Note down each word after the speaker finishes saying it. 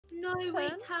no,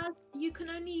 wait, Taz, you can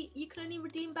only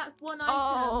redeem back one item.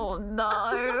 Oh no.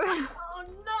 Oh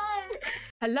no.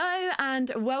 Hello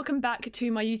and welcome back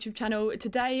to my YouTube channel.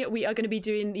 Today we are going to be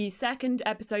doing the second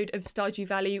episode of Stardew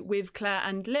Valley with Clare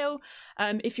and Lil.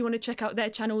 If you want to check out their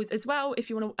channels as well, if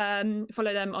you want to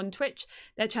follow them on Twitch,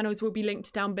 their channels will be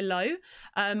linked down below.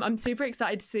 I'm super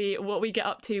excited to see what we get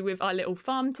up to with our little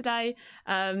farm today.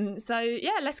 So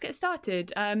yeah, let's get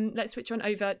started. Let's switch on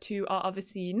over to our other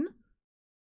scene.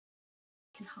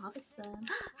 Can harvest them.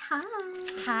 Hi.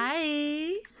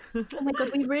 Hi. Oh my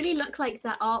god, we really look like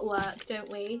that artwork,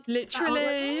 don't we?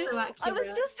 Literally. So I was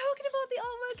just talking about the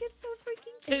artwork. It's so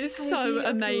freaking cute. It's so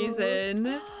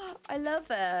amazing. I love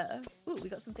it. Ooh, we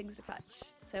got some things to catch.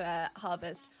 So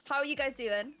harvest. How are you guys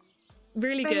doing?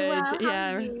 Really Very good. well, how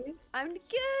Yeah. are you? I'm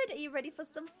good. Are you ready for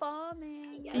some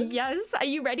farming? Yes. Are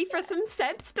you ready for some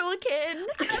step stalking?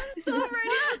 I'm so ready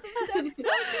for some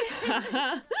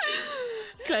steps.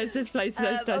 Claire's just placed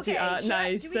her statue art.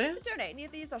 Nice. Do we need to donate any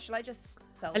of these, or shall I just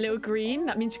sell A little them? green.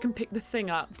 That means you can pick the thing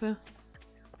up. I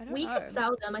don't We know. could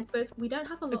sell them. I suppose we don't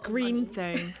have a A lot green of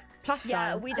money. thing. Plus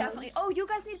Yeah, sign. we definitely. Oh, you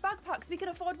guys need backpacks. We can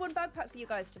afford one backpack for you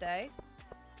guys today.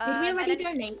 Did we already and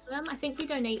then- donate them? I think we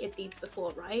donated these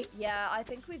before, right? Yeah, I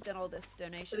think we've done all this So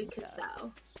donation we could stuff.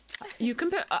 sell. You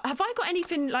can put. Have I got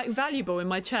anything like valuable in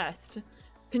my chest?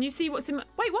 Can you see what's in my...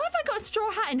 Wait, why have I got a straw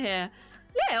hat in here?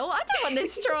 Lil, I don't want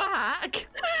this straw hat.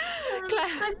 Claire...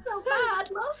 I felt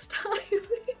bad last time.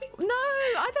 No,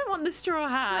 I don't want the straw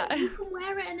hat. You can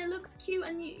wear it and it looks cute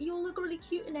and you'll look really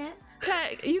cute in it.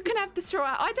 Claire, you can have the straw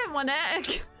hat. I don't want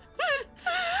it.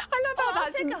 I love how I'll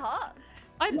that's... take a hat.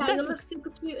 Yeah, that's you'll look super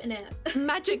cute in it.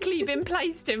 magically been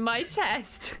placed in my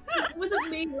chest. It wasn't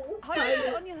me. How do you put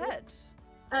it on your head?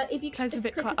 If you Claire's a just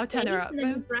bit click quiet. I'll turn her escape up. and then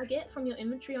you drag it from your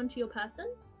inventory onto your person.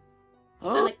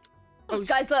 Oh, Like,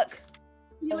 guys, look.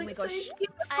 you Oh look my so gosh. cute.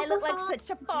 I look like such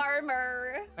a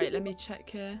farmer. Wait, let me check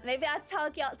here. Maybe I'll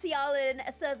talk to y'all in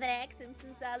a southern accent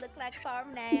since I look like a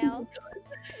farmer now.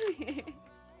 I'm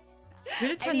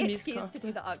gonna turn Any the music excuse off. to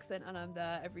do the accent and I'm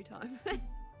there every time.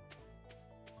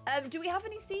 Do we have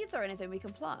any seeds or anything we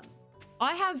can plant?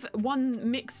 I have one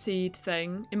mixed seed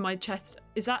thing in my chest.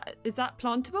 Is that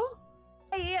plantable?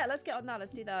 Hey, yeah, let's get on that.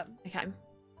 Let's do that. Okay.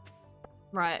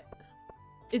 Right.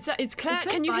 Is Claire? We could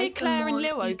Can you buy hear some Claire and more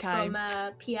Lil? seeds Okay.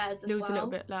 From Pierre's as Lil's well. a little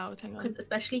bit loud. Hang on.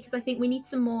 Especially because I think we need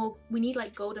some more. We need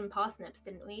like golden parsnips,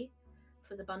 didn't we,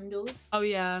 for the bundles? Oh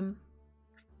yeah.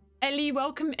 Ellie,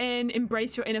 welcome in.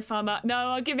 Embrace your inner farmer. No,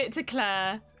 I'll give it to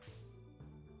Claire.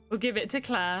 We'll give it to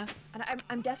Claire. And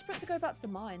I'm desperate to go back to the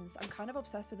mines. I'm kind of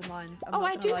obsessed with the mines. I'm Oh, not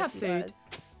I gonna do lie have to you food. guys.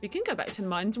 We can go back to the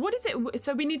mines. What is it?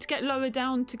 So we need to get lower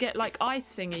down to get like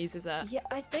ice thingies, is it? Yeah,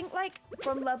 I think like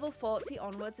from level 40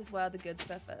 onwards is where the good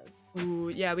stuff is. Ooh,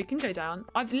 yeah, we can go down.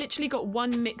 I've literally got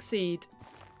one mixed seed.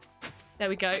 There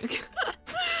we go.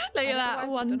 Look at that,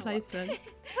 one placement.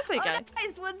 That's okay. Oh,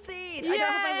 nice, one seed. I don't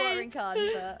have my Yay! watering can,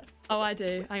 but... Oh, I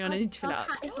do. Hang on, I need to fill it Our up.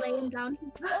 cat is laying down.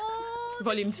 Oh,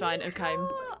 Volume's fine, okay.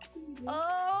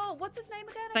 Oh, what's his name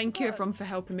again? I Thank you, forgot. everyone, for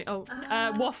helping me. Oh,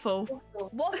 Waffle.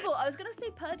 Waffle. I was gonna say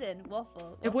pudding.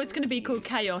 Waffle. It was going to be called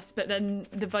Chaos, but then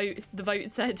the vote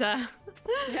said Yeah,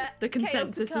 the Chaos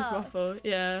consensus the was cat. Waffle.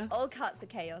 Yeah. All cats are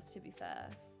chaos, to be fair.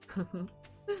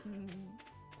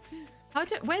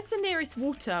 Where's the nearest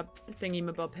water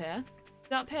thingy-mabob here? Is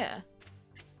that up here?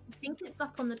 I think it's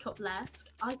up on the top left.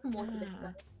 I can water this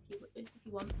stuff if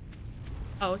you want.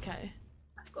 Oh, okay.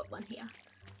 I've got one here.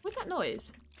 What's that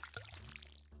noise?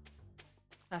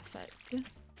 Perfect.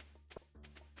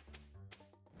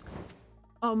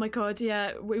 Oh my god,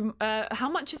 yeah. How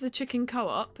much is a chicken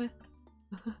co-op?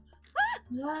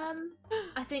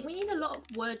 I think we need a lot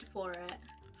of wood for it,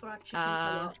 for our chicken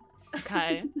co-op.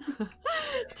 Okay.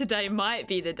 Today might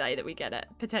be the day that we get it,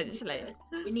 potentially.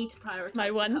 We need to prioritize My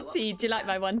the one co-op. seed. Do you like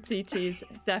my one seed cheese?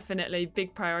 Definitely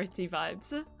big priority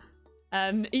vibes.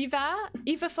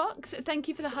 Eva Fox, thank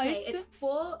you for the host. Okay, it's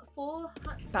four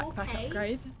Backpack 4K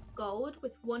upgrade. gold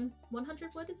with 100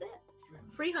 wood, is it?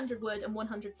 300 wood and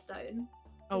 100 stone.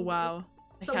 Oh wow.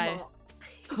 It's Okay.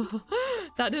 a lot.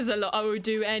 That is a lot. I will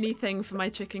do anything for my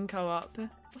chicken co-op.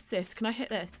 What's this? Can I hit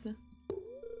this?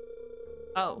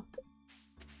 Oh.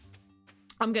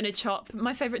 I'm gonna chop.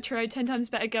 My favourite trio, 10 times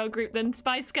better girl group than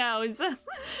Spice Girls.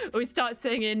 We start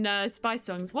singing Spice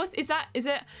songs. Is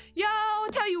it? Yo, I'll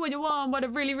tell you what you want, what I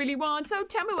really, really want. So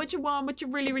tell me what you want, what you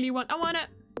really, really want. I want it.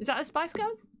 Is that the Spice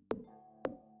Girls?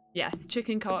 Yes,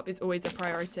 chicken co-op is always a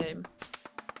priority.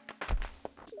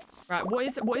 Right, what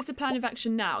is the plan of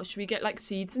action now? Should we get like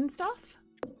seeds and stuff?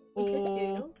 We could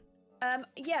Or do.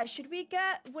 Yeah, should we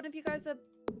get one of you guys a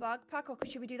backpack, or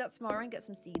should we do that tomorrow and get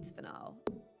some seeds for now?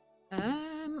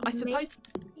 I suppose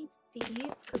seeds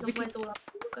because of where all our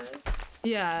food goes.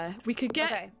 yeah, we could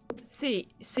get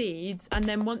seeds, and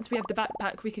then once we have the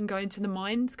backpack, we can go into the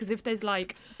mines. Because if there's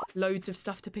like loads of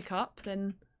stuff to pick up,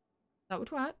 then that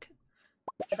would work.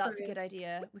 That's a good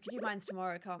idea. We could do mines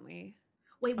tomorrow, can't we?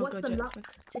 Wait, what's God, the yeah,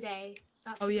 luck today?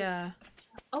 That's oh yeah.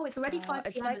 Oh, it's already 5 p.m.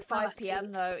 It's like 5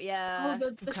 p.m. though. Yeah.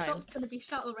 Oh, the Okay. shop's gonna be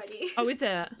shut already. Oh, is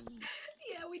it?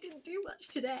 Yeah, we didn't do much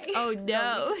today. Oh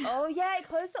no. Oh yeah, it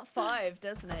closed at 5,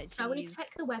 doesn't it? I want to Jeez.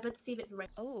 check the weather to see if it's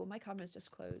raining. Oh, my camera's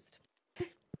just closed.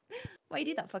 Why you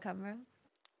do that for, camera?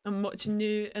 I'm watching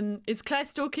you, and is Claire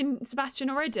stalking Sebastian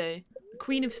already?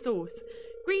 Queen of Sauce.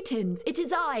 Greetings, it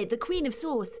is I, the Queen of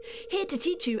Sauce, here to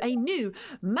teach you a new,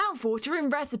 mouth-watering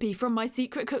recipe from my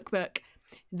secret cookbook.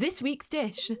 This week's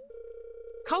dish,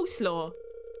 coleslaw.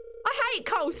 I hate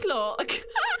coleslaw.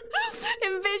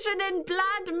 Envisioning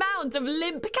bland mounds of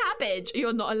limp cabbage.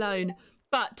 You're not alone.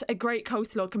 But a great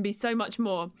coleslaw can be so much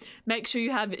more. Make sure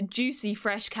you have juicy,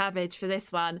 fresh cabbage for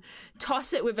this one.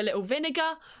 Toss it with a little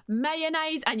vinegar,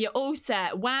 mayonnaise, and you're all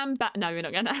set. Wham, no, you're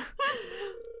not gonna.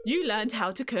 You learned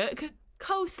how to cook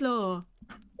coleslaw.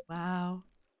 Wow.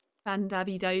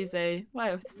 Fandabby dozy. What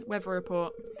else? Weather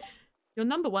report. Your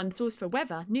 #1 source for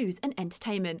weather, news, and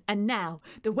entertainment. And now,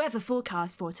 the weather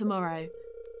forecast for tomorrow.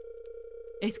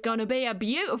 It's gonna be a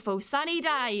beautiful sunny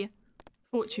day.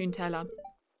 Fortune teller.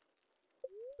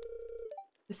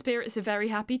 The spirits are very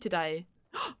happy today.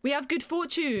 We have good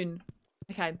fortune.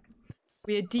 Okay.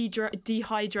 We are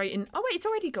dehydrating. Oh, wait, it's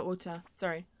already got water.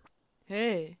 Sorry.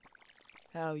 Hey.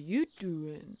 How you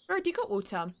doing? Already got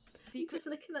water. Just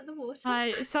looking at the water.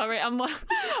 Hi, sorry, I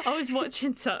was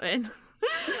watching something.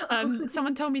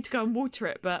 Someone told me to go and water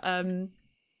it, but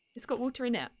it's got water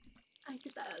in it. I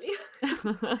did that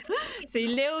earlier. See,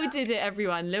 Lil did it,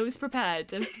 everyone. Lil's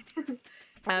prepared.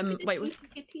 Wait,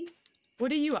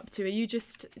 what are you up to? Are you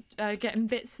just getting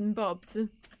bits and bobs?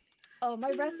 Oh,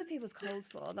 my recipe was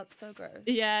coleslaw. That's so gross.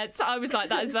 Yeah, I was like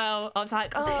that as well. I was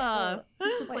like, oh.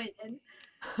 Disappointing.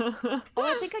 Oh,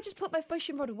 I think I just put my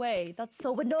fishing rod away. That's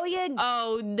so annoying.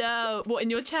 Oh no! What, in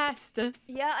your chest?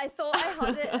 Yeah, I thought I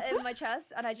had it in my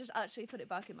chest, and I just actually put it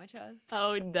back in my chest.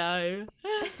 Oh no!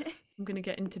 I'm gonna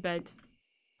get into bed.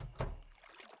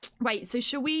 Wait, so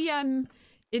shall we? In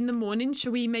the morning,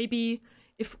 shall we maybe,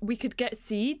 if we could get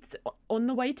seeds on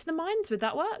the way to the mines, would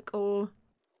that work? Or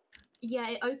yeah,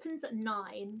 it opens at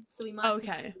 9, so we might have to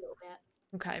wait a little bit.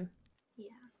 Okay. Yeah.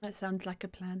 That sounds like a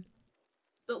plan.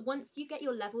 But once you get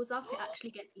your levels up, it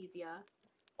actually gets easier.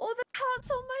 Oh, the cat's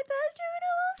on my bed doing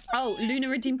a Oh, Luna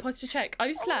redeemed posture check.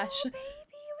 Oh, slash. baby,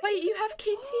 wait, you have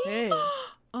kitty? Hey.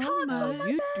 Oh my. How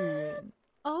you doing?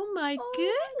 Oh my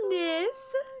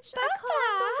goodness.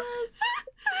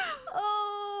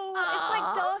 Oh, it's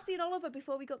like Darcy and Oliver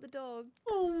before we got the dog.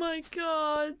 Oh my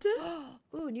god.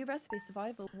 Ooh, new recipe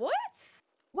survival. What?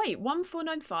 Wait,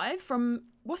 1495 from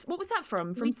what was that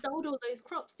from? We sold all those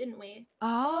crops, didn't we?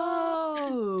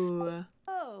 Oh.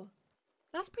 Oh,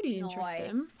 That's pretty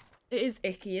interesting. nice. It is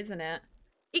icky, isn't it?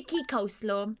 Icky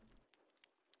coleslaw.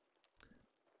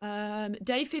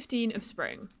 Day 15 of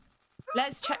spring.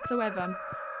 Let's check the weather.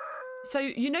 So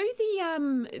you know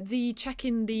the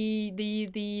checking the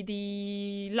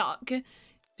luck.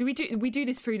 We do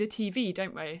this through the TV,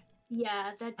 don't we?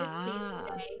 Yeah, they're displeased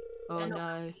today. Oh They're no.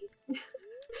 not happy.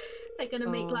 They're gonna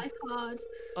make life hard.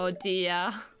 Oh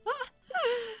dear.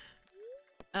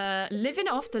 Living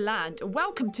off the land.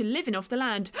 Welcome to Living Off the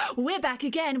Land. We're back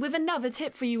again with another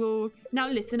tip for you all. Now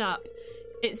listen up.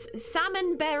 It's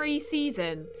salmon berry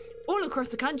season. All across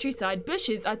the countryside,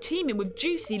 bushes are teeming with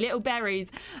juicy little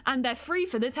berries, and they're free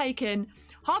for the taking.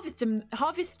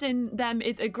 Harvesting them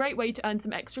is a great way to earn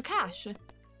some extra cash.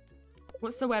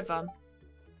 What's the weather?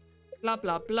 Blah,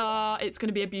 blah, blah. It's going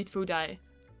to be a beautiful day.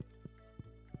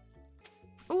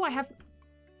 Oh, I have...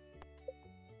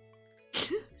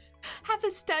 have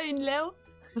a stone, Lil.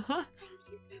 Thank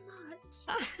you so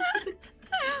much.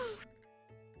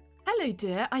 Hello,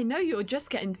 dear. I know you're just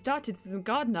getting started as a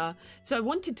gardener, so I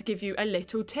wanted to give you a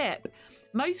little tip.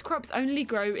 Most crops only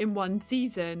grow in one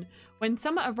season. When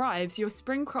summer arrives, your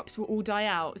spring crops will all die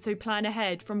out, so plan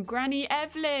ahead. From Granny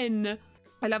Evelyn.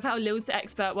 I love how Lil's the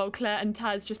expert while Claire and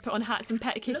Taz just put on hats and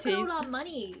pet kitties. Look at all our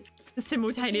money. The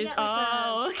simultaneous. We can get,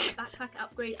 Oh. like, a backpack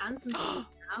upgrade and some seeds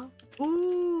now.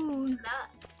 Ooh.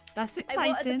 Nuts. That's I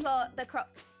watered exciting. the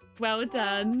crops. Well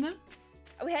done.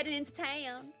 Are we headed into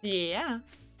town? Yeah.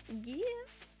 Yeah.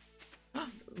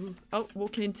 Ooh. Oh,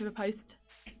 walking into the post.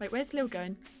 Wait, where's Lil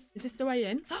going? Is this the way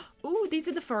in? Oh, these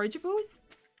are the forageables?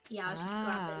 Yeah, I was just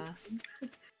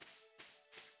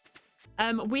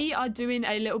grabbing. We are doing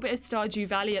a little bit of Stardew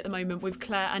Valley at the moment with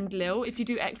Clare and Lil. If you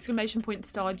do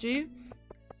 !Stardew,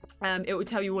 it will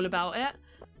tell you all about it.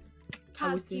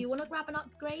 Taz, do you want to grab an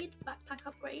upgrade, backpack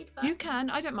upgrade first? You can.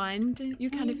 I don't mind. You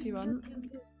can if you want.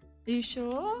 Are you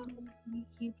sure?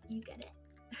 You get it.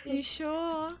 Are you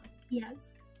sure? Yes.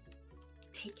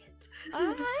 Take it.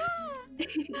 Ah,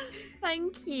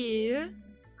 thank you.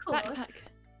 Cool. Backpack.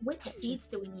 Which seeds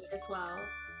do we need as well?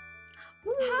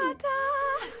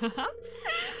 Ta-da!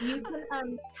 You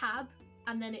can tab,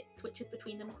 and then it switches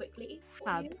between them quickly.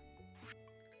 Tab.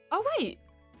 Oh wait.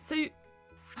 So,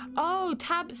 oh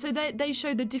tab. So they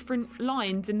show the different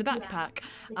lines in the backpack.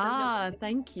 Yeah. Ah,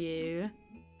 thank you.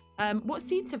 What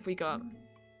seeds have we got?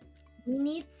 We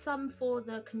need some for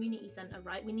the community center,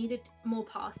 right? We needed more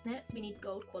parsnips. We need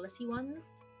gold quality ones.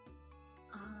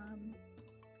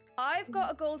 I've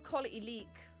got a gold quality leek.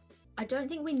 I don't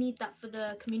think we need that for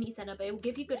the community center, but it will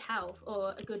give you good health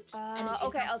or a good energy.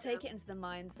 Okay, I'll factor. take it into the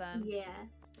mines then. Yeah.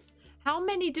 How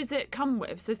many does it come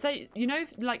with? So say, you know,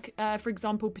 like, for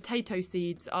example, potato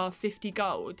seeds are 50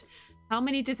 gold. How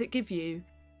many does it give you?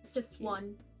 Just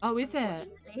one. Oh, is it?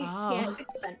 Unfortunately. Oh. Yeah, it's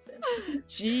expensive.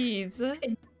 Jeez.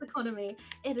 In this economy,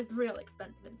 it is real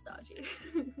expensive in Stardew.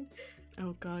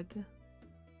 Oh, God.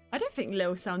 I don't think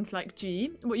Lil sounds like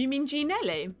G. What, you mean G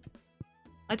Nelly?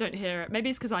 I don't hear it. Maybe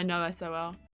it's because I know her so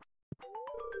well.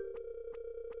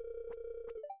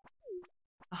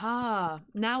 Aha,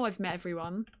 now I've met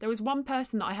everyone. There was one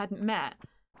person that I hadn't met,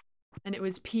 and it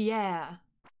was Pierre.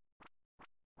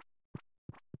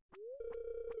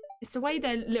 It's the way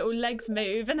their little legs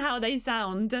move and how they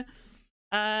sound.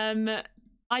 I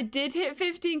did hit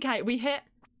 15k. We hit...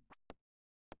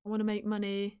 I want to make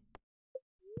money.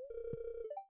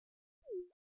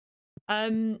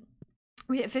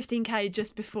 We hit 15k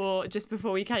just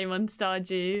before we came on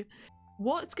Stardew.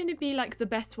 What's going to be like the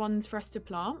best ones for us to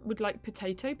plant? Would like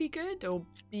potato be good or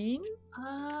bean?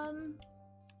 I'm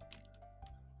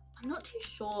not too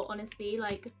sure, honestly,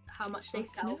 like how much they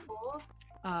sell for.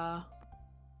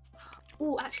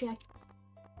 Oh, actually,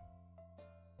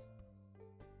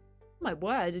 My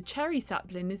word, a cherry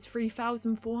sapling is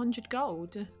 3,400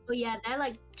 gold. Oh yeah, they're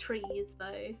like trees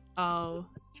though. Oh.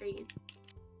 It's trees.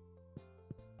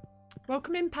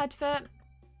 Welcome in, Padfoot.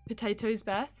 Potatoes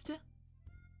best.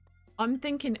 I'm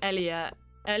thinking Elliot.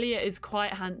 Elliot is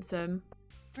quite handsome.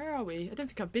 Where are we? I don't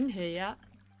think I've been here yet.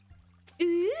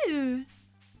 Ooh!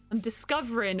 I'm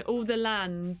discovering all the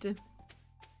land.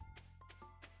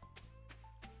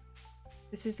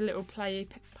 This is a little play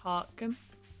park.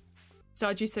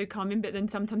 Stardew so calming, but then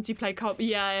sometimes you play co-op.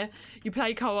 Yeah, you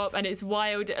play co-op and it's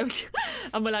wild.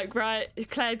 And we're like, right,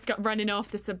 Claire's running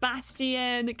after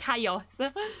Sebastian. Chaos.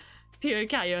 Pure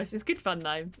chaos. It's good fun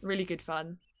though. Really good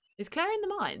fun. Is Claire in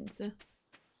the mines?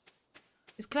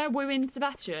 Is Claire wooing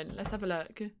Sebastian? Let's have a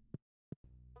look.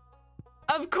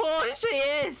 Of course she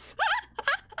is!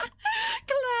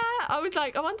 Claire! I was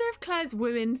like, I wonder if Claire's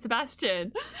wooing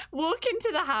Sebastian. Walk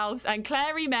into the house and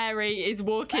Clary Mary is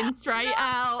walking straight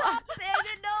out. Stop it.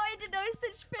 I didn't know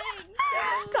such thing.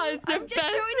 No. That's the I'm just best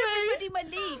showing thing. everybody my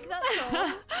league, that's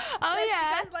all. Oh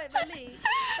yeah. You guys like my league.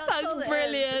 That's all it is,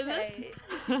 brilliant.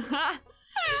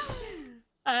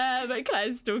 okay? But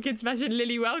Claire's stalking Sebastian.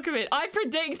 Lily, welcome it. I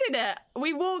predicted it.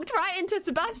 We walked right into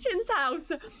Sebastian's house.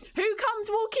 Who comes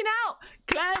walking out?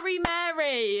 Clary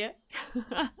Mary.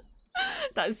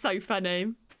 That is so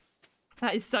funny.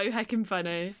 That is so heckin'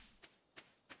 funny.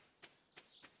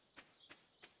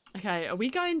 Okay, are we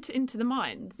going into the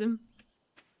mines?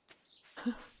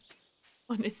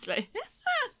 Honestly.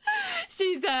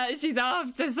 She's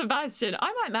after Sebastian.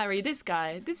 I might marry this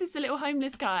guy. This is the little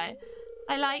homeless guy.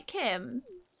 I like him.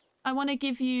 I want to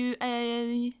give you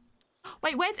a...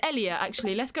 Wait, where's Elliot,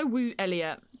 actually? Let's go woo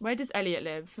Elliot. Where does Elliot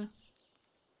live?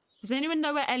 Does anyone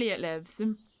know where Elliot lives?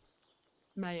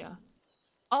 Maya.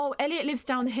 Oh, Elliot lives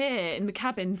down here in the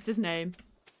cabins, doesn't he?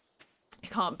 I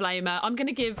can't blame her. I'm going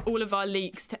to give all of our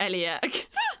leeks to Elliot.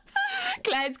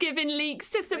 Claire's giving leeks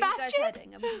to Sebastian. Where are you guys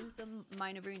heading? I'm doing some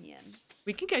minor reunion.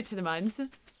 We can go to the mines.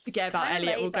 Forget about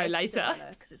Elliot. We'll go later.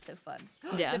 Because it's so fun.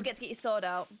 Yeah. Don't forget to get your sword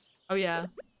out. Oh, yeah.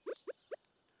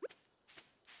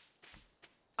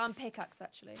 Pickaxe,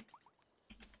 actually.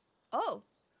 Oh.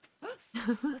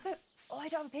 What's that? Oh, I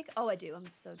don't have a pick. Oh, I do.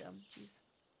 I'm so dumb. Jeez.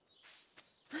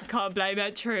 I can't blame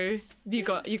it. True. You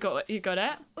got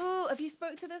it. Oh, have you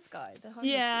spoke to this guy? The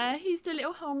homeless Yeah, dude? he's the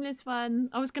little homeless one.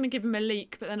 I was gonna give him a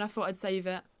leek, but then I thought I'd save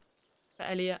it for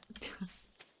Elliot.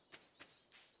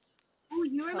 Oh,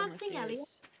 you Homeless romancing dudes. Elliot?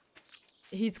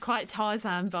 He's quite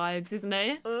Tarzan vibes, isn't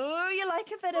he? Oh, you like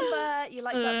a bit of you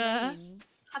like that mane.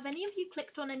 Have any of you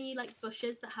clicked on any like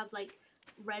bushes that have like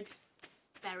red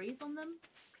berries on them?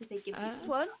 Because they give you some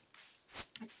What?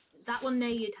 stuff. That one there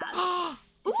you'd have.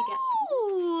 Did you get?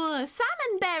 Ooh,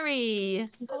 salmon berry.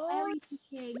 You got Oh, berry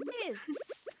picking. Yes.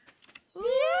 Ooh.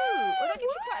 Yeah. Oh, that gives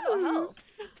you quite a lot of health.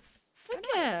 Look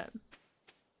Oh, at nice. it.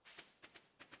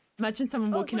 Imagine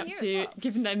someone Oh, walking it's up one to here you, as well.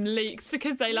 giving them leeks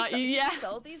because they like you. Yeah.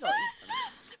 Sold these or eat them?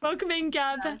 Welcome in,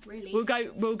 Gab. Really? We'll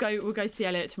go see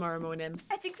Elliot tomorrow morning.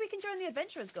 I think we can join the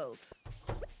Adventurers Guild.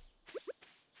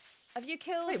 Have you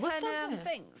killed Wait, what's 10 down there?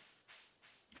 things?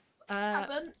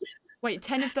 Haven't. Wait,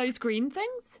 10 of those green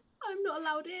things? I'm not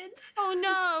allowed in. Oh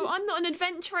no, I'm not an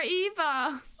adventurer either.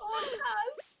 Oh,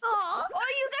 Taz. Oh, Oh,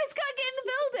 you guys can't get in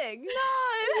the building!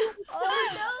 no. Oh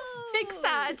no! Big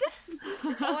sad.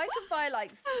 Oh, I can buy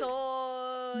like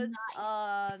swords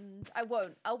and I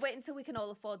won't. I'll wait until we can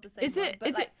all afford the same Is one, it but,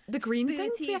 is like, it the green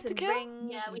things we have booties to and kill?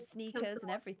 rings Yeah, and we can kill sneakers and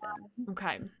the everything.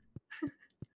 Okay.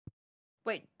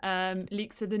 Wait,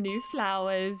 Leeks are the new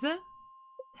flowers.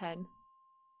 10.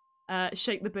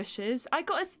 Shake the bushes. I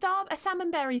got a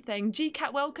salmonberry thing.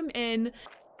 G-Cat, welcome in.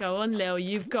 Go on, Lil,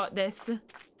 you've got this.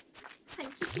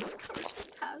 Thank you for your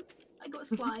encouragement, Taz. I got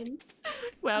slime.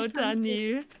 Well I done, can't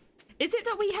you. Is it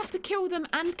that we have to kill them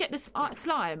and get this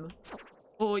slime?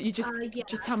 Or you just Yeah.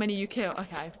 just how many you kill?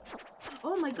 Okay.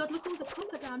 Oh my god, look all the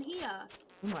copper down here.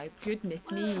 Oh my goodness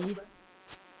me. Whoa.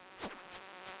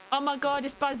 Oh my god,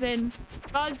 it's buzzing.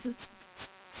 Buzz.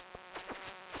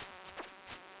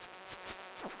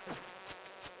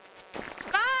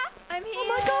 Ah! I'm here! Oh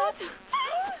my god!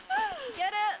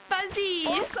 Get it! Buzzy!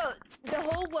 Also, the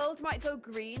whole world might go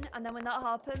green, and then when that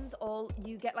happens,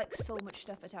 you get like so much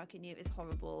stuff attacking you. It's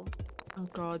horrible. Oh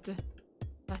god.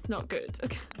 That's not good.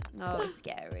 Okay. No, it's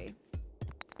scary.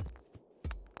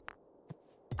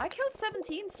 I killed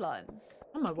 17 slimes.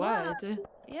 Oh my word.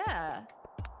 Yeah.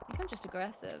 I think I'm just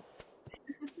aggressive.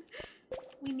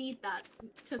 We need that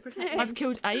to protect I've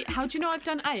killed 8. How do you know I've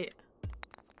done 8?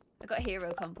 I got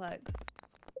hero complex.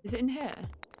 Is it in here?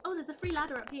 Oh, there's a free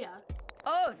ladder up here.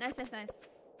 Oh, nice, nice, nice.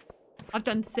 I've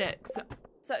done 6.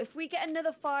 So if we get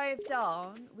another 5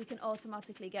 down, we can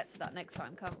automatically get to that next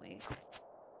time, can't we?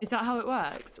 Is that how it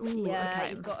works? Ooh, Yeah, okay.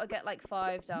 you've got to get like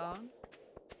 5 down.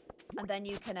 And then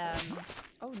you can,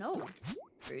 oh no.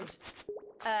 Rude.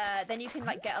 Then you can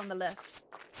like get on the lift.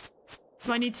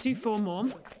 Do I need to do 4 more?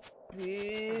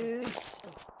 Rude.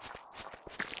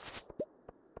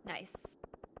 Nice.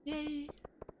 Yay.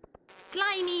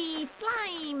 Slimy!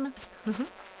 Slime!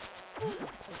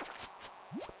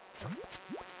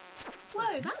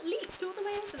 Whoa, that leaped all the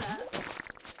way over there.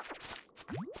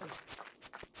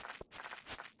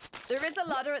 There is a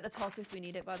ladder at the top if we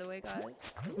need it, by the way,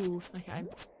 guys. Ooh, okay.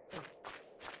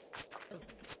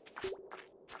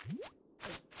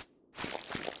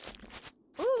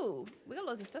 Ooh, we got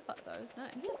loads of stuff out of those.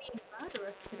 Nice. You're being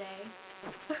murderous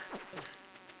today.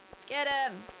 Get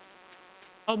him!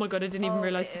 Oh my god, I didn't even Oh,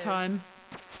 realise it the is. time.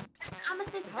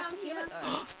 Amethyst I have down to kill here. it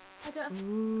though. I don't have to.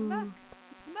 Ooh. Come back.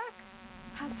 Come back.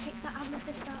 Taz, pick that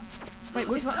amethyst up. Wait,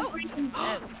 what do I...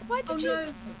 No. Why did Oh you...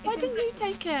 no. Why It's didn't you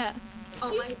take it?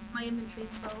 Oh, my inventory's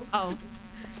full. Oh.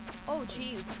 Oh,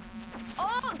 jeez.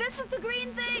 Oh, this is the green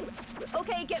thing!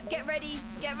 Okay, get ready.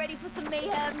 Get ready for some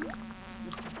mayhem.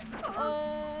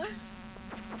 Oh.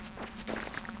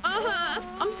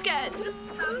 I'm scared. This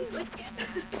sounds like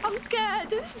it. I'm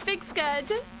scared. Big scared.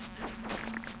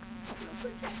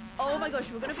 Oh my gosh,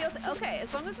 we're gonna be able to. Okay,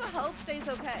 as long as our health stays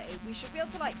okay, we should be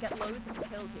able to like get loads of them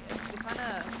killed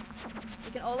here.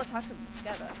 We can all attack them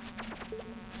together.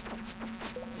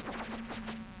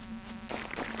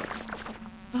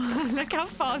 Look how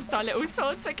fast our little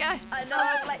swords are going. I know,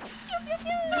 I'm like, pew, pew,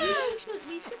 pew.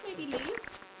 We should maybe leave.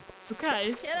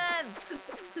 Okay. Kill him!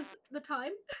 Because the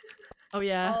time. Oh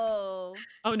yeah. Oh.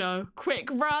 Oh no. Quick,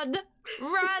 run!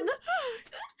 Run!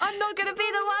 I'm not gonna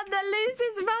be the one that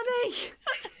loses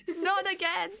money! Not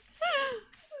again!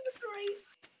 This is great.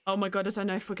 Oh my god, I don't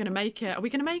know if we're gonna make it. Are we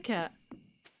gonna make it?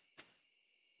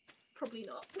 Probably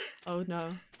not. Oh no.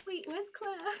 Wait, where's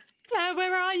Claire? Claire,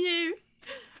 where are you?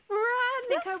 I Run!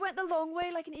 think I went the long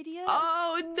way like an idiot.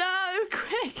 Oh no!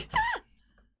 Quick!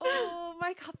 Oh,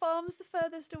 my farm's the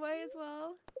furthest away as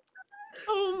well.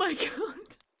 Oh my god.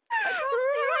 I can't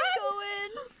see where I'm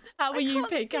going. How are you, can't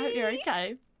Pig? I hope you're see.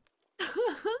 okay.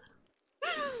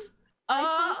 I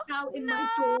Oh, passed out in my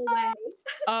doorway.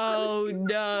 oh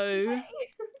no.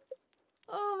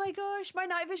 Oh my gosh, my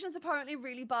night vision's apparently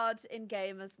really bad in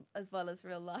game as well as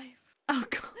real life. Oh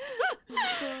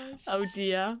god. Oh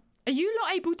dear. Are you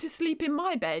not able to sleep in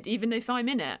my bed even if I'm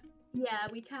in it? Yeah,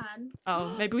 we can.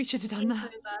 Oh, maybe we should have done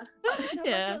that. Sleepover. You know,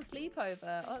 Yeah. like a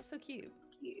sleepover. Oh, that's so cute.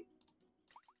 Cute.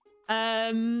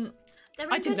 They're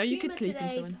They're I in didn't know good you could humour sleep in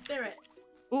today, someone. the spirits.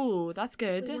 Oh, that's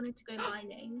good. We wanted to go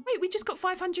mining. Wait, we just got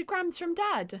 500 grams from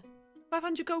Dad.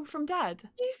 500 gold from Dad.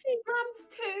 You see grams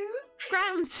too?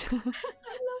 Grams. I love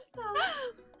that.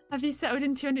 Have you settled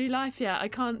into your new life yet? I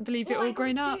can't believe you're Oh, I all got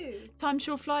grown it up. too. Time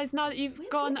sure flies. Now that you've We're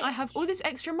gone, I have rich. all this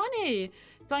extra money.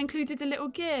 So I included a little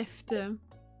gift.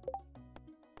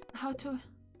 How to...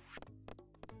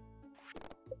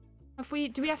 Do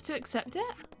we have to accept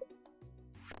it?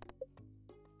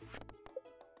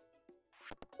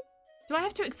 Do I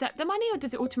have to accept the money or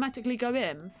does it automatically go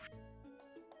in?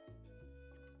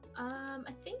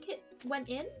 I think it went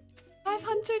in.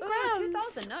 500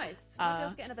 grams. 2,000, nice. Maybe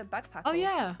let's get another backpack. Oh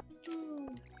yeah.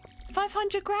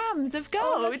 500 grams of gold.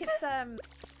 Oh, look, it's,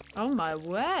 Oh my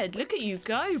word, look at you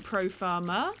go, pro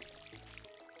farmer.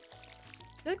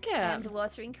 Look I'm at the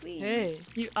watering queen. Hey,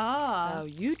 you are. How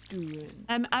you doing?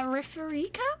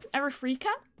 Arifrika?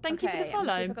 Thank you for the Okay, follow.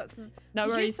 let's see if I got some... No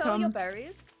Did worries, you sell Tom. your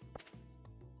berries?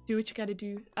 Do what you gotta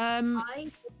do. I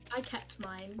kept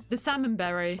mine. The salmon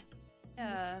berry.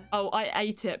 Yeah. Oh, I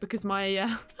ate it because my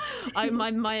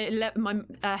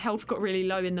my health got really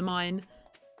low in the mine.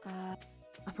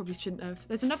 I probably shouldn't have.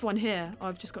 There's another one here. Oh,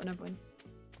 I've just got another one.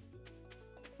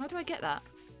 How do I get that?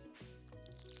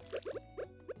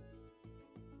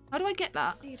 How do I get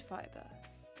that? Need fiber.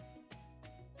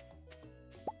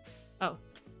 Oh. Oh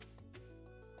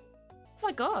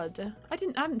my god. I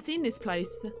haven't seen this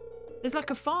place. There's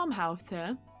like a farmhouse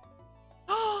here.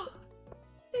 Oh,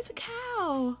 there's a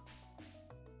cow.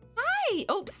 Hi.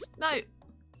 Oops. No.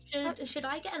 Should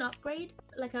I get an upgrade?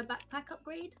 Like a backpack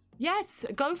upgrade? Yes,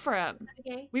 go for it.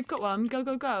 Okay. We've got one. Go,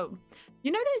 go, go.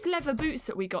 You know those leather boots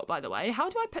that we got, by the way? How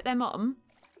do I put them on?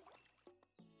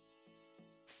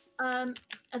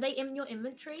 Are they in your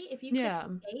inventory? If you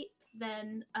click escape,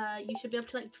 then you should be able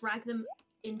to like drag them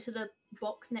into the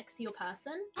box next to your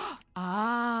person.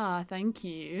 Ah, thank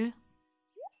you.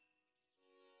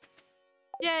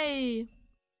 Yay.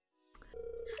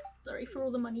 Sorry for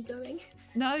all the money going.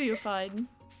 No, you're fine.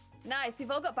 Nice,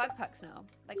 we've all got backpacks now,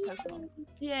 like Pokemon.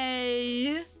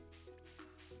 Yay.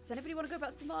 Does anybody want to go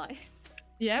back to the mines?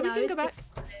 Yeah, we No, can it's go back.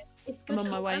 It's I'm good.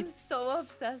 on my way. I'm so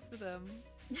obsessed with them.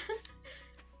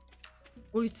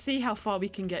 We'll see how far we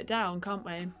can get down, can't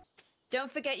we?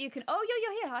 Don't forget you can... Oh,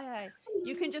 you're here. Hi, hi.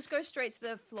 You can just go straight to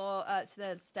the floor, to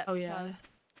the steps. Oh, yeah.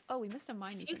 Taz. Oh, we missed a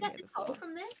mining Do you thing get here the coal before.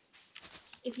 from this?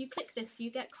 If you click this, do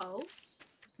you get coal?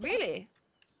 Really?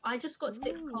 I just got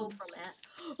 6 coal from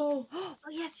it. Oh,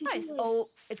 yes, you Nice. do. Oh,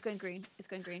 it's going green. It's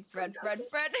going green. Red, red,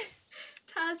 red.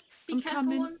 Taz, be I'm careful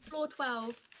coming. on floor 12.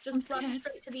 I'm Just run scared.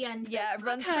 straight to the end. Yeah,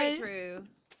 run Okay. straight through.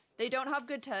 They don't have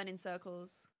good turning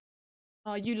circles.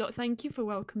 Oh, you lot, thank you for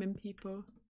welcoming people.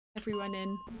 Everyone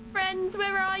in. Friends,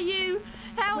 where are you?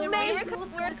 Help We're me! right. We're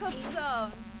a couple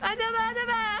zone.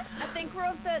 Adama! I think we're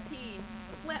on 13.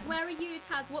 Where are you,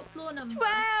 Taz? What floor number? 12!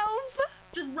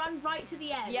 Just run right to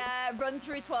the end. Yeah, run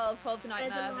through 12. 12's a There's a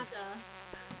nightmare. ladder.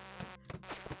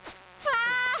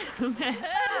 Ah!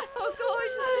 Oh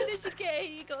gosh, as soon as you get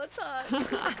here, you got attacked.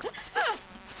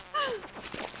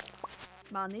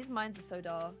 Man, these mines are so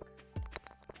dark.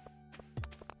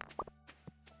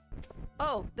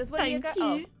 Oh, there's one here. Thank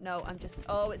Oh, you. no, I'm just...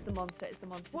 Oh, it's the monster. It's the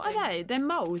monster. What are they? They're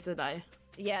moles, are they?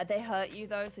 Yeah, they hurt you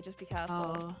though, so just be careful.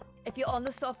 Oh. If you're on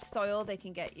the soft soil, they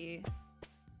can get you.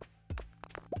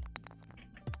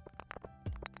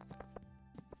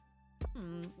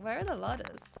 Where are the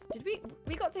ladders? Did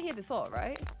we got to here before,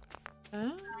 right?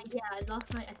 Oh. Yeah,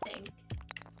 last night I think.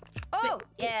 Oh,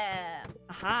 yeah.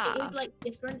 Aha. It is like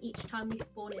different each time we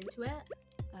spawn into it.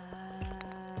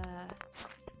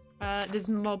 There's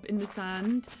a mob in the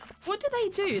sand. What do they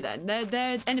do then?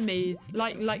 They're enemies,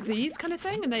 like these kind of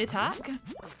thing, and they attack?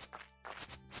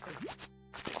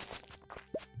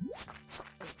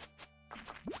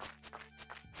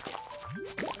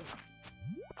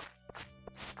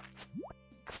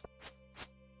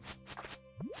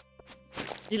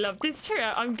 You love this tree.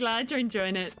 I'm glad you're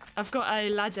enjoying it. I've got a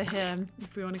ladder here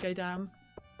if we want to go down.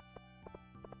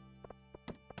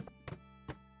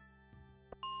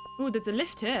 Oh, there's a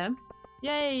lift here.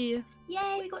 Yay!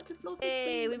 Yay, we got to floor 15.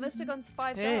 Hey, we must have gone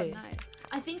 5 Hey. down. Nice.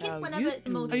 I think it's How whenever you it's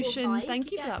doing? multiple Ocean, 5,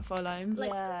 thank you for get, that follow. like,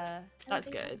 Yeah. That's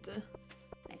elevated. good.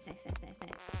 Nice, nice, nice, nice,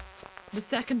 nice. The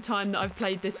second time that I've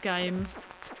played this game.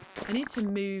 I need to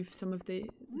move some of these.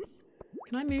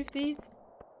 Can I move these?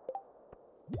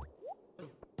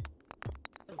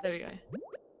 There we go.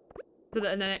 So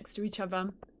that they're next to each other.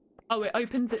 Oh, it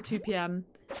opens at 2 PM.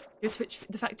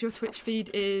 The fact your Twitch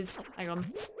feed is... Hang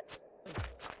on.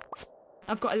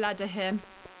 I've got a ladder here.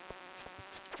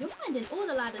 You're finding all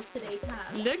the ladders today,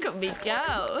 Taz. Look at me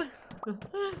go!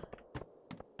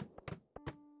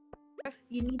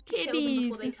 You need to kill them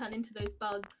before they Kitties. turn into those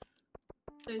bugs.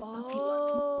 Those bumpy ones.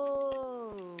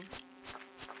 Oh.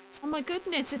 Oh my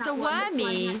goodness, it's That a one that's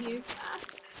flying wormy. at you.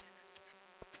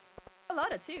 A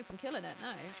lot of too from killing it.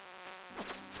 Nice.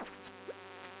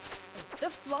 The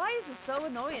flies are so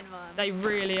annoying, man. They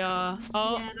really are.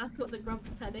 Oh, Yeah, that's what the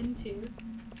grubs turn into.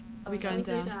 are we Shall going we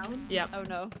go down? Yep. Oh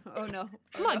no. Oh no.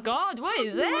 Oh my god, what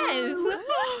is this? What is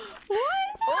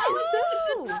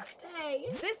Oh! Duck day.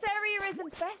 This area is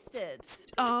infested. this?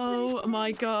 Oh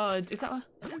my god. Is that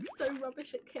I'm so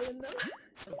rubbish at killing them.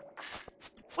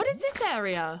 what is this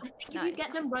area? I think if you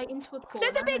get them right into a corner.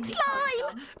 There's a big then they can't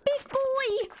slime! jump. Big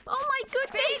boy! Oh my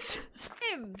goodness!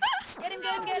 Him. Get him,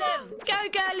 get him, get him.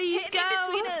 Go girlies, Hit him in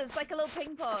go! between us like a little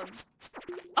ping pong.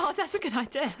 Oh, that's a good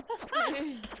idea.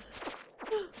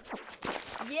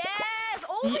 Yes!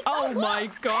 Oh my, Oh my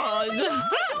god! oh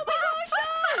my gosh!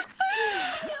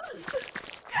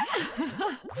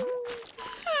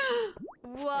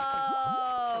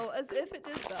 Whoa! As if it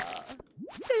did that.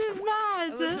 It's I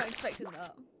was mad. not expecting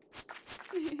that.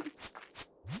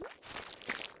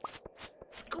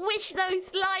 Squish those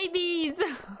slimies!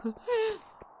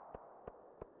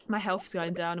 My health's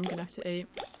going down. I'm gonna have to eat.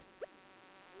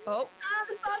 Oh, Ah,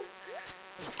 the bug.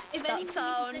 If that anything,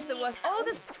 sounds the worst. Oh,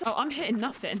 the Oh, I'm hitting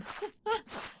nothing.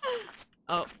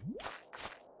 Oh.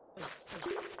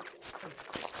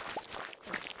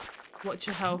 Watch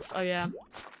your health. Oh yeah.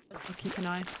 I'll keep an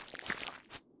eye.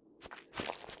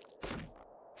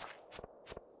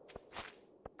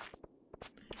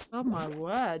 Oh my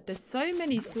word, there's so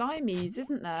many slimies,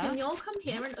 isn't there? Can you all come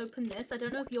here and open this? I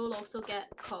don't know if you'll also get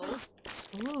coal.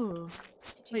 Ooh.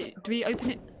 Did you Wait, get do we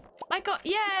open it? My god,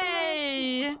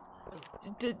 yay!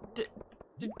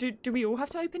 Do we all have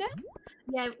to open it?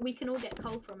 Yeah, we can all get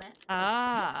coal from it.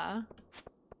 Ah.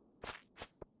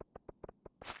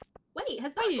 Wait,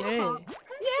 has that Wait, got hey. heart?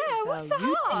 Yeah, what's the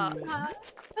you heart? do.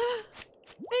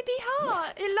 Baby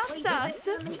heart, it loves Wait, us. is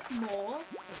it gonna make more?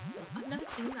 I've never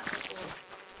seen that before.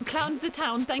 Clown of the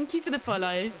town, thank you for the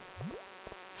follow.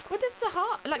 What does the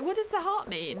heart, like, what does the heart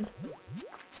mean?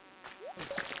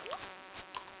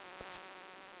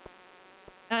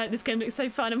 This game looks so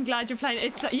fun. I'm glad you're playing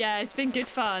it. Yeah, it's been good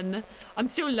fun. I'm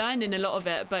still learning a lot of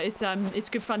it, but it's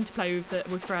good fun to play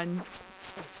with friends.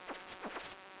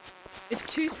 If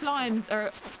two slimes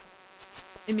are,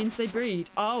 it means they breed.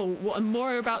 Oh, what? And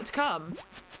more are about to come.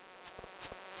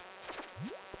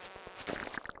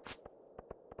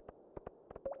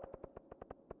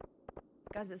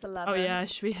 guys, it's 11. Oh yeah,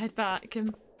 should we head back?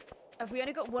 Have we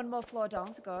only got one more floor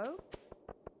down to go?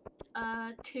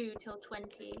 2 till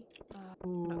 20.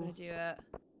 I'm not gonna do it.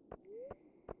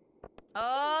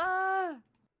 Ah!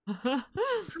 How does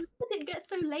it get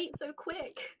so late so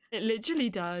quick? It literally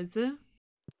does.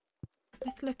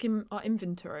 Let's look in our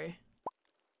inventory.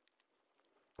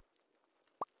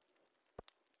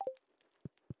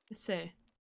 Let's see.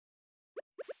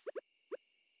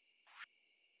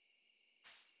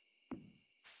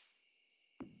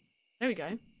 There we go.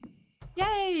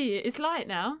 Yay! It's light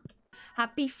now.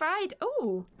 Happy Friday.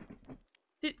 Oh!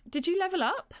 Did you level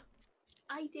up?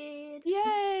 I did.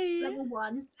 Yay! Level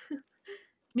 1.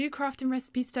 New crafting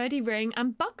recipe, sturdy ring,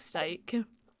 and bug steak.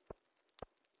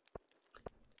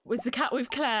 Was the cat with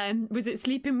Claire? Was it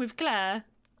sleeping with Claire?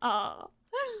 Ah.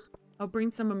 I'll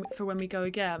bring some for when we go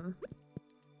again.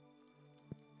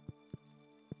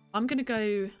 I'm gonna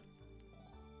go...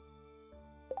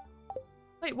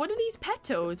 Wait, what are these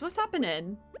petals? What's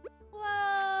happening?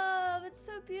 Wow, it's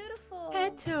so beautiful.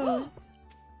 Petals.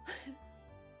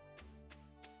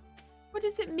 What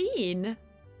does it mean?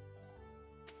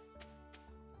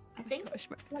 I think, Gosh,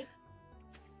 like,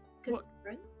 What?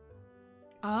 spring?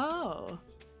 Oh. Are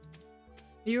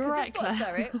you alright, what, Claire?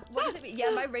 sorry? What does it mean?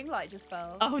 Yeah, my ring light just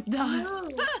fell. Oh no. No.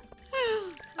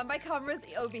 And my camera's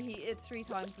overheated 3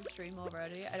 times the stream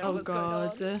already. I don't know Oh what's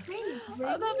god. going on. Really?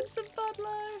 I'm having some bad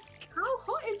luck. How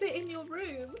hot is it in your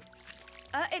room?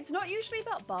 It's not usually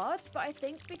that bad, but I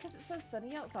think because it's so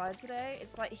sunny outside today,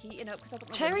 it's like heating up because I've got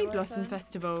my Cherry window Blossom open.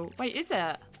 Festival. Wait, is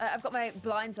it? I've got my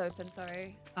blinds open,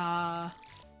 sorry. I'm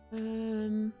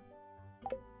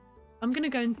gonna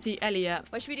go and see Elliot.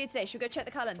 What should we do today? Should we go check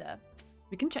the calendar?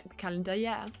 We can check the calendar,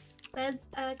 yeah. There's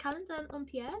a calendar on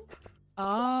Pierre's.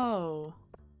 Oh.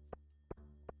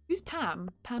 Who's Pam?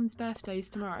 Pam's birthday is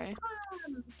tomorrow.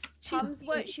 Pam's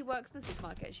work. She works in the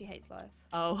supermarket. She hates life.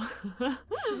 Oh.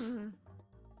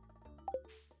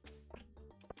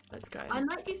 Let's go. I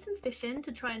might do some fishing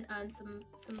to try and earn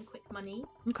some quick money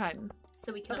Okay.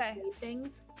 so we can Okay. upgrade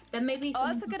things. Then maybe Oh, some...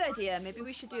 that's a good idea. Maybe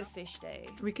we should do a fish day.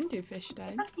 We can do fish day.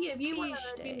 It's up to you. If you want Fish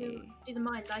to day. do the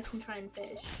mines, I can try and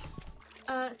fish.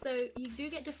 So you do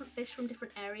get different fish from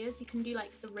different areas. You can do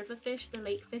like the river fish, the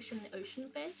lake fish, and the ocean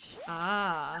fish.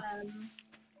 Ah.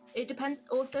 It depends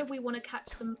also if we want to catch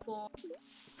them for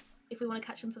if we want to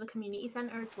catch them for the community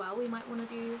centre as well, we might want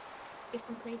to do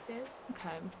different places.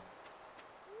 Okay.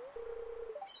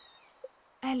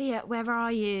 Elliot, where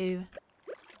are you?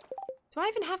 Do I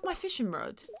even have my fishing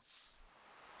rod?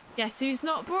 Guess who's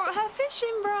not brought her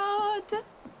fishing rod?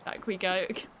 Back we go.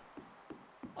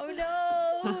 Oh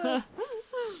no!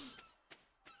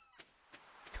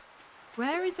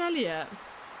 Where is Elliot?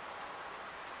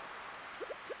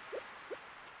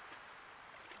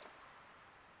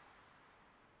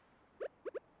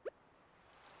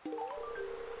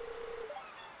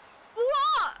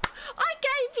 What? I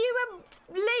gave you a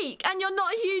leek and you're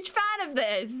not a huge fan of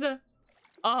this.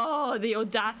 Oh, the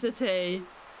audacity.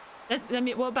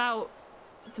 What about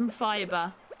some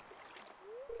fibre?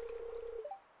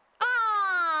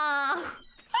 Ah!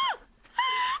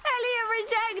 Elliot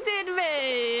rejected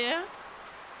me.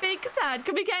 Big sad.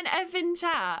 Can we get an F in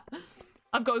chat?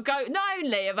 I've got to go. Not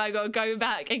only have I got to go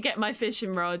back and get my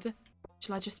fishing rod,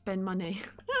 shall I just spend money?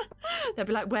 They'll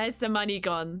be like, where's the money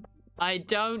gone? I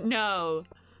don't know.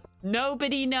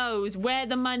 Nobody knows where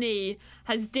the money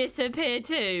has disappeared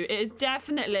to. It is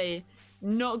definitely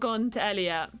not gone to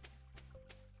Elliot.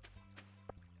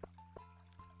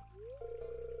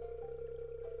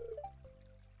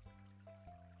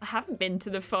 I haven't been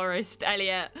to the forest,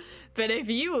 Elliot, but if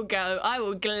you will go, I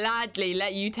will gladly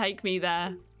let you take me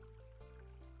there.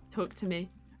 Talk to me.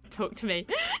 Talk to me.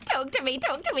 Talk to me.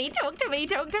 Talk to me. Talk to me.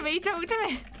 Talk to me. Talk to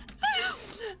me.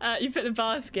 You put the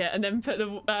basket and then put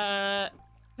them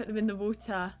in the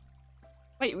water.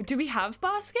 Wait, do we have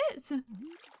baskets?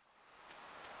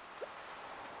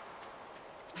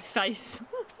 My face.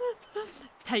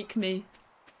 Take me.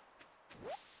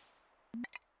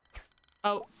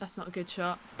 Oh, that's not a good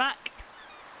shot. Back.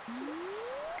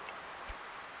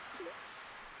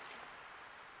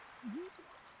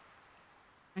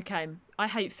 Okay, I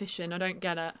hate fishing. I don't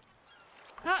get it.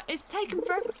 Ah, it's taken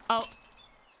forever. Oh.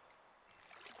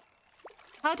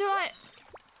 How do I...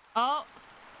 Oh.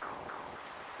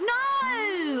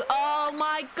 No! Oh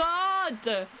my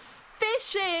god!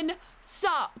 Fishing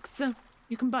sucks.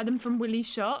 You can buy them from Willie's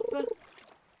shop.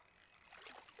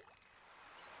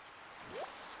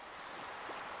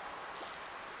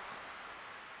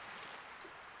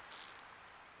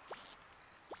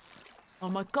 Oh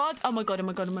my god, oh my god, oh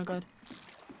my god, oh my god.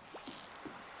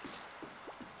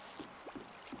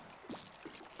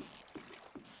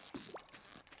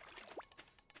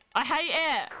 I hate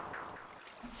it.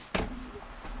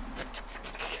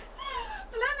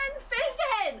 Lemon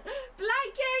fishing!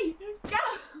 Blanky, go!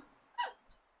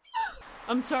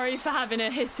 I'm sorry for having a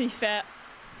hissy fit.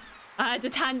 I had a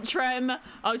tantrum.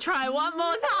 I'll try one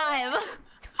more time.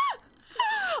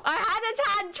 I had a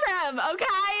tantrum,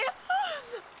 okay?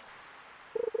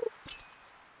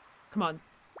 Come on.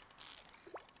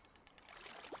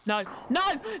 No, no,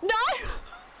 no!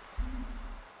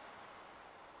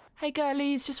 Hey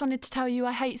girlies, just wanted to tell you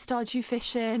I hate Stardew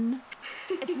fishing.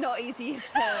 It's not easy, is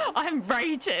it? I'm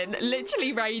raging,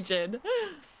 literally raging.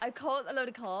 I caught a load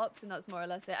of carps and that's more or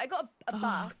less it. I got a bass.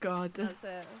 Oh god. That's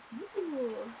it.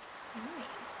 Ooh,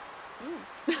 nice. Ooh,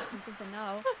 catching something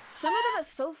now. Some of them are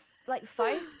so like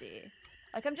feisty.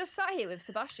 Like I'm just sat here with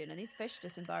Sebastian and these fish are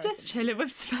just embarrassing. Just chilling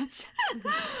with Sebastian.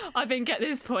 I think at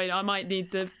this point I might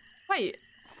need the... Wait,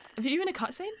 are you in a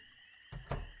cutscene?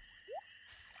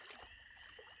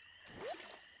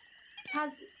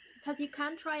 Taz, you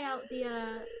can try out the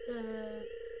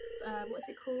what's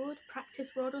it called?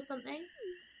 Practice rod or something?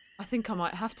 I think I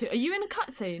might have to. Are you in a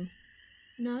cutscene?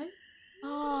 No.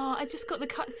 Oh, I just got the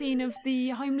cutscene of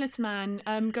the homeless man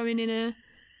going in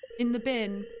the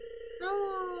bin.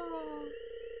 Oh.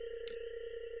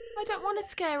 I don't want to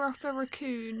scare off a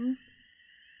raccoon.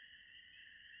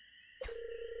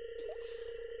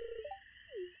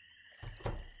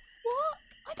 What?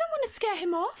 I don't want to scare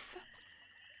him off.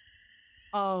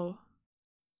 Oh.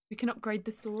 We can upgrade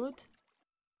the sword.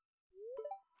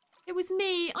 It was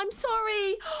me. I'm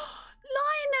sorry.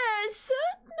 Linus!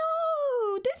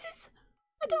 No! This is...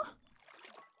 I don't...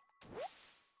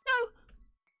 No!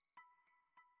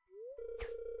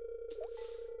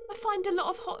 I find a lot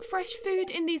of hot, fresh food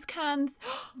in these cans.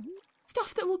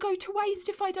 Stuff that will go to waste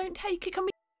if I don't take it. Can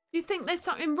we... You think there's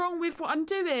something wrong with what I'm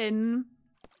doing?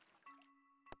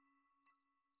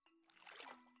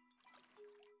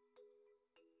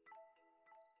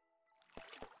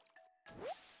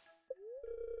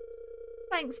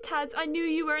 Thanks, Taz. I knew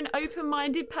you were an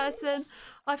open-minded person.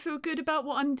 I feel good about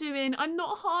what I'm doing. I'm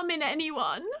not harming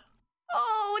anyone.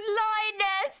 Oh,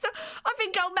 Linus! I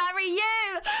think I'll marry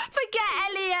you. Forget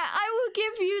Elliot. I will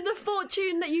give you the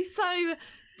fortune that you so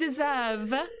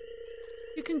deserve.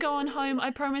 You can go on home. I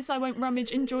promise I won't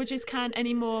rummage in George's can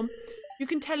anymore. You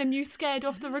can tell him you scared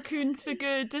off the raccoons for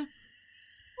good. Oh.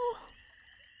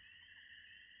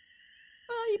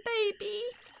 Bye, baby.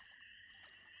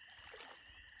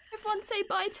 Everyone say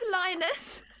bye to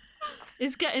Linus.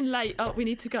 It's getting late. Oh, we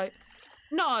need to go.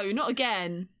 No, not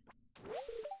again.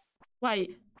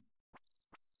 Wait.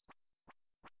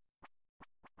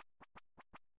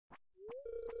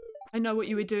 I know what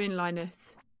you were doing,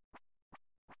 Linus.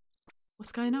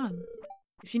 What's going on?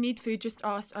 If you need food, just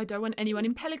ask. I don't want anyone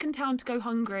in Pelican Town to go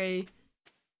hungry.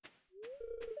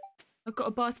 I've got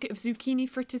a basket of zucchini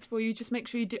fritters for you. Just make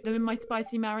sure you dip them in my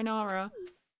spicy marinara.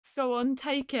 Go on,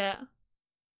 take it.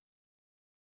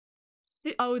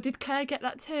 Did Claire get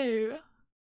that too?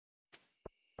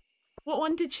 What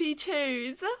one did she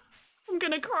choose? I'm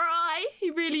gonna cry. He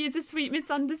really is a sweet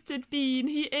misunderstood bean.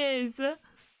 He is.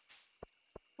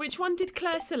 Which one did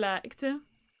Claire select?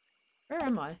 Where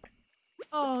am I?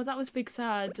 Oh, that was big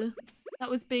sad. That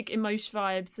was big emotion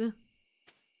vibes.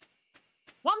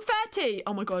 1:30!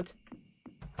 Oh my god.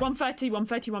 1:30,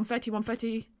 1:30, 1:30,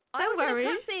 1:30. Don't worry. I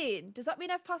was in a cutscene. Does that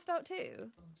mean I've passed out too?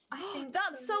 I think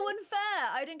That's so unfair.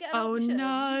 I didn't get an option. option.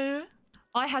 No.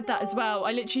 I had that as well.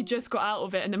 I literally just got out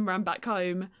of it and then ran back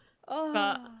home. Oh.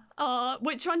 But,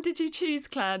 which one did you choose,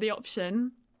 Claire, the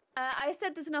option? I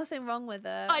said there's nothing wrong with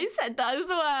it. I said that as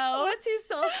well. We're too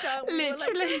soft, aren't we?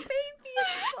 Literally. We're like, baby,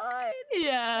 it's fine.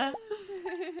 Yeah.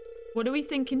 What are we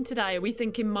thinking today? Are we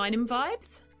thinking mining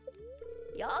vibes?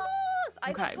 Yes.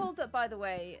 I got told that, by the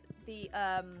way, the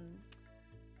oh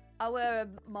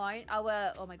my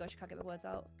gosh, I can't get my words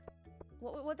out.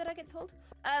 What did I get told?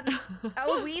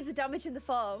 Our weeds are damaging the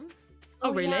farm.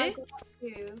 Oh really?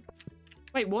 Yeah,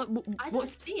 wait, what? I don't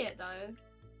see it though.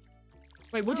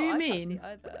 Wait, what do you mean?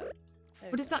 Can't see either.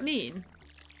 What does that mean?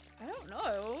 I don't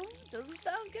know. Doesn't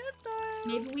sound good though.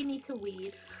 Maybe we need to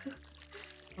weed.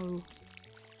 Oh.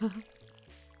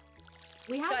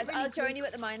 Guys, I'll join you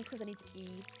at the mines because I need to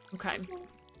pee. Okay.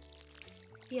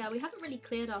 Yeah, we haven't really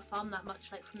cleared our farm that much,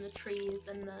 like from the trees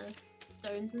and the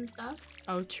stones and stuff.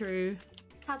 Oh, true.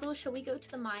 Tazkabaz, shall we go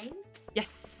to the mines? Yes,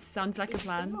 sounds like a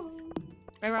plan.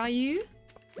 Where are you?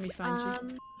 Let me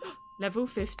find you. Level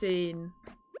 15.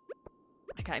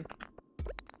 Okay.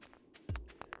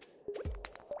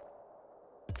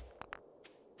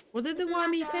 What are the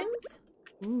wormy things?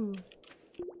 Ooh.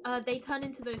 They turn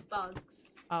into those bugs.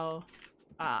 Oh.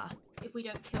 Ah. If we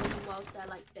don't kill them whilst they're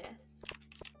like this.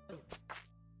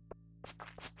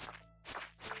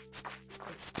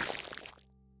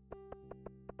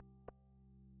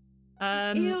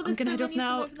 Ew, I'm gonna head off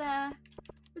now.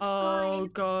 Oh fine.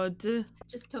 god.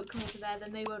 Just don't come over there,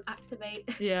 then they won't activate.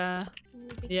 Yeah.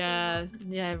 Yeah.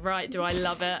 Yeah, right. Do I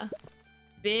love it?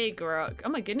 Big rock. Oh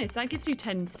my goodness, that gives you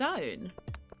 10 stone.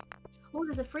 Oh,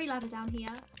 there's a free ladder down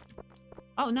here.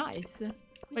 Oh, nice.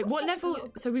 Wait, what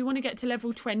level? So we want to get to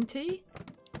level 20?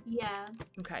 Yeah.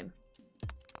 Okay.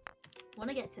 Want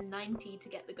to get to 90 to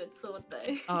get the good sword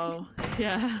though. Oh,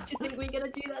 yeah. Do you think we're gonna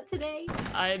do that today?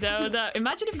 I don't know.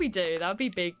 Imagine if we do. That would be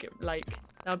big. Like,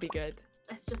 that would be good.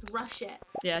 Let's just rush it.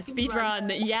 Yeah, speed run.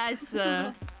 Yes.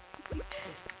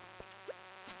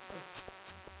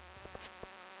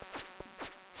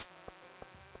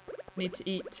 Need to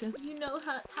eat. You know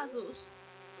her, Tazkabaz.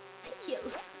 Thank you.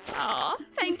 Oh,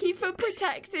 thank you for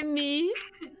protecting me.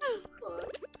 Of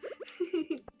course.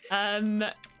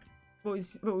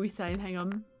 What were we saying? Hang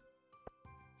on.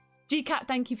 GCat,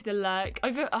 thank you for the lurk.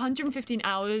 Over 115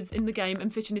 hours in the game,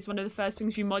 and fishing is one of the first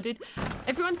things you modded.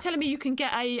 Everyone's telling me you can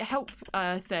get a help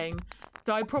thing,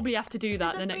 so I probably have to do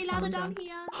that the next time I'm done.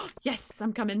 Here. Yes,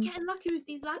 I'm coming. Getting lucky with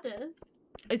these ladders.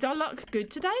 Is our luck good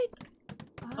today?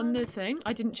 On the thing?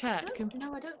 I didn't check.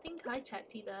 No, I don't think I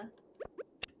checked either.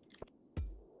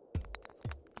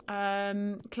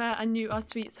 Claire and you are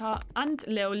sweetheart. And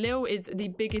Lil. Lil is the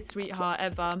biggest sweetheart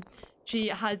ever. She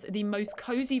has the most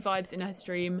cozy vibes in her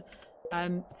stream.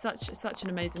 Such an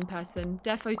amazing person.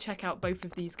 Defo check out both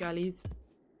of these girlies.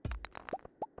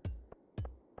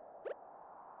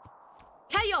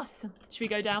 Chaos! Should we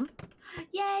go down?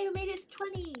 Yay, we made it to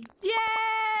 20.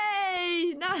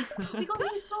 Yay! No. We got a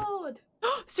new sword.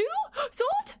 Sue?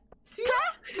 Sword? Sue?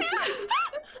 Claire? Sue?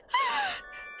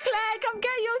 Claire, come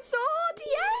get your sword!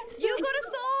 Yes! You got a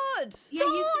sword! Yeah,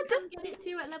 you can get it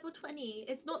too at level 20.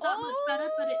 It's not that much better,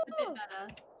 but it's a bit better.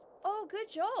 Oh, good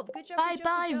job. Good job.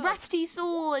 Bye, rusty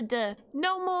sword.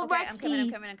 No more rusty.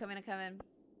 I'm coming.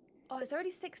 Oh, it's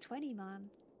already 6:20, man.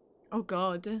 Oh,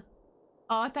 God.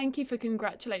 Oh, thank you for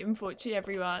congratulating Fortune,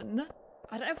 everyone.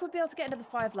 I don't know if we'll be able to get another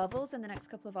 5 levels in the next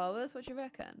couple of hours. What do you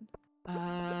reckon?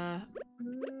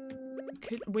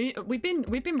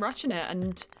 We've been rushing it,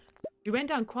 and we went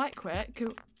down quite quick.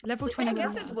 Level 21. I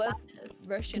guess it's worth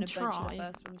rushing a bunch of the try.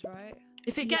 first ones, right?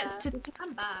 If it gets to we can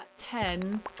come back.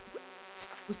 10,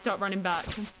 we'll start running back.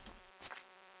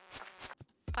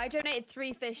 I donated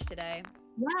 3 fish today.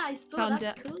 Yeah, I saw Found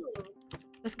that's it. cool.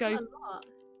 Let's go. A lot.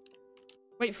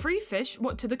 Wait, 3 fish?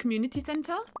 What, to the community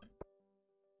centre?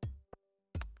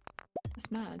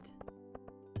 That's mad.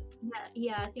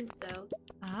 Yeah, I think so.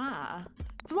 Ah.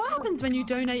 So what happens when you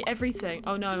donate everything?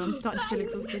 Oh no, I'm starting to feel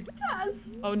exhausted.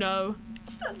 Taz, Oh no.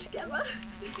 stand together.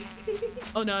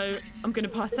 Oh no, I'm gonna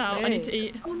pass out. I need to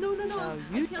eat. Oh no.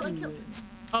 I killed.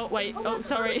 Oh wait, oh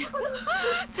sorry.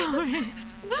 Sorry.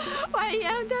 Wait,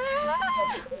 I'm doing.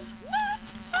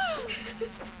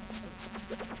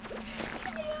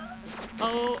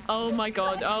 Oh my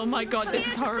god, this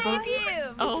is horrible.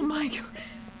 Oh my god.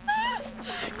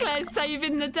 Claire's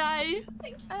saving the day.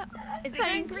 Is it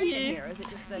going green in here, or is it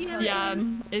just the colour? Yeah,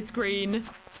 it's green.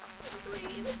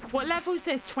 What level is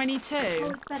this? 22? Oh,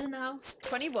 it's better now.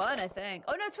 21, I think.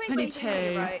 Oh no, 22.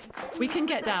 22. Right. We can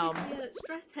get down. Yeah,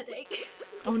 stress headache.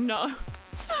 Oh no.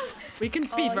 We can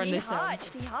speedrun this out.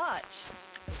 He hatched.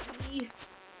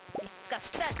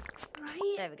 Disgusting.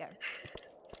 Right. There we go.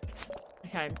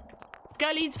 Okay.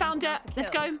 Girlies, found it. Let's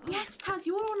go. Yes, Taz,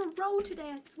 you're on a roll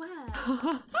today, I swear.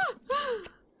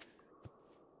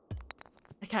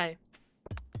 Okay.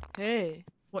 Hey.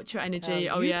 Watch your energy.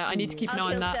 Oh yeah, I need to keep an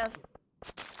eye on that.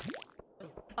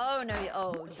 Oh no,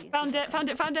 oh jeez. Found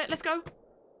it. Let's go.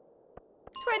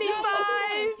 25!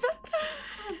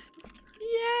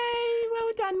 Yay!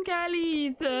 Well done,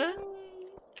 girlies. Should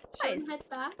Nice. we head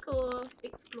back or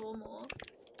explore more?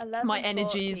 11, My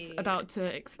energy's 40. about to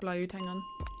explode. Hang on.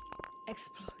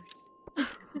 Explode.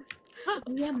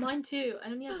 Yeah, mine too. I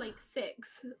only have like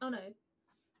 6. Oh no.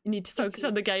 You need to focus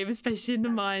on the game, especially in the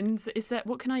mines. Is that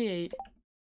what can I eat?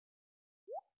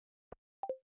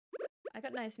 I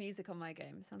got nice music on my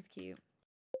game. Sounds cute.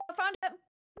 I found it.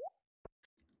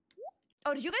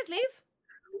 Oh, did you guys leave?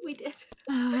 We did.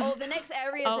 Oh, the next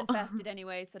area is infested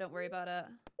anyway, so don't worry about it.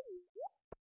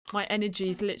 My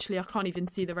energy's literally, I can't even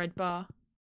see the red bar.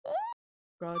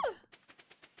 God.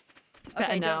 It's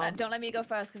better now. Don't let me go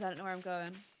first because I don't know where I'm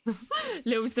going.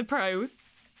 Lil's the pro.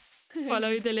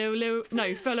 Follow the Lil.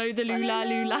 No, follow the Lula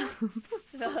Lula.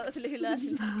 Follow the Lula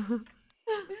Lula.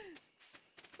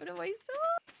 What a waste of.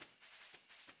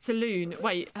 Saloon.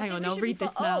 Wait, hang on, I'll read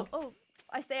this now. Oh,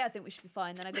 I say I think we should be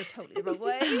fine, then I go totally the wrong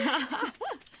way.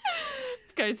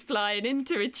 Goes flying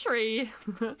into a tree.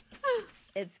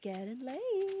 It's getting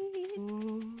late.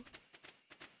 Ooh.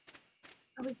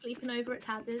 Are we sleeping over at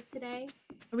Taz's today?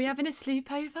 Are we having a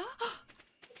sleepover?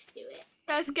 Let's do it.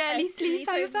 First girly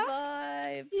sleepover.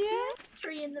 Vibes. Yeah.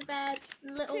 3 in the bed,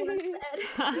 little one in bed.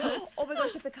 Oh my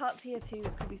gosh, if the cat's here too,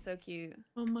 it's gonna be so cute.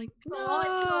 Oh my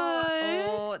god.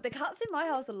 Oh, the cat's in my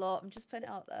house a lot. I'm just putting it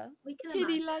out there. We can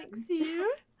Kitty imagine. likes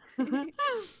you.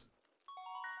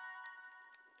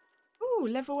 Ooh,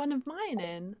 level 1 of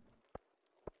mining.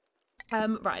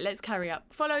 Right, let's carry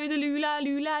up. Follow the Lula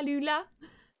Lula Lula.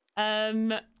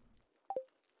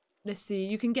 Let's see.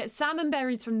 You can get salmon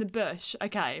berries from the bush.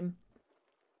 Okay.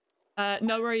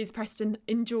 No worries, Preston.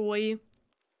 Enjoy.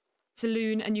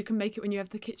 Saloon, and you can make it when you have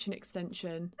the kitchen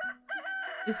extension.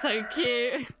 You're so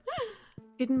cute.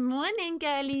 Good morning,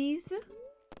 girlies.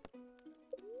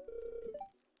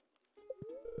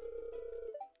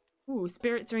 Ooh,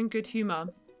 spirits are in good humour.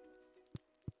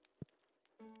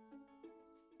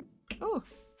 Oh,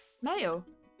 mail.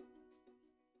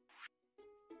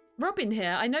 Robin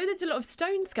here. I know there's a lot of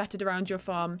stone scattered around your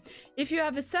farm. If you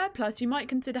have a surplus, you might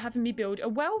consider having me build a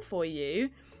well for you.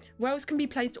 Wells can be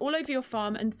placed all over your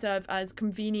farm and serve as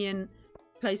convenient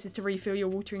places to refill your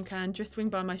watering can. Just swing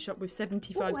by my shop with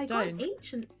 75 I stones. got an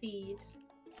ancient seed.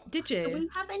 Did Do we you?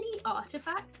 have any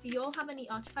artifacts? Do you all have any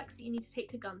artifacts that you need to take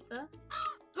to Gunther?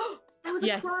 There was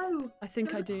Yes, a crow! I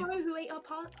think I do. There was a crow who ate our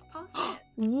parsnip.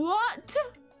 What?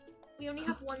 We only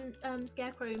have one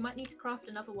scarecrow. We might need to craft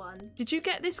another one. Did you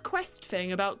get this quest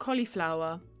thing about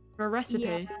cauliflower for a recipe?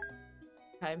 Yeah.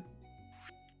 Okay.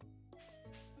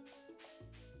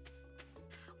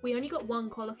 We only got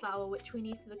one cauliflower, which we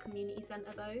need for the community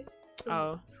centre though.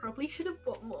 So we probably should have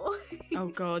bought more. Oh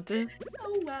god.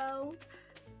 Oh well.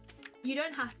 You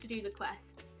don't have to do the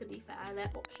quests, to be fair. They're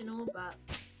optional, but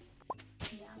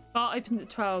yeah. Bar opens at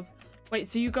 12. Wait,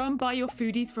 so you go and buy your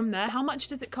foodies from there? How much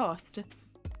does it cost?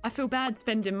 I feel bad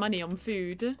spending money on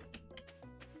food.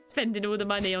 Spending all the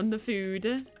money on the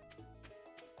food.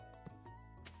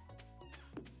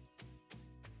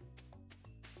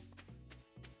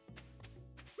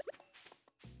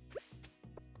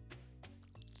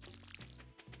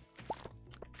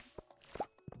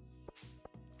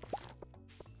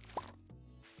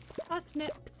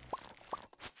 Parsnips.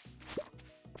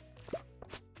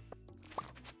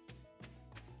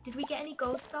 Did we get any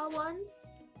gold star ones?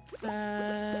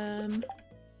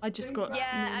 I just got.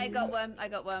 Yeah, I got one. I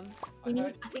got one. I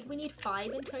think we need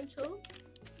 5 in total.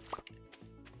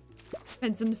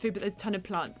 Depends on the food, but there's a ton of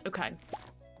plants. Okay,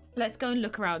 let's go and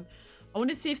look around. I want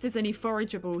to see if there's any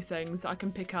forageable things I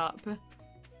can pick up,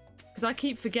 because I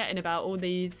keep forgetting about all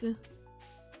these,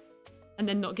 and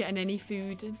then not getting any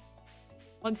food.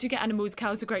 Once you get animals,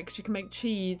 cows are great because you can make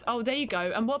cheese. Oh, there you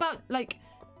go. And what about, like,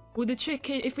 will the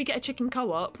chicken, if we get a chicken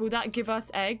co-op, will that give us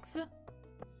eggs?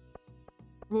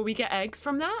 Will we get eggs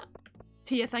from that?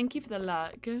 Tia, thank you for the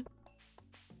luck.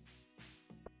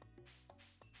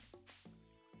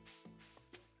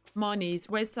 Marnie's,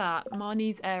 where's that?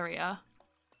 Marnie's area.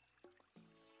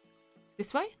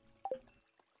 This way?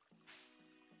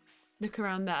 Look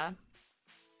around there.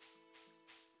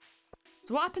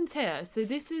 So what happens here? So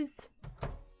this is...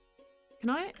 Can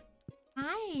I?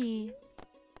 Hi.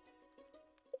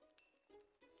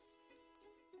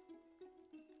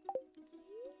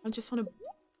 I just want to...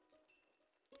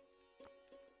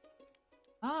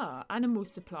 Ah, animal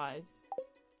supplies.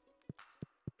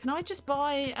 Can I just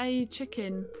buy a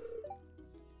chicken?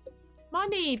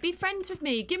 Money, be friends with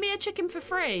me. Give me a chicken for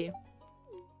free.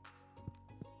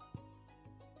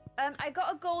 I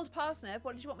got a gold parsnip.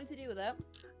 What did you want me to do with it?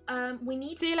 We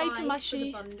need. See you later,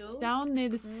 Mushy. Down near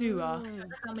the sewer. I don't know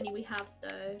how many we have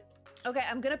though. Okay,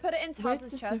 I'm gonna put it in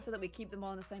Taz's chest so that we keep them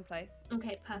all in the same place.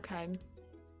 Okay, perfect. Okay.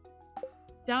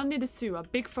 Down near the sewer,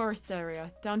 big forest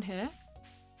area. Down here.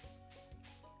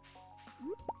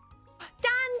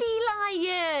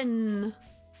 Dandelion!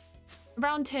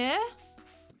 Around here?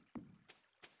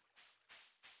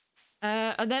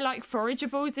 Are there like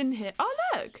forageables in here? Oh,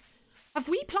 look! Have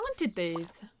we planted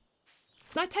these?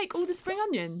 Can I take all the spring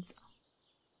onions?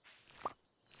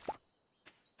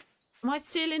 Am I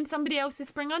stealing somebody else's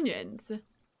spring onions?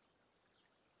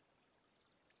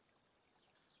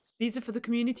 These are for the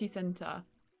community centre.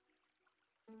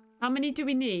 How many do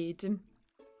we need?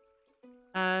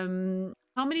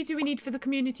 How many do we need for the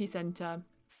community centre?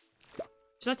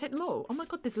 Should I take them all? Oh my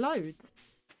god, there's loads.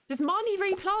 Does Marnie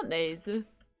replant these?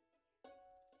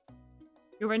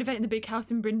 You're renovating the big house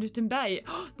in Bridgeton Bay.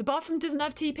 The bathroom doesn't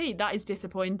have TP. That is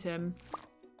disappointing.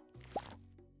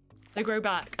 They grow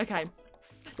back. Okay.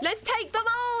 Let's take them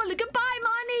all. Goodbye,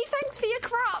 Marnie. Thanks for your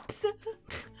crops.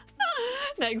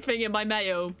 Next thing in my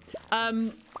mail.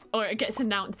 Or it gets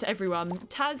announced to everyone.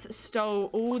 Taz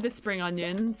stole all the spring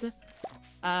onions.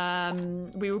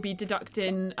 We will be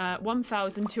deducting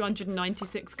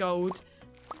 1,296 gold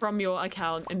from your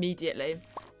account immediately.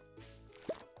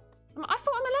 I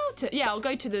thought I'm allowed to. Yeah, I'll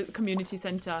go to the community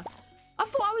centre. I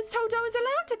thought I was told I was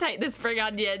allowed to take the spring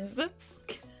onions.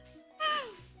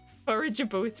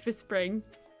 Forageables for spring.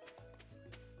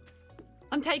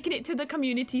 I'm taking it to the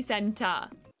community centre.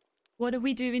 What are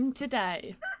we doing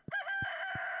today?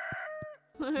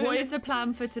 What is the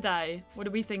plan for today? What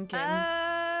are we thinking?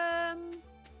 I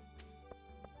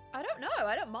don't know.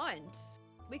 I don't mind.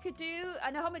 We could do... I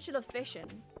know how much you love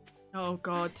fishing. Oh,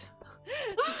 God.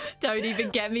 Don't even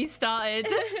get me started.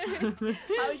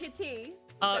 How was your tea?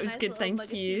 Oh, it was good,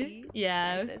 thank you.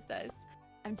 Yeah. Nice.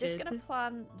 I'm just going to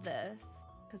plan this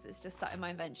because it's just sat in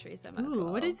my inventory, so I might as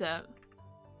well. What is it?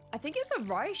 I think it's a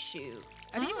rice shoot.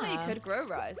 I didn't even know you could grow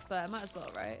rice, but I might as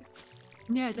well, right?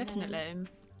 Yeah, definitely.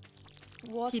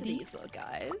 What are these little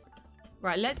guys?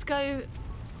 Right, let's go.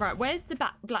 Right, where's the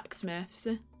blacksmiths?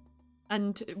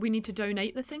 And we need to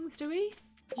donate the things, do we?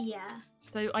 Yeah.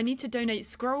 So I need to donate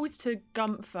scrolls to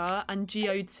Gunther and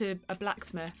Geo to a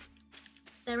blacksmith.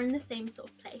 They're in the same sort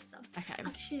of place. Okay.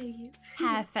 I'll show you.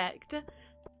 Perfect.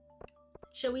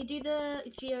 Shall we do the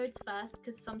geodes first?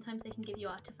 Because sometimes they can give you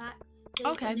artifacts.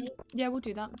 Okay. Donate. Yeah, we'll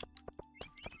do that.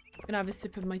 I'm gonna have a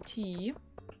sip of my tea.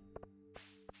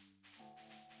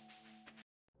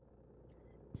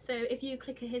 So if you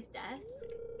click at his desk.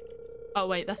 Oh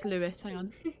wait, that's Lewis. Hang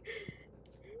on.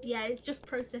 Yeah, it's just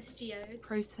process geodes.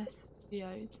 Process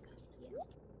geodes. Yeah.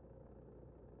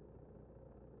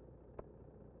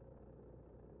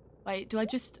 Wait, do I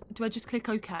just click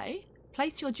OK?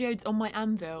 Place your geodes on my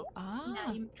anvil. Ah.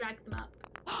 Yeah, you drag them up.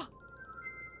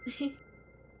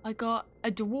 I got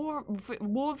a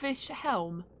dwarvish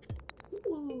helm.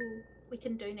 Ooh, we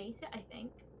can donate it, I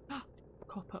think.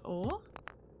 Copper ore.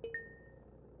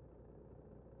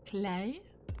 Clay.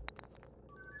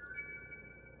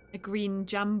 A green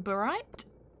jamborite.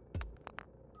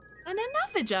 And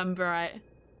another jamborite.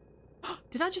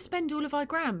 Did I just spend all of our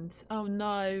grams? Oh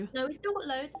no. No, we still got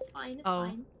loads. It's fine. It's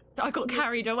fine. I got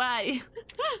carried away.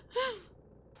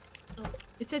 Oh.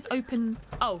 It says open.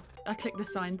 Oh, I clicked the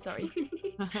sign. Sorry.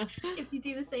 If you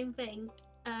do the same thing,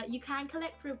 you can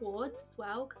collect rewards as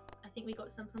well. Because I think we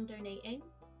got some from donating.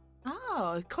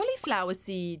 Oh, cauliflower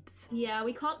seeds. Yeah,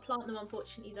 we can't plant them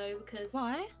unfortunately though because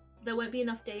Why? there won't be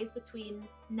enough days between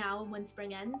now and when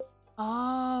spring ends.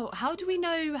 Oh, how do we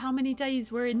know how many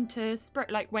days we're into spring,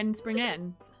 like when spring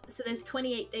ends? So there's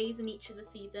 28 days in each of the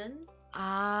seasons.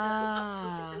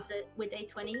 Ah. So we're day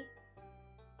 20.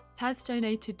 Taz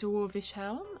donated Dwarvish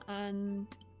Helm and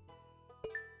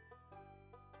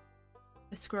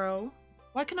a scroll.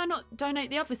 Why can I not donate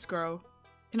the other scroll?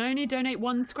 Can I only donate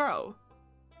one scroll?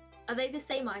 Are they the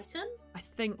same item? I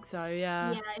think so,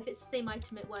 yeah. Yeah, if it's the same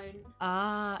item, it won't.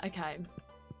 Ah, okay.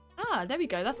 Ah, there we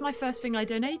go. That's my first thing I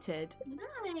donated.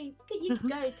 Nice. Look at you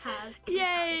go, Taz.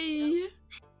 Yay!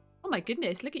 Oh my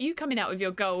goodness, look at you coming out with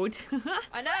your gold.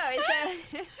 I know,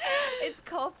 it's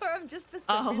copper. I'm just for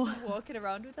some reason walking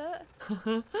around with it.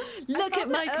 Look at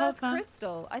my copper.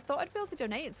 Crystal. I thought I'd be able to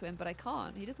donate it to him, but I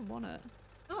can't. He doesn't want it.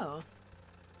 Oh.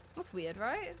 That's weird,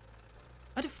 right?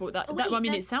 I'd have thought that. Oh, wait, I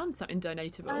mean, it sounds something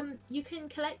donatable. You can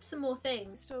collect some more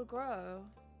things. Still grow.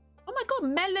 Oh my god,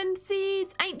 melon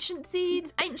seeds, ancient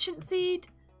seed.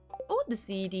 All the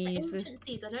seedies. Ancient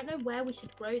seeds. I don't know where we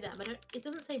should grow them. It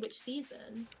doesn't say which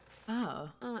season. Oh.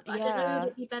 I don't know. Would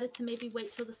it be better to maybe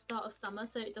wait till the start of summer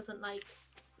so it doesn't like?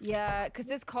 Yeah, because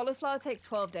this cauliflower takes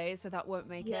 12 days, so that won't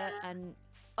make it. And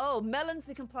melons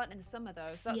we can plant in the summer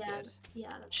though, so that's good.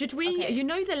 Yeah. Should we? Okay. You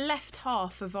know the left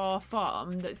half of our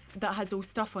farm that has all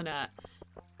stuff on it.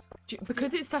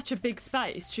 Because it's such a big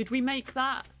space, should we make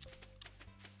that?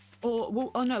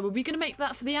 Or oh no, were we going to make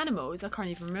that for the animals? I can't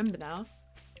even remember now.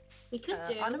 We could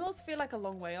do. Animals feel like a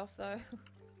long way off though.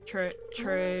 True.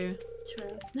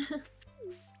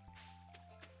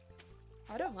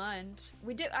 I don't mind.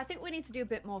 I think we need to do a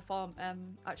bit more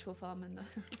actual farming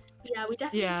though. Yeah, we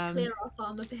definitely need to clear our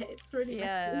farm a bit. It's really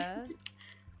messy.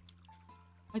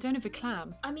 I don't have a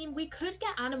clam. I mean, we could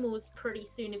get animals pretty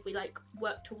soon if we like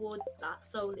work towards that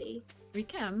solely. We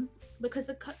can. Because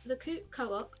the coop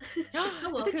co-op,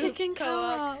 the chicken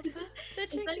co-op.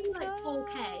 It's only like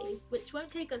 4K, which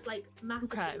won't take us like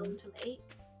massively long to make.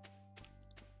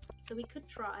 So we could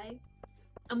try,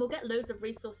 and we'll get loads of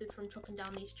resources from chopping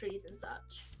down these trees and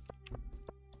such.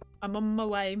 I'm on my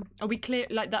way. Are we clear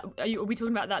like that? Are we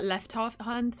talking about that left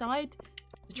hand side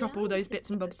to chop all those bits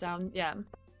and bobs down? Yeah.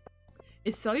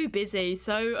 It's so busy,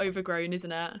 so overgrown,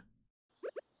 isn't it?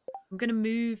 I'm gonna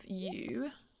move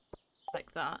you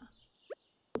like that.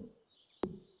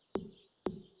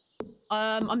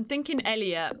 I'm thinking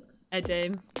Elliot,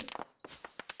 Eddie.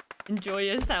 Enjoy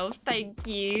yourself, thank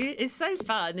you. It's so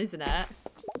fun, isn't it?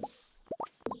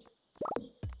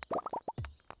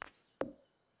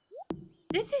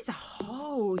 This is a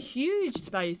whole huge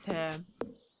space here.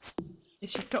 You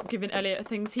should stop giving Elliot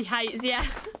things he hates, yeah.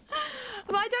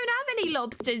 But I don't have any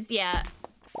lobsters yet.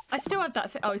 I still have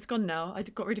that. Oh, it's gone now. I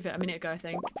got rid of it a minute ago, I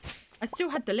think. I still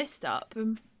had the list up.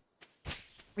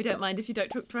 We don't mind if you don't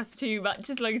talk to us too much,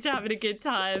 as long as you're having a good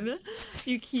time.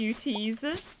 You cuties.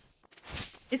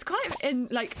 It's quite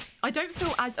I don't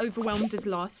feel as overwhelmed as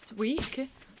last week.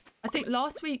 I think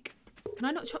last week, can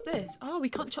I not chop this? Oh, we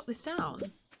can't chop this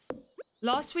down.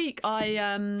 Last week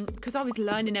because I was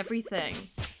learning everything,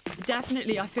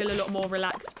 definitely I feel a lot more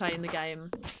relaxed playing the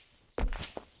game.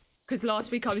 Because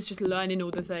last week I was just learning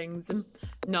all the things.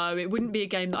 No, it wouldn't be a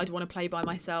game that I'd want to play by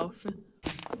myself.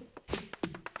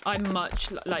 I'm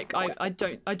much like I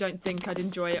don't think I'd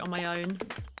enjoy it on my own.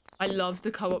 I love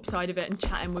the co-op side of it and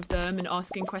chatting with them and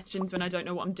asking questions when I don't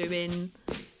know what I'm doing.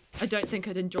 I don't think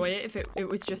I'd enjoy it if it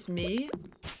was just me.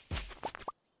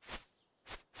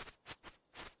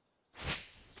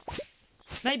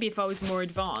 Maybe if I was more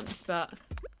advanced, but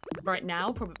right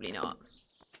now, probably not.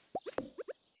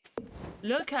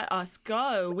 Look at us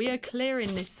go. We are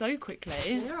clearing this so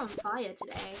quickly. We're on fire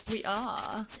today. We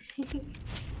are.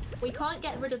 We can't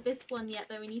get rid of this one yet,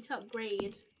 though. We need to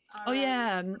upgrade. Oh,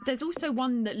 yeah. There's also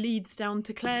one that leads down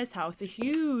to Claire's house. A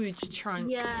huge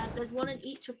trunk. Yeah, there's one in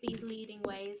each of these leading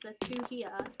ways. There's 2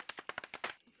 here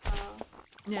as well.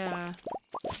 Yeah.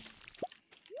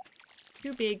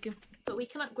 Too big. But we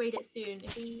can upgrade it soon.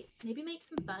 If we maybe make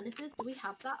some furnaces. Do we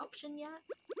have that option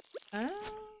yet?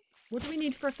 What do we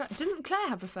need for a furnace? Didn't Claire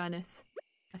have a furnace?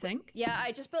 I think. Yeah,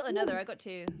 I just built another. I got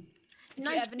 2. If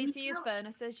No, you ever need to use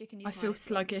furnaces, you can use I feel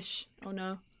sluggish. Oh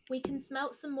no. We can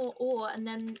smelt some more ore and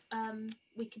then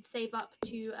we could save up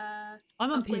to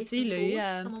I'm on PC, Lou,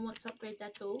 yeah. If someone wants to upgrade their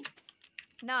tool.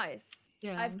 Nice.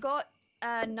 Yeah. I've got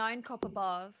 9 copper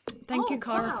bars. Thank you,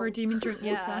 Cara, for redeeming drink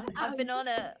water. Yeah, I've been on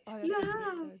it. Oh,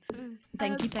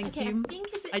 Thank you. Okay, I think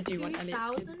is it I do want Elliot's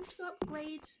 2,000 kids. to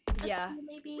upgrade Yeah. tool,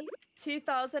 maybe?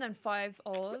 2,005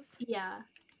 ores. Yeah.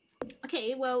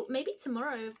 Okay, well, maybe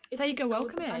tomorrow. If There you we go, sold,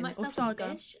 welcome I in, might or sell some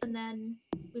Saga. fish, and then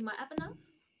we might have enough.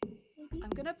 Maybe. I'm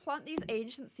gonna plant these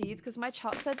ancient seeds because my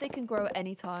chat said they can grow at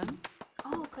any time.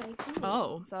 Oh, okay, cool.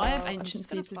 Oh, So I have I'm ancient just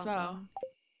gonna seeds as plant well. them.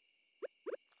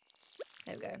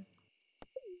 There we go.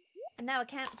 And now I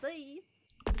can't see.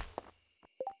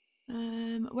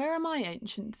 Where are my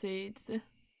ancient seeds?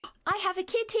 I have a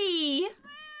kitty!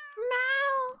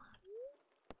 Meow!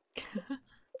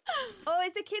 Oh,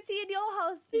 is a kitty in your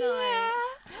house tonight?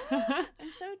 Yeah!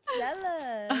 I'm so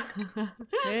jealous.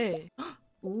 Hey.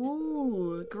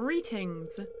 Ooh,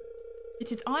 greetings.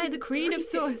 It is I, the Queen of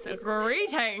Sauce.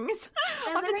 Greetings!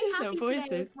 They're I can very hear their happy voices.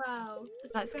 today as well. The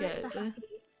That's spirits good. are happy.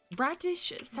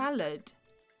 Radish salad.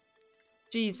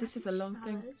 Jeez, this is a long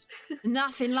thing. Salad.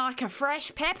 Nothing like a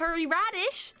fresh peppery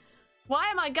radish. Why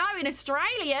am I going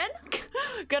Australian?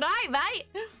 Good day, mate.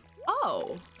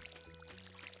 Oh.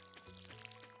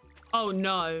 Oh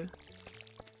no.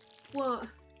 What?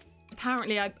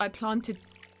 Apparently I planted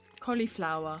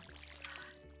cauliflower.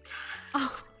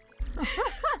 Oh.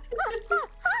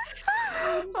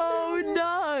 Oh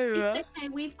no. It's okay,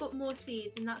 we've got more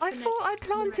seeds, and that's. I thought I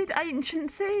planted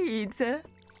ancient seeds.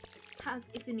 Taz,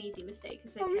 it's an easy mistake.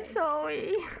 It's okay. I'm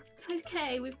sorry. It's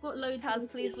okay. We've got loads. Taz,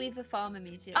 of please leave the farm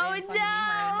immediately. Oh and find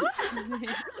no! a new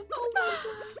home. Oh my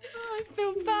I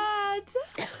feel bad.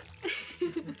 god.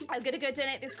 I'm gonna go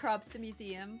donate this crab to the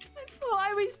museum. I thought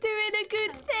I was doing a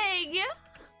good thing.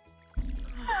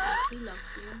 We love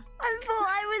you. I thought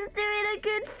I was doing a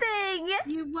good thing.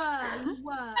 You were. You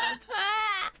were.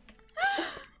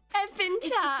 Effing It's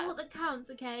the chat. thought that counts.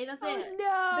 Okay, that's Oh it.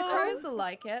 no. The crows will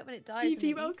like it when it dies. and Evie, they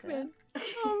eat welcome it. in.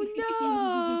 Oh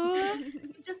no.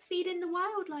 You're just feeding the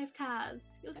wildlife, Taz.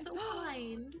 You're so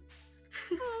kind.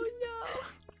 Oh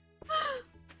no.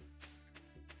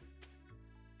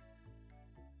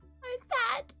 I'm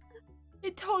sad.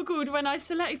 It toggled when I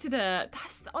selected it.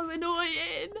 That's so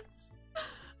annoying.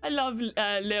 I love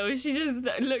Lil. She just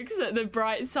looks at the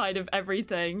bright side of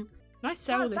everything. Can I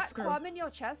sell Taz, this that scroll? clam in your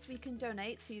chest we can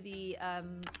donate to the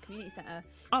community centre.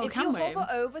 Oh, if can you we? hover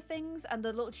over things and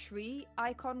the little tree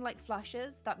icon like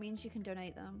flashes, that means you can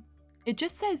donate them. It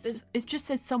just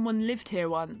says someone lived here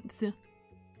once.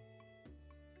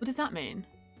 What does that mean?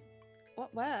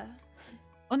 What? Where?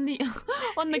 On the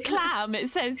on the clam it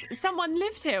says someone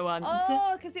lived here once.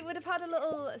 Oh, because it would have had a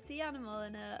little sea animal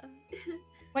in it.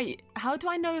 Wait, how do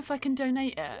I know if I can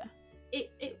donate it?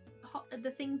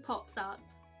 The thing pops up.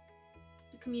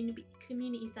 The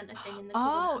community centre thing in the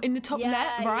Oh, corner. in the top Yeah,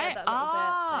 left, yeah, right? that little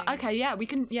bit thing. Okay, yeah, we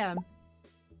can. Yeah,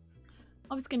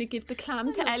 I was gonna give the clam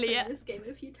I to love playing Elliot. this game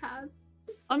with you, Taz.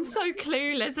 It's I'm so nice.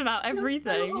 clueless about You're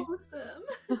everything. so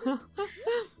awesome.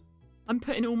 I'm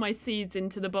putting all my seeds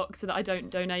into the box so that I don't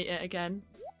donate it again.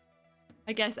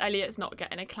 I guess Elliot's not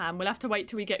getting a clam. We'll have to wait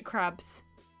till we get crabs.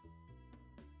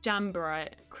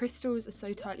 Jamborite. Crystals are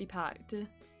so tightly packed.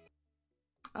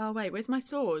 Oh wait, where's my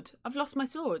sword? I've lost my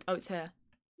sword. Oh, it's here.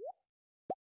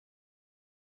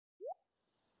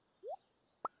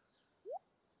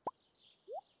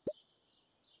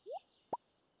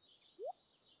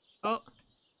 Oh.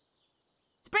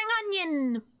 Spring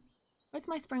onion! Where's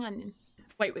my spring onion?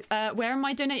 Wait, where am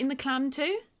I donating the clam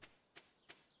to?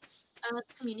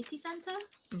 Community centre.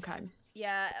 Okay.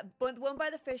 Yeah, but the one by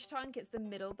the fish tank, it's the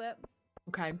middle bit.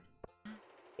 Okay.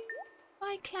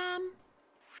 Bye, clam.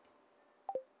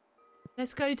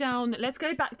 Let's go down. Let's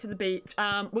go back to the beach.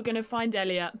 We're gonna find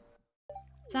Elliot.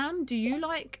 Sam, do you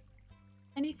like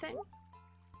anything?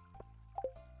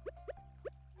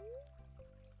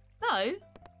 No?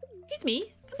 Excuse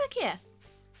me. Come back here.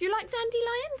 Do you like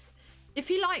dandelions? If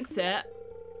he likes it...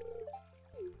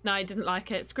 No, he doesn't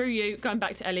like it. Screw you. Going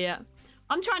back to Elliot.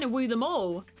 I'm trying to woo them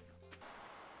all.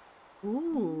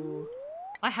 Ooh.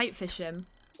 I hate fishing.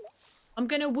 I'm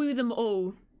gonna woo them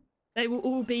all. They will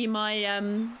all be my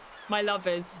my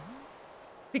lovers.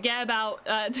 Forget about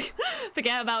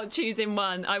forget about choosing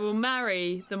one. I will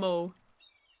marry them all.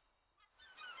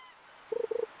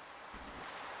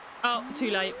 Oh,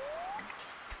 too late.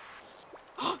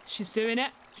 Oh, she's doing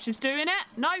it. She's doing it.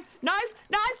 No, no,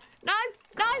 no, no,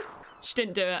 no. She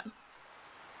didn't do it.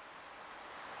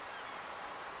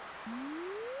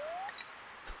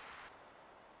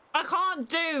 I can't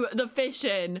do the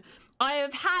fishing. I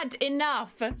have had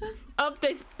enough of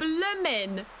this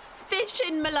bloomin'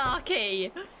 fishing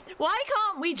malarkey. Why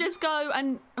can't we just go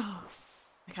and... Oh,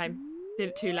 okay, did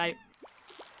it too late.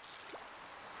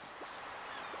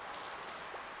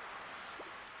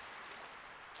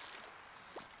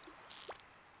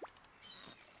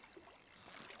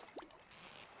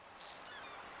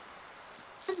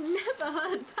 I've never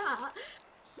heard that.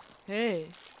 Hey,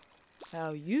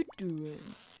 how you doing?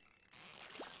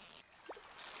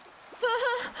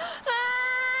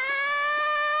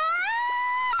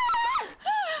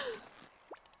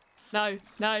 No,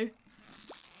 no.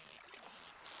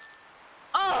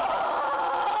 Oh!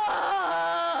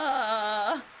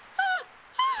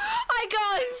 I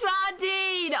got a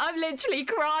sardine! I'm literally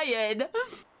crying.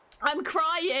 I'm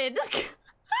crying.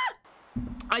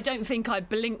 I don't think I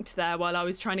blinked there while I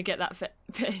was trying to get that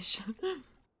fish.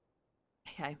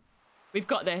 Okay. We've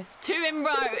got this. 2 in a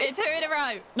row. It's 2 in a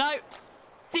row. No.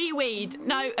 Seaweed.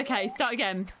 No. Okay, start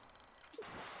again.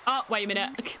 Oh, wait a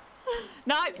minute.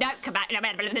 No, no, come back.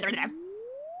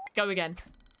 Go again.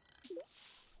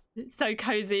 It's so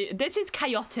cozy. This is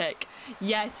chaotic.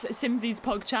 Yes, Simsy's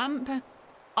PogChamp.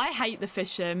 I hate the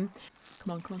fishing.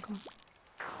 Come on, come on, come on.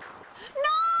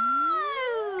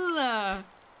 No!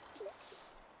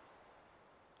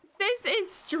 This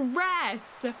is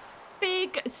stress.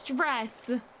 Big stress.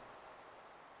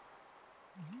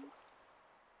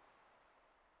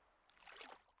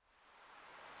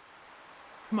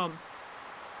 Come on.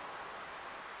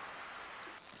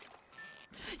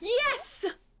 Yes!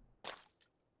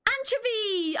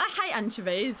 Anchovy! I hate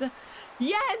anchovies.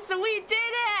 Yes, we did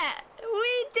it!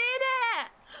 We did it!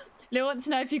 Lil wants to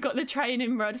know if you got the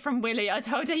training rod from Willy. I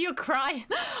told her you're crying.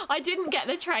 I didn't get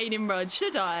the training rod,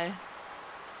 should I?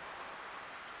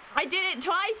 I did it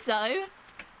twice, though.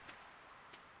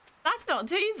 That's not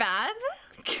too bad.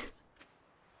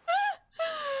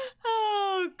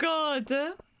 Oh, God.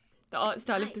 The art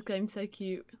style of this game is so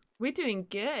cute. We're doing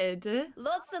good.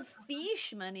 Lots of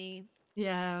fish money.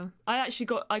 Yeah, I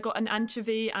got an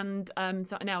anchovy and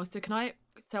something else. So can I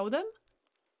sell them?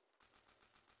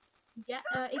 Yeah,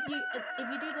 if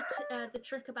you do the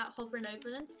trick about hovering over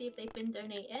them, see if they've been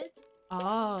donated.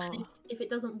 Oh. And if it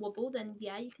doesn't wobble, then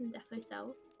yeah, you can definitely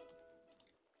sell.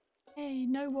 Hey,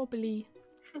 no wobbly.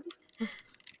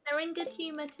 They're in good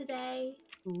humor today.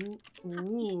 Ooh,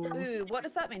 ooh. Ooh, what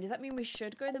does that mean? Does that mean we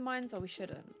should go in the mines or we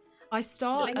shouldn't? I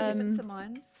start. Does it make a difference to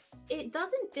mines? It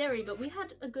does in theory, but we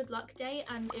had a good luck day,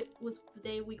 and it was the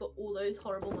day we got all those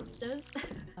horrible monsters.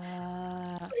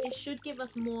 It should give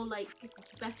us more like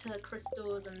better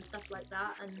crystals and stuff like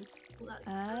that, and all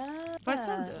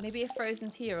that. Maybe a frozen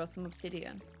tear or some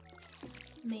obsidian.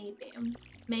 Maybe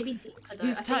deeper though.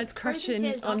 Who's Taz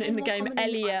crushing on in the game?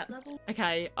 Elliot.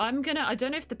 Okay, I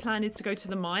don't know if the plan is to go to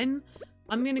the mine.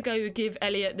 I'm gonna go give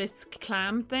Elliot this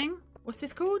clam thing. What's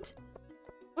this called?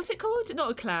 What's it called?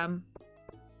 Not a clam.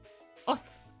 What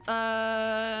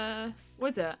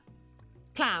is it?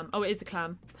 Clam. Oh, it is a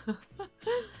clam.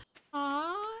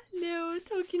 Ah, Lil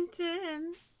talking to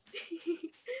him.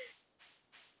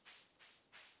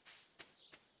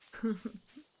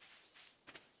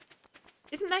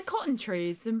 Isn't there cotton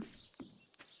trees?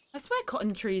 I swear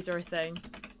cotton trees are a thing.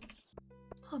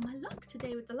 Oh, my luck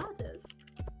today with the ladders.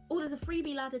 Oh, there's a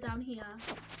freebie ladder down here.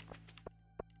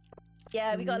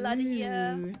 Yeah, we got a ladder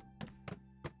here.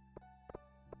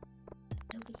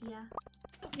 Over here.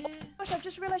 Yeah. Gosh, I've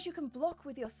just realised you can block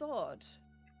with your sword.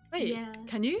 Wait, yeah.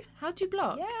 Can you? How do you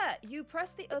block? Yeah, you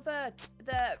press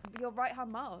your right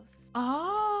hand mouse.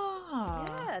 Ah.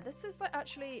 Yeah, this is like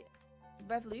actually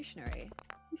revolutionary.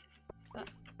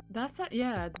 That's it.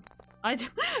 Yeah.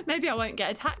 Maybe I won't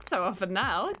get attacked so often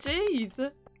now. Jeez.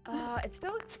 It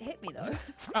still hit me though.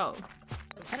 Oh.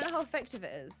 I don't know how effective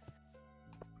it is.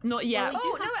 Not yet.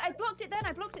 Oh no! I blocked it then.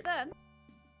 I blocked it then.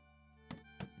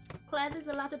 Claire, there's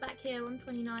a ladder back here on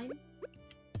 29.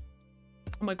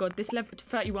 Oh my god, this level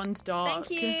 31's dark. Thank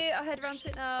you. I'll head around to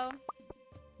it now.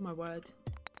 My word.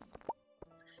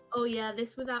 Oh yeah,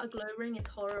 this without a glow ring is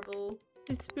horrible.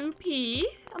 It's spoopy.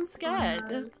 I'm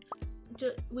scared.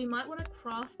 We might want to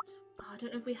craft. Oh, I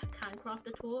don't know if we can craft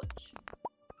a torch.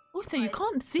 Also, you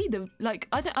can't see the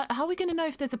how are we gonna know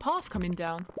if there's a path coming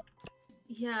down?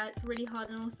 Yeah, it's really hard,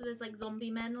 and also there's like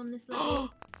zombie men on this level.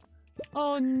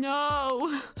 Oh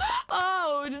no!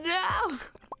 Oh no!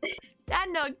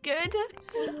 That's not good.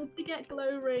 We need to get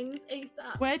glow rings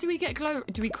ASAP. Where do we get glow?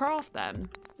 Do we craft them?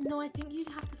 No, I think you'd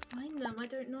have to find them. I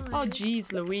don't know. Oh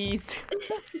jeez, Louise.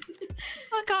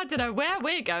 I don't know where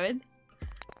we're going.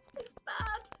 It's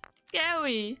bad.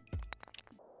 Scary.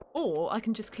 Or I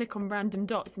can just click on random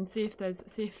dots and see if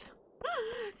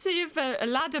a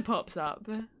ladder pops up.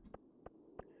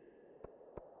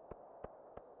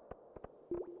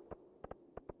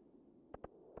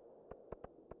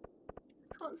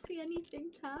 Can't see anything,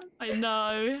 Taz. I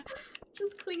know.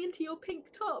 Just clinging to your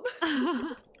pink top.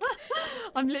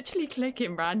 I'm literally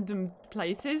clicking random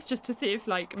places just to see if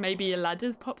maybe a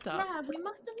ladder's popped up. Yeah, we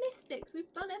must have missed it 'cause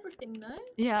we've done everything though.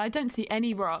 Yeah, I don't see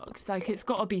any rocks. It's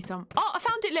got to be some. Oh, I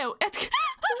found it, Lil. It's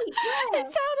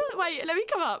down. Wait, let me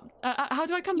come up. How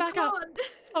do I come back up?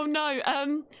 Oh no.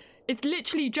 It's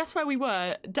literally just where we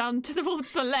were, down to the wall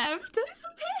to the left.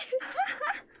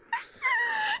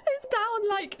 It's down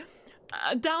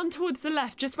Down towards the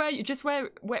left, just where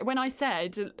when I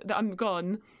said that I'm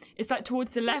gone, it's like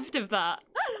towards the left of that.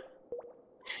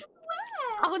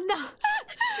 Where? Oh no!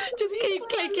 Just keep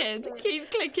clicking,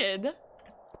 keep clicking.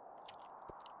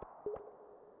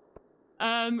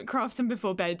 Craft some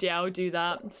before bed. Yeah, I'll do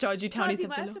that. Stardew Town is You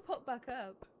might have to pop back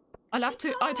up. I'd have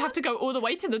to go all the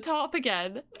way to the top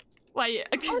again. Wait.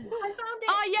 Oh, I found it.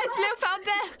 Oh yes, Lil found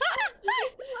it.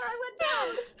 This is where I went down.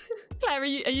 Claire, are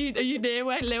you near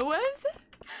where Lil was?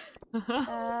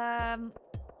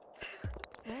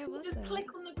 Where was Just it?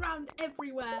 click on the ground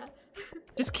everywhere.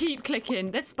 Just keep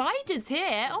clicking. There's spiders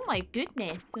here. Oh my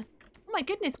goodness. Oh my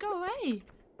goodness, go away.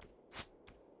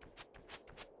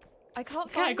 I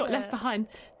can't find Okay, I got left behind.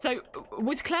 So,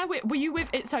 was Claire, were you with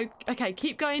it? So, okay,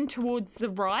 keep going towards the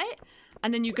right,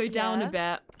 and then you go down a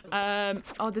bit.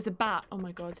 Oh, there's a bat. Oh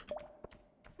my god.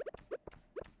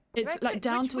 It's like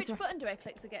down towards which button do I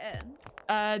click to get in?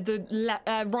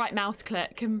 the right mouse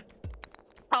click.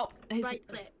 Oh, Right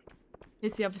click.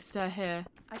 here's the other stair here.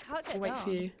 I can't get I'll wait down. for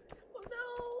you. Oh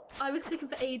no! I was clicking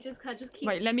for ages. Can I just keep?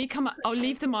 Wait, let me come. I'll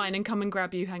leave the mine and come and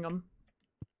grab you. Hang on.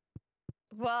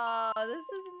 Wow, this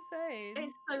is insane.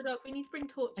 It's so dark. We need to bring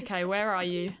torches. Okay, where are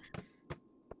you?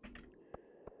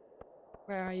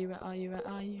 Where are you? Where are you? Where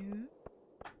are you?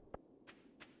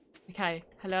 Okay,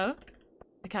 hello?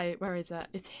 Okay, where is it?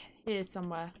 It's here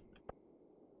somewhere.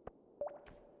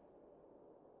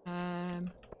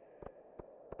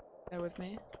 Bear with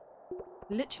me.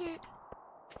 Literally.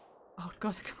 Oh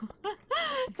god, come on.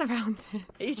 It's around it.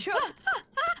 Are you trying?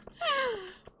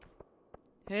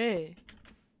 Hey,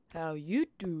 how you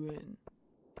doing?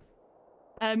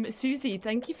 Susie,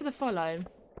 thank you for the follow.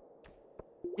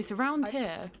 It's around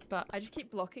here, but I just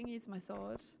keep blocking using my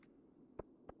sword.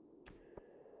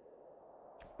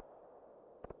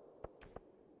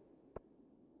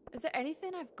 Is there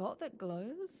anything I've got that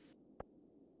glows?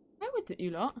 where was it, you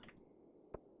lot?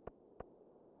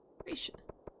 Pretty sure.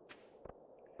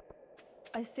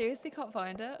 I seriously can't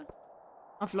find it.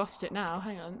 I've lost it now.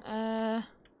 Hang on. I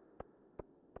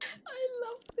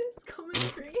love this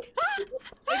commentary.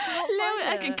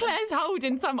 Claire's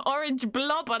holding some orange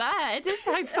blob on her head. It's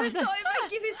so I funny. thought it might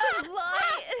give you some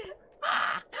light.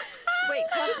 Wait,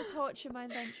 craft a torch in my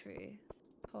inventory.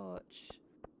 Torch.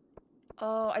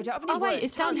 Oh, I don't have any Oh wait, wood.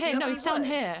 it's down Taz, do here. you No, have it's any down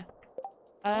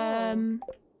wood? here.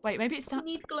 Wait, maybe it's We down.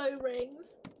 need glow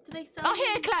rings. Do they sell? Oh,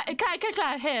 here,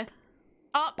 Claire, here.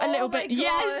 Up a little bit. My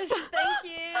Yes. gosh, thank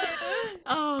you.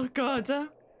 Oh god,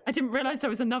 I didn't realise there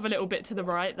was another little bit to the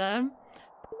right there.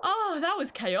 Oh, that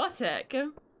was chaotic.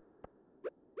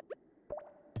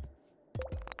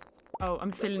 Oh,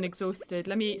 I'm feeling exhausted.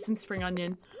 Let me eat some spring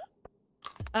onion.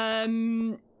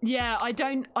 Yeah, I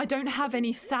don't have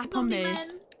any sap on me.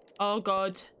 Men. Oh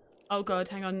god,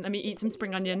 hang on. Let me eat some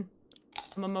spring onion.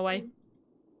 I'm on my way.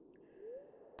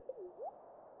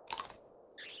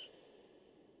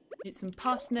 Eat some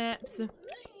parsnips.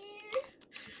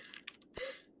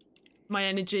 My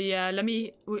energy, yeah.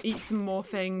 We'll eat some more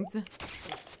things.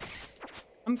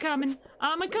 I'm coming.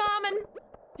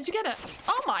 Did you get it?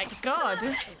 Oh my god.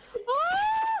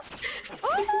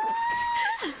 Oh!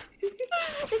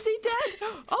 Is he dead?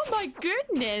 Oh my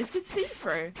goodness, it's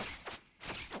see-through.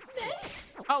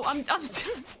 Oh, I'm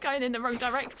going in the wrong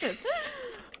direction.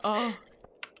 Oh.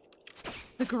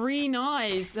 The green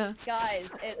eyes. Guys,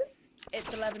 it's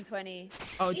 11:20.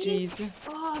 Oh jeez.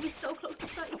 Oh, we're so close to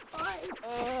 35.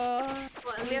 Oh,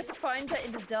 and we have to find it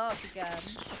in the dark again.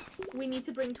 We need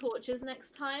to bring torches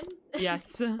next time.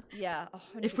 Yes. Yeah,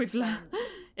 100%.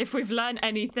 If we've learned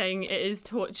anything, it is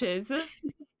torches.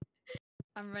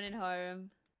 I'm running home.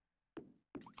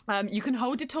 You can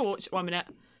hold a torch. 1 minute.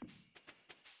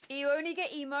 You only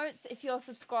get emotes if you're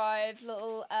subscribed.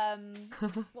 Little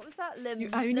what was that? You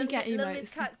only get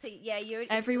emotes. Yeah, you.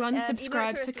 Everyone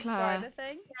subscribe emotes are to a Claire.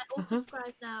 thing. Yeah, all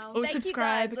subscribe now. All Thank you,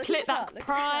 subscribe. guys. Look Click at that that, look at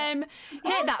prime. that.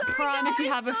 Hit that sorry, prime if you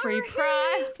guys, have a free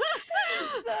sorry.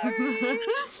 prime. Sorry.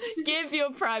 Give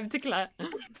your prime to Claire.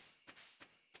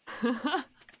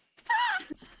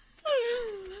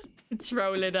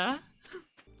 Trolling her.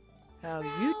 How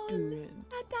you doing?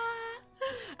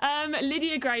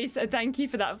 Lydia Grace, thank you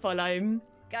for that follow.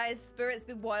 Guys, Spirit's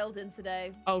been wild in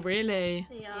today. Oh really?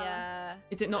 Yeah.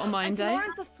 Is it not a mine And day?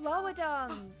 tomorrow's the flower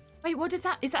dance. Wait, what is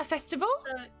that? Is that a festival?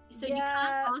 So you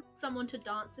Yeah. can't ask someone to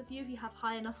dance with you if you have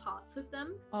high enough hearts with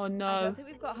them. Oh I no. don't think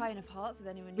we've got high enough hearts with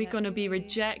anyone We're yet, gonna do be we?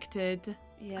 rejected.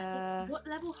 Yeah. What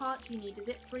level heart do you need? Is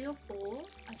it 3 or 4?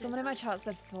 I Someone in don't my chat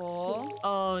said 4.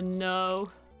 Oh no.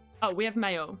 Oh, we have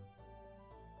mail.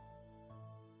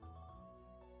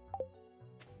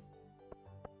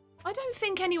 I don't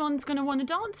think anyone's going to want to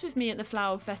dance with me at the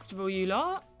flower festival, you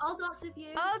lot. I'll dance with you.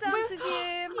 I'll dance with you.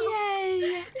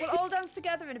 Yay! We'll all dance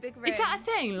together in a big ring. Is that a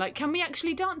thing? Like, can we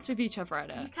actually dance with each other at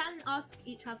You it? can ask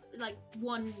each other, like,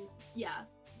 one, yeah.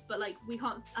 But, like, we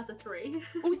can't as a 3.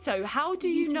 Also, how do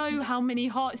you know how many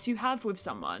hearts you have with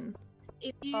someone?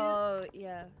 If you, Oh,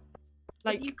 yeah.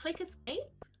 Like, if you click escape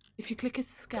if you click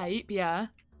escape, yeah.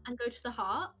 and go to the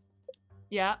heart,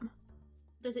 Yeah.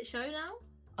 does it show now?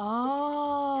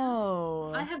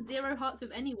 Oh. I have 0 hearts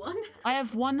with anyone. I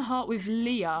have 1 heart with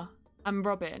Leah and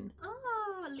Robin.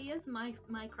 Oh, Leah's my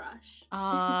crush.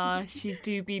 Ah, she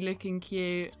do be looking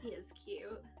cute. She is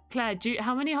cute. Claire,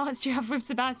 how many hearts do you have with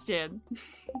Sebastian?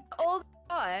 All the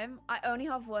time, I only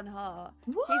have 1 heart.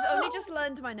 What? He's only just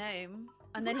learned my name,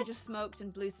 and then he just smoked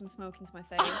and blew some smoke into my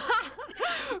face.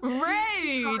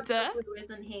 Rude!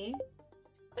 Isn't he?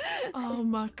 Oh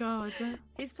my god.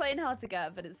 He's playing hard to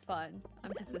get, but it's fine.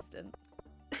 I'm persistent.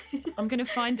 I'm gonna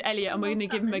find Elliot and we're gonna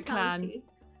give him a clan. Mentality.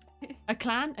 A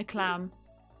clan? A clam.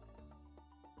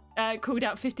 Called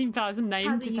out 15,000 names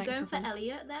Taz, to are you thank going for him.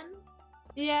 Elliot then?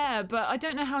 Yeah, but I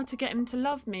don't know how to get him to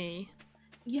love me.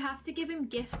 You have to give him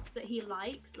gifts that he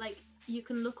likes. Like, you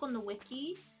can look on the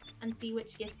wiki and see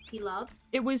which gifts he loves.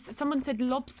 It was, someone said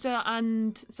lobster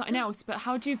and something else, but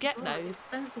how do you get those?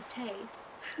 Expensive taste.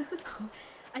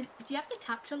 Do you have to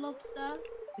catch a lobster?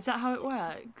 Is that how it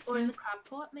works? Or in the crab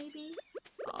pot, maybe?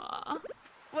 Aw.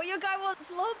 Well, your guy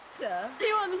wants lobster. He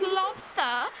wants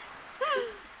lobster.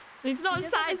 He's not He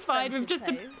does have satisfied with just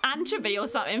expensive an taste. anchovy or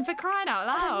something, for crying out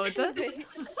loud.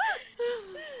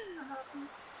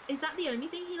 Is that the only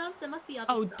thing he loves? There must be other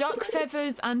Oh, stuff. duck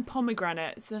feathers and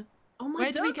pomegranates. Oh my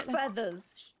Where do we Duck get them?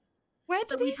 feathers. Where do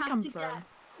So we these have come to from? get-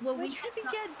 Well, Where we do you get even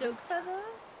duck- get duck feather?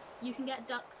 You can get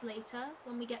ducks later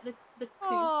when we get the coop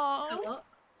Oh, co-op.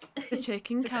 the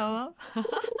chicken co-op.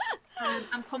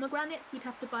 And pomegranates, we'd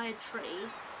have to buy a tree.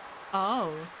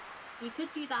 Oh, So we could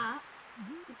do that.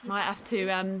 if you might have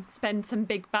to spend some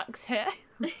big bucks here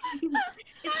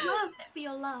It's love for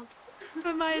your love.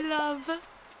 for my love.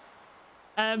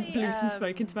 Blew some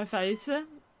smoke into my face.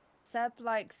 Seb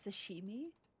likes sashimi.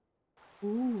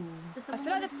 Ooh. Does I someone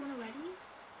feel like want one already?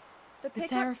 The Did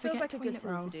Sarah pickaxe feels forget like a good toilet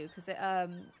tool roll? to do because it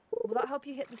will that help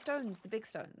you hit the stones, the big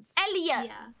stones? Elliot,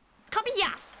 Yeah. come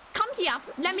here. Come here.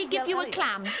 Let me give Yell you a Elliot.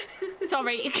 clam.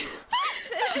 Sorry.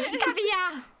 Come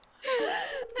here.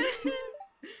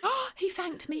 He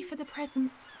thanked me for the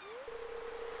present.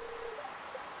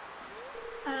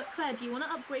 Claire, do you want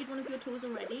to upgrade one of your tools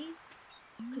already?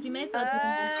 Because we may as well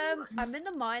do one. I'm in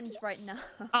the mines right now.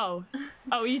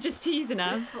 Oh, you're just teasing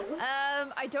her.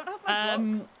 I don't have my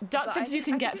blocks. Duck but feathers I you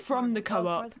can I get do from the tomorrow. Oh,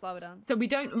 co-op. tomorrow's flower dance. So we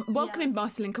don't welcome in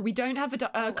Barcelinka. We don't have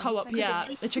a co-op because yet. It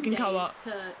takes The chicken 2 days co-op. to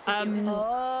do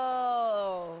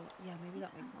Oh, yeah, maybe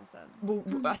that makes more sense.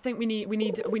 Well, I think we need.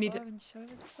 Orange,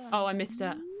 Oh, I missed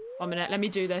it. 1 minute. Let me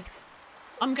do this.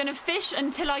 I'm gonna fish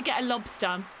until I get a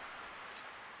lobster.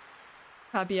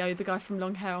 Fabio, the guy from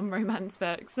long hair on romance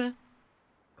books.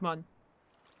 Come on.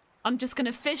 I'm just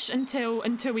gonna fish until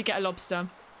we get a lobster.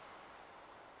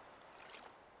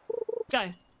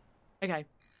 Go. Okay.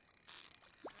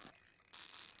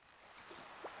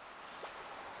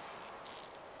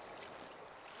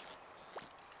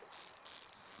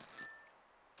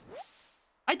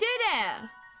 I did it!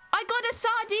 I got a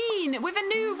sardine with a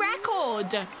new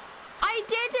record! I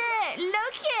did it!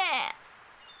 Look it!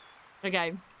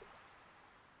 Okay.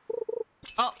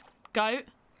 Oh, go.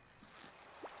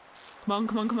 Come on,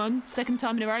 come on, come on. Second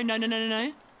time in a row. No, no, no, no,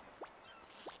 no.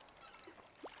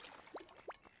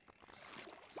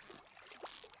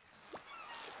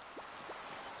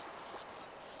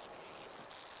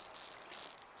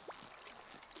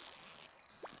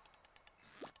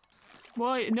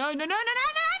 Why? No, no, no, no, no,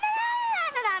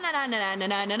 no, no, no, no, no, no,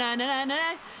 no, no, no, no, no, no,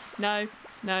 no,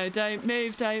 no, don't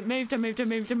move, don't move, don't move, don't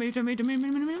move, don't move, don't move, don't move,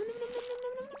 don't move.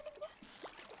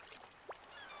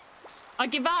 I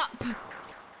give up.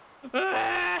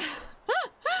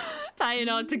 Paying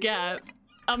hard to get.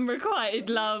 Unrequited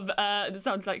love. That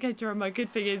sounds like K-drama. Good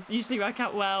figures usually work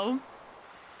out well.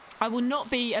 I will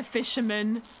not be a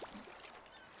fisherman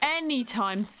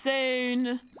anytime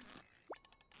soon.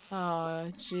 Oh,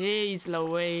 jeez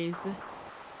Louise.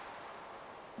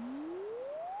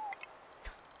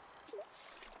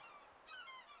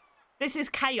 This is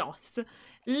chaos.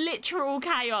 Literal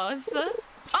chaos.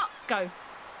 Oh, go.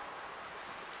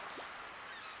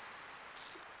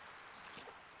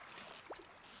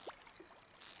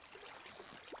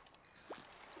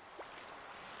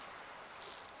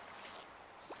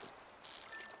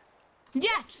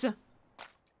 Yes!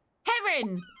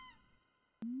 Heron!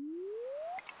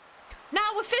 Now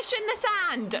we're fishing the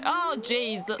sand! Oh,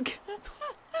 jeez, look.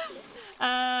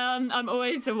 I'm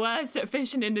always the worst at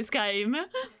fishing in this game.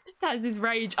 Taz's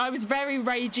rage. I was very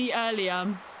ragey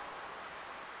earlier.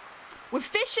 We're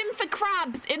fishing for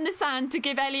crabs in the sand to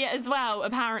give Elliot as well,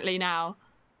 apparently now.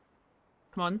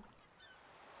 Come on.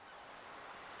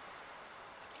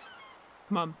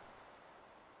 Come on.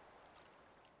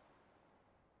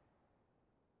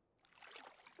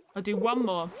 I'll do one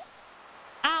more.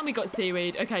 And we got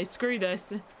seaweed. Okay, screw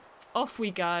this. Off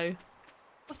we go.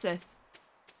 What's this?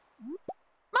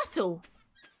 Mussel.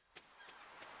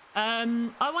 I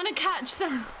want to catch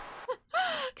some...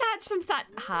 catch some sand...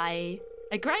 Hi.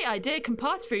 A great idea can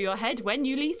pass through your head when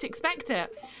you least expect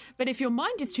it. But if your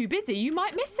mind is too busy, you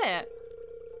might miss it.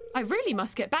 I really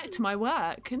must get back to my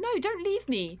work. No, don't leave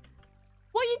me.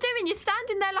 What are you doing? You're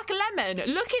standing there like a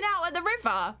lemon, looking out at the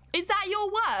river. Is that your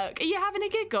work? Are you having a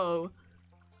giggle?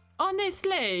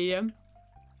 Honestly.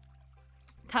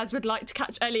 Taz would like to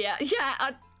catch Elliot.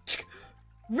 Yeah,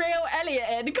 reel Elliot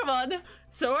in. Come on.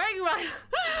 Swing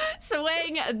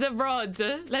the rod.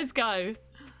 Let's go.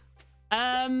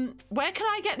 Where can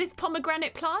I get this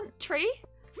pomegranate plant tree?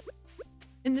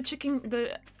 In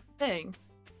the thing.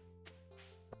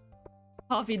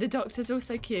 Harvey, the doctor's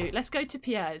also cute. Let's go to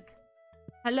Pierre's.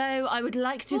 Hello, I would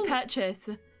like to purchase.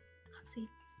 Can't see.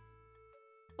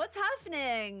 What's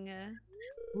happening?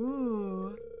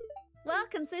 Ooh.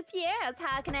 Welcome to Pierre's.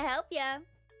 How can I help you?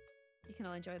 You can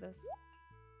all enjoy this.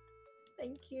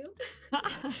 Thank you.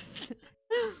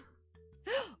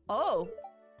 Oh,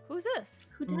 who's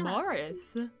this? Who did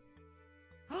Morris.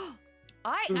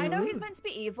 I know he's meant to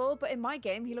be evil, but in my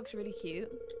game he looks really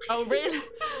cute. Oh really?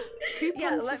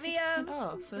 Yeah, let me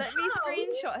off. let me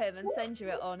screenshot him and send you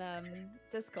it on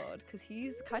Discord because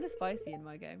he's kind of spicy in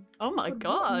my game. Oh my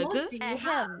god.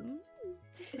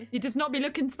 He does not be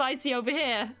looking spicy over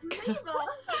here.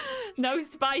 No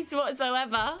spice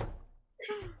whatsoever.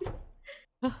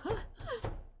 I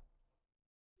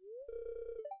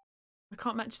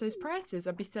can't match those prices.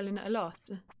 I'd be selling at a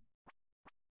loss.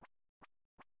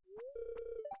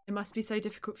 It must be so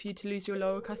difficult for you to lose your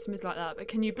loyal customers like that, but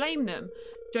can you blame them?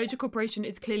 Joja Corporation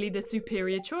is clearly the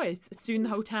superior choice. Soon the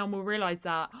whole town will realise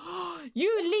that.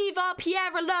 You leave our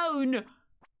Pierre alone!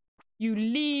 You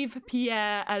leave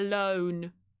Pierre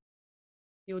alone.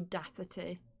 The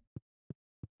audacity.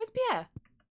 Where's Pierre?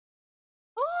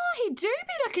 Oh, he do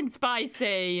be looking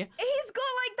spicy. He's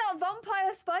got like that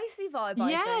vampire spicy vibe.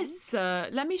 Yes.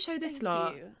 Let me show this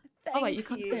lot. Oh wait, you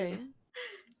can't see.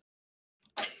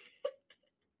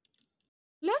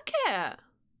 Look it.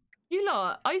 You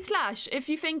lot. Oh slash, if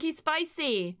you think he's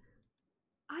spicy.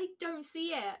 I don't see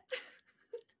it.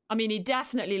 I mean, he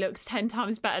definitely looks 10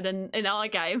 times better than in our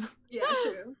game. Yeah,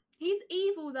 true. He's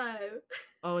evil though.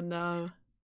 Oh no.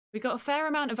 We got a fair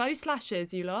amount of O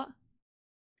slashes, you lot.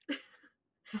 His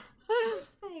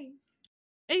face.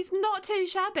 He's not too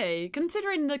shabby,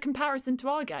 considering the comparison to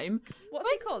our game. What's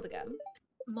he called again?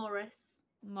 Morris.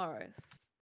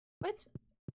 Where's...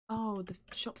 Oh, the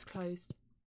shop's closed.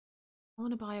 I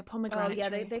want to buy a pomegranate. Oh yeah,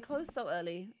 tree. they close so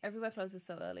early. Everywhere closes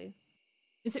so early.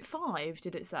 Is it 5,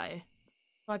 did it say?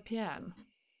 5 PM?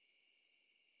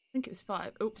 I think it was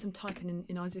 5. Oops, I'm typing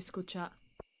in our Discord chat.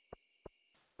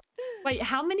 Wait,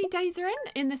 how many days are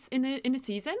in a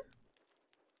season?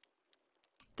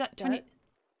 20.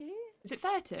 Is it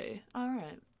 30? All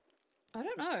right. I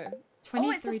don't know. 23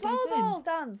 oh, it's the floorball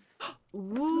dance.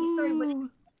 Ooh. Sorry, what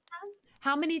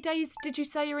how many days did you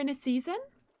say you're in a season?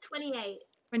 28.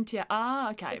 20. Ah,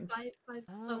 okay.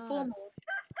 4 more.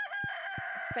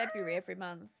 It's February every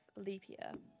month. Leap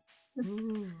year.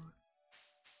 Ooh.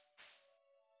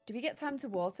 Do we get time to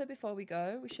water before we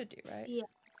go? We should do, right? Yeah.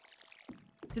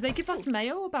 Do they give us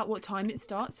mail about what time it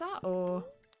starts at, or?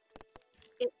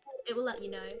 It will let you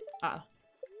know. Oh.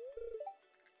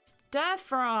 Stir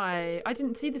fry. I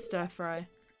didn't see the stir fry.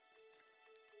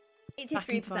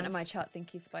 83% of my chat think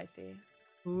he's spicy.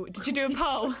 Ooh, did you do a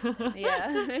poll?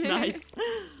 Yeah. Nice.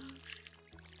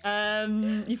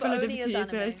 You followed him to you,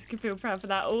 so I can feel proud for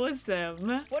that.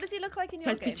 Awesome. What does he look like in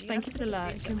your game? Thank you for the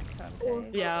like. Okay?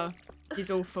 Yeah,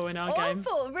 he's awful in our game.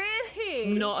 Awful,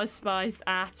 really? Not a spice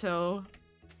at all.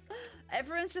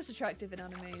 Everyone's just attractive in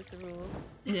anime is the rule.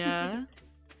 Yeah.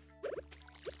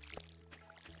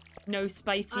 No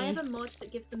spicy. I have a mod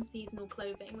that gives them seasonal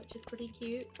clothing, which is pretty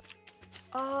cute.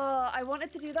 Oh, I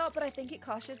wanted to do that, but I think it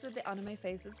clashes with the anime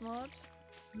faces mod.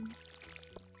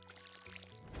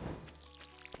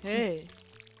 Hey,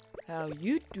 how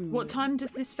you doing? What time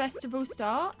does this festival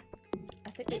start? I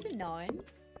think maybe 9.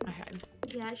 Okay.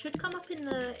 Yeah, it should come up in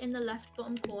the left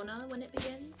bottom corner when it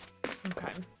begins.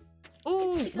 Okay.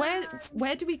 Oh,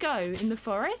 where do we go? In the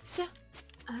forest?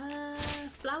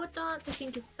 Flower dance, I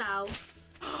think, is south.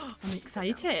 I'm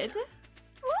excited.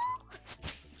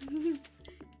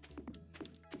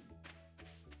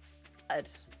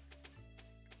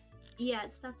 Yeah,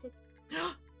 it started.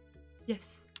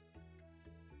 Yes.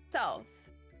 South.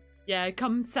 Yeah,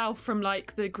 come south from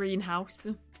like the greenhouse.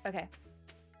 Okay.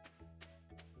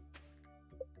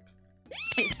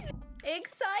 It's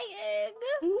exciting.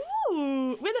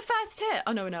 Ooh, we're the first hit.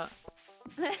 Oh no, we're not.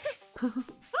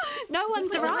 No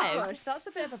one's arrived. Gosh, that's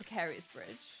a bit of a precarious bridge.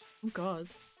 Oh god,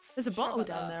 there's a Sure bottle about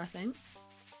down that. there, I think.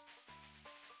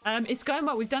 It's going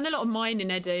well. We've done a lot of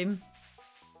mining, Eddie.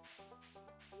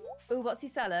 Ooh, what's he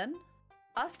selling?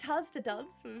 Ask Taz to dance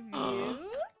with you. Oh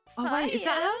Hi, wait, is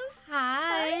that her?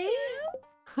 Hi.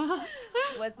 Hi.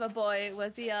 Where's my boy?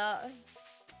 Where's he at?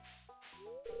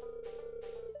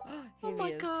 Oh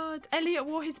my god, Elliot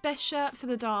wore his best shirt for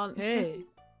the dance. Hey,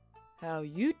 how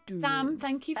you doing? Sam,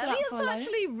 thank you for Elliot's that follow.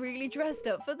 actually really dressed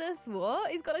up for this.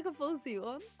 What? He's got like a full suit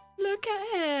on. Look at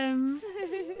him.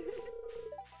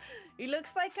 He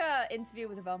looks like an interview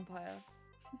with a vampire.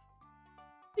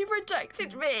 You've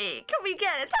rejected me. Can we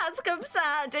get a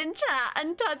Tazkabaz in chat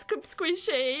and Tazkab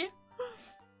squishy?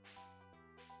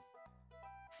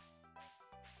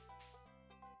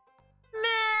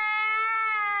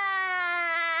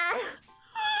 Meh.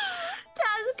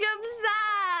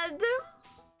 Tazkabaz.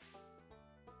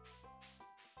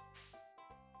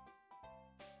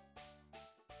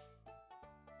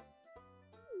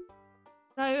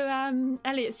 So,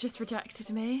 Elliot's just rejected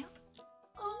me.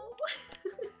 Oh.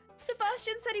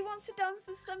 Sebastian said he wants to dance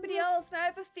with somebody else, and I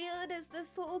have a feeling it's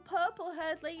this little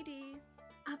purple-haired lady.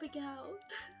 Abigail.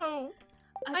 Oh,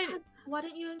 Why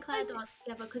don't you and Claire dance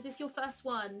together? Because it's your first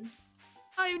one.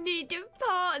 I need a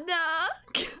partner.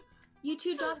 You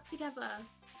two dance together.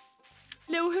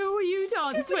 Lil, who will you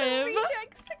dance with?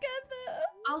 Rejects together.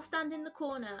 I'll stand in the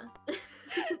corner.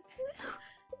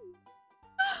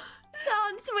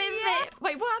 Dance with me.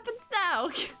 Wait, what happens now?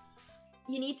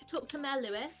 You need to talk to Mel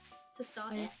Lewis to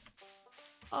start it.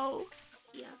 Oh,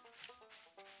 Yeah.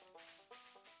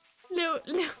 Lil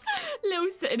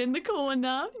sitting in the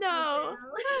corner. No.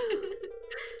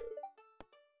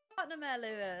 Partner Mayor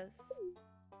Lewis.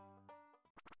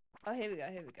 Oh, here we go,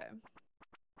 here we go.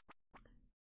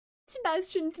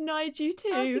 Sebastian denied you too.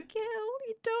 Abigail,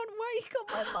 you don't wake up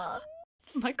my mum.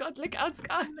 Oh my god, look at us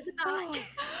go. Look at that.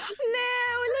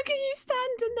 Lil, look at you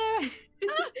standing there.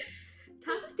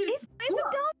 Taz is doing He's not even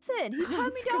dancing. He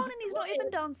turned me down and he's not even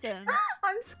dancing.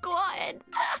 I'm squatting.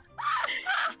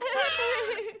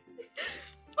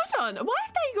 Hold on, why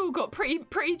have they all got pretty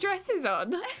dresses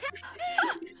on?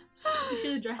 You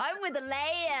should have dressed. I'm with the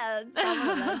lads. I'm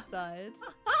on the left side.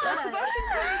 Look, Sebastian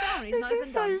turned me down. He's This not is even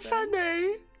so dancing.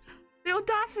 funny. The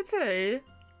audacity.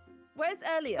 Where's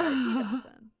Elliot? Is he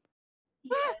dancing?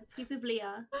 Yes, he's with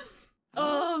Leah.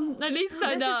 At least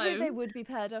I This is who they know. would be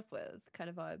paired up with, kind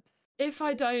of vibes. If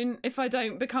I don't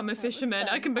become a fisherman,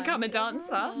 I can become a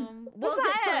dancer. Was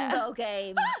it fun little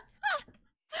game?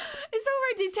 It's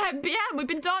already 10 p.m. We've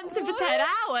been dancing for 10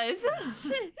 hours.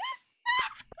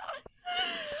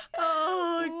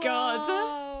 Oh god.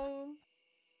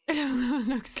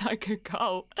 Looks like a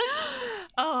cult.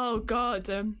 Oh god.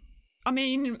 I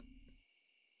mean,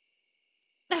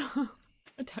 I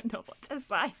don't know what to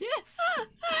say.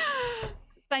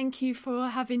 Thank you for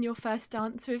having your first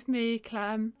dance with me,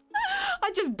 Clem.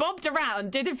 I just bobbed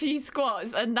around, did a few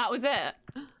squats, and that was it.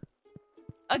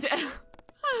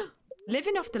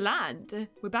 Living off the land.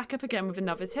 We're back up again with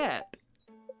another tip.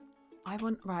 I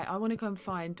want to go and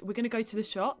find. We're going to go to the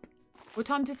shop. What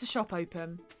time does the shop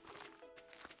open?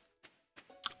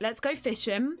 Let's go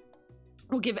fishing.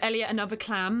 We'll give Elliot another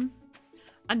clam.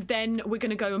 And then we're going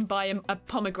to go and buy a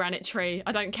pomegranate tree.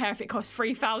 I don't care if it costs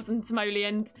 3,000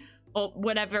 simoleons or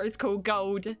whatever it's called,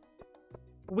 gold.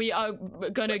 We are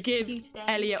going to give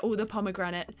Elliot all the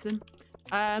pomegranates. The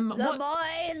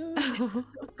mines!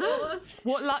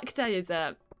 What luck day is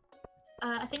it?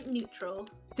 I think neutral.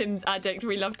 Tim's addict.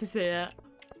 We love to see it.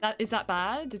 Is that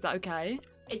bad? Is that okay?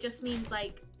 It just means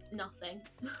like nothing.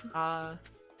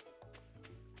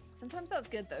 Sometimes that's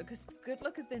good though, because good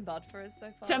luck has been bad for us so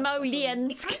far.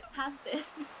 Simoleons. It has been.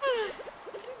 I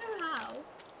don't know how.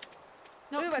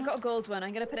 Ooh, I got a gold one.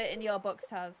 I'm gonna put it in your box,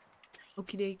 Taz.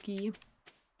 Okie dokie.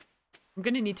 I'm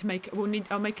gonna need to make.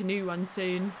 I'll make a new one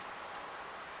soon.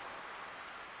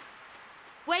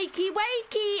 Wakey,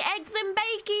 wakey, eggs and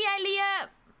bakey, Elliot.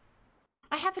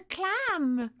 I have a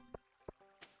clam.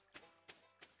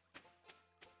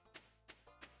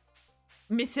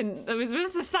 Missing. There was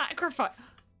a sacrifice.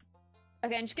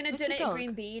 Okay, I'm just gonna What's a donate a dog?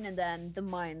 green bean and then the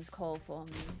mines call for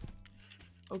me.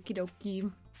 Okie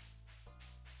dokie.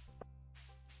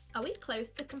 Are we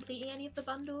close to completing any of the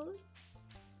bundles?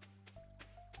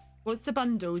 What's the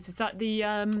bundles? Is that the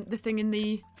thing in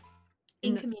the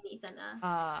In community center.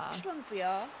 Which ones we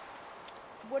are?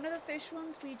 One of the fish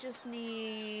ones, we just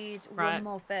need Right. one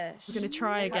more fish. We're gonna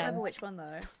try I again. can't remember which one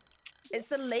though. It's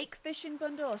the lake fishing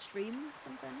bundle or stream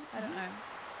something. I don't know.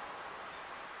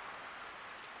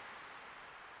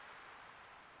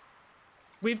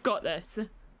 We've got this.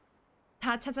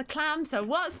 Taz has a clam, so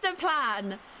what's the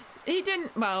plan? He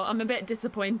didn't. Well, I'm a bit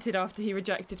disappointed after he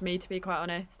rejected me, to be quite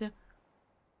honest.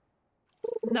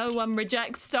 No one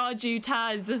rejects Stardew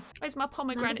Taz. Where's my I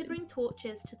pomegranate? need to bring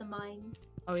torches to the mines.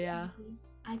 Oh yeah.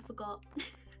 I forgot.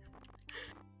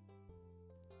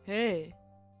 Hey,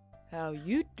 how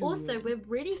you doing? Also, we're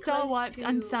really Star close Wipes to,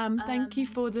 and Sam, thank you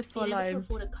for the being able to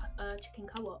follow. afford a chicken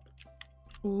co-op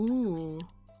Ooh.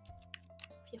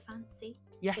 if you're fancy.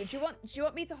 Yes. Okay, do you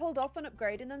want me to hold off on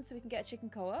upgrading them so we can get a chicken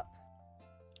co-op?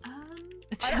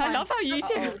 I love how you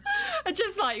two are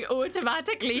just like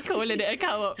automatically calling it a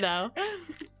co-op now.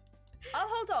 I'll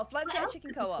hold off. Let's get a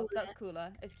chicken co-op. That's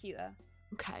cooler. It's cuter.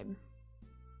 Okay.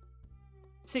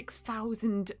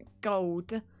 6,000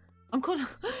 gold. I'm calling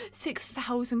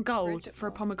 6,000 gold for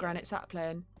a pomegranate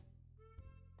sapling.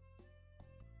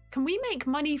 Can we make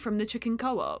money from the chicken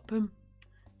co-op?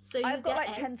 So I've got like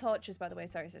eggs. 10 torches, by the way.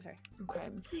 Sorry.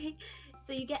 Okay.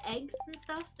 So you get eggs and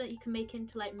stuff that you can make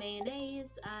into like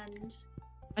mayonnaise and.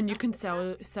 And you stuff can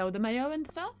like that. sell the mayo and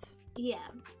stuff? Yeah.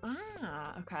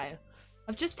 Ah, okay.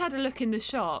 I've just had a look in the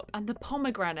shop and the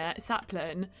pomegranate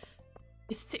sapling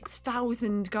is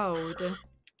 6,000 gold.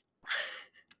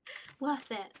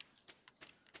 Worth it.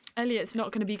 Elliot's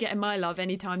not going to be getting my love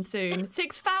anytime soon.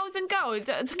 6,000 gold!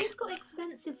 He's got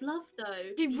expensive love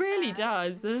though. He really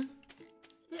does. It's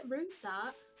a bit rude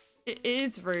that. It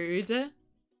is rude.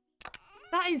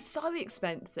 That is so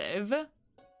expensive.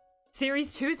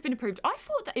 Series 2 has been approved. I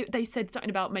thought that they said something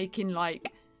about making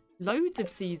like loads of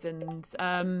seasons.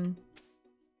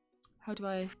 How do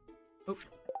I...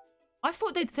 Oops. I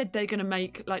thought they'd said they're going to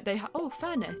make like they oh,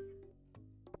 furnace.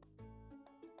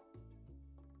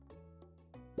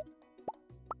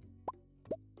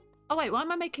 Oh wait, why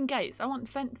am I making gates? I want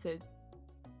fences.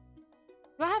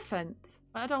 Do I have fence?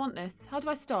 I don't want this. How do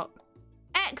I stop?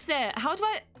 Exit! How do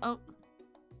I... Oh.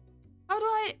 How do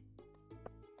I...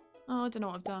 Oh, I don't know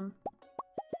what I've done.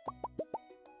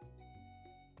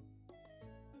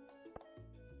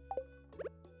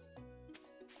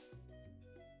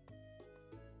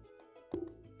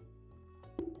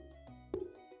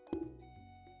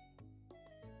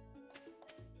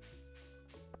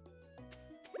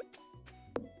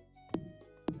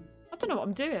 I don't know what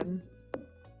I'm doing.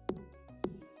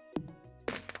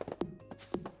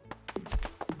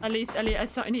 At least Elliot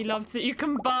has something he loves that you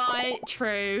can buy.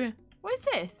 True. What is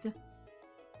this?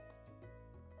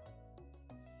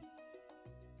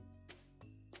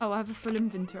 Oh, I have a full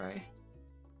inventory.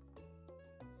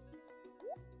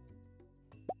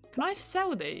 Can I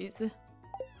sell these?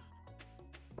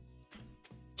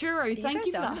 Juro, thank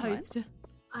you for that host.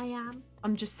 I am.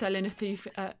 I'm just selling a few,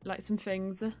 like some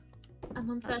things. I'm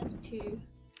on 32.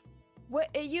 Wait,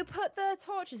 you put the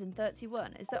torches in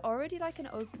 31. Is there already like an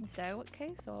open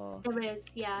staircase or? There is,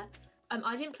 yeah.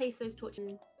 I didn't place those torches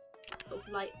in sort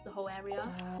of like the whole area.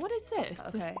 What is this?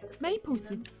 Okay. Maple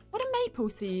seeds. What are maple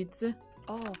seeds?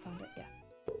 Oh, found it. Yeah.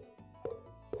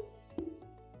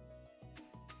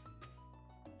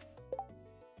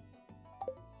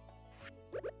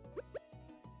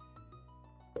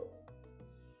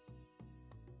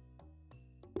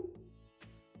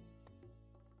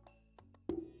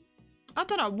 I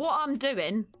don't know what I'm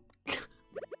doing.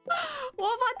 What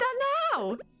have I done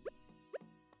now?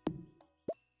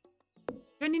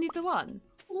 You only need the one.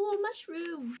 Oh,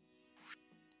 mushroom.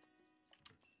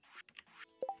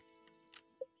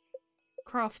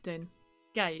 Crafting.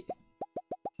 Gate.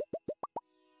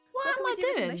 What What am can I we do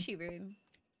in doing? the mushy room?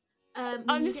 We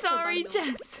I'm need it for sorry, bundles,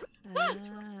 Jess.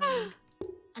 Ah.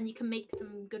 And you can make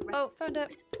some good recipes. Oh, found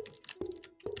it.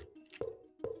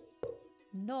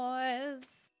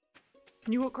 Noise.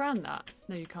 Can you walk around that?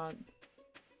 No, you can't.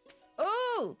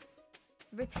 Oh!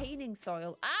 Retaining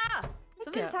soil. Ah!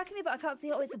 Somebody's Okay. attacking me, but I can't see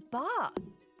it. Oh, it's a bat.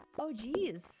 Oh,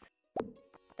 jeez.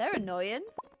 They're annoying.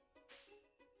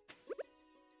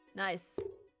 Nice.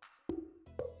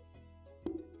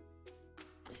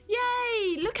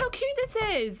 Yay! Look how cute this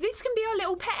is. This can be our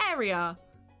little pet area.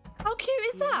 How cute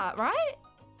is that, right?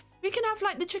 We can have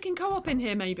like the chicken co-op in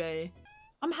here, maybe.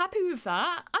 I'm happy with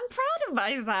that. I'm proud of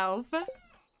myself.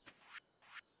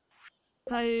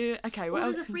 So, okay, what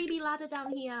else? There's a freebie ladder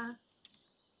down here.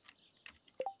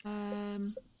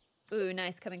 Ooh,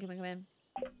 nice. Come in.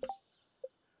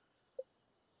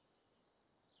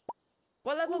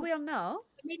 What level are we on now?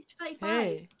 We made it to 35.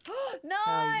 Hey,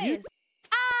 Nice!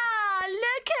 Ah,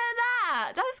 look at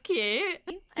that. That's cute.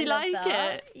 Do you like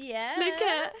it? Yeah. Look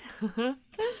at.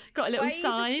 Got a little sign.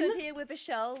 Why are you just stood here with a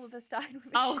shell, with a sign,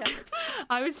 with a shell?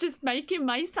 I was just making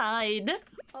my sign.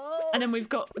 Oh. And then we've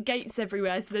got gates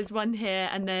everywhere. So there's one here,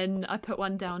 and then I put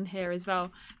one down here as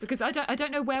well because I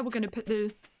don't know where we're going to put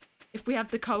the. If we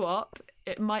have the co-op,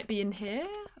 it might be in here.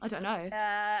 I don't know.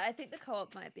 I think the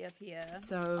co-op might be up here.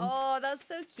 So. Oh, that's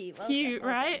so cute. Well Cute, done,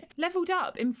 well right? done. Leveled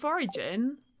up in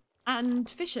foraging and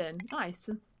fishing. Nice.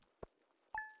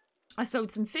 I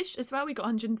sold some fish as well. We got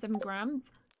 107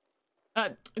 grams.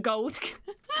 Gold.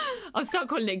 I'll start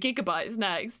calling it gigabytes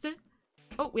next.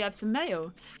 Oh, we have some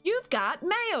mail. You've got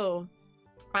mail.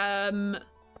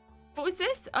 What was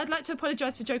this? I'd like to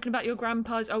apologise for joking about your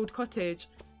grandpa's old cottage.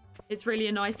 It's really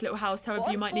a nice little house. However,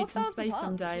 you might need some space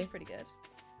someday. Pretty good.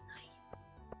 Nice.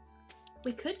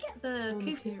 We could get the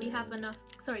coop if we have enough.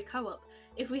 Sorry, co-op.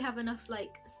 If we have enough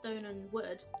like stone and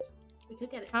wood, we could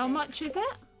get it. How much is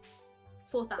it?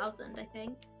 4,000, I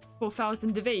think.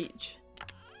 4,000 of each.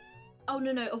 Oh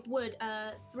no, of wood.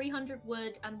 300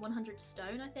 wood and 100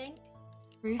 stone, I think.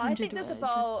 I think there's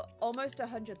about almost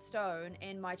 100 stone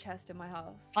in my chest in my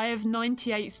house. I have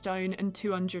 98 stone and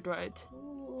 200 wood.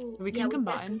 Ooh. We can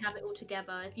combine. We'll definitely have it all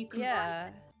together if you combine. Yeah.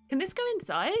 Can this go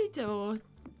inside or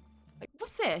like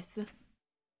what's this?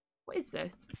 What is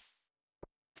this?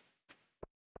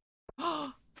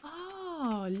 Oh,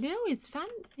 Lil is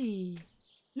fancy.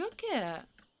 Look at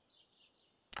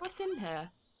what's in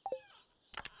here.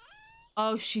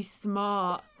 Oh, she's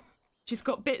smart. She's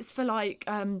got bits for like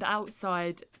the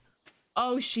outside.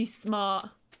 Oh, she's smart.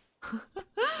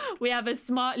 We have a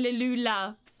smart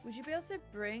Lilula. Would you be able to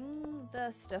bring the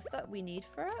stuff that we need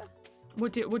for it?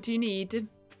 What do you need?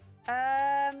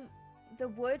 The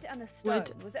wood and the stone.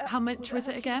 Wood. Was it? How much was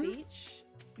it again? Of each?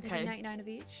 Okay. Maybe 99 of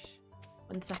each.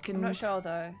 1 second. I'm not sure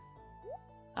though.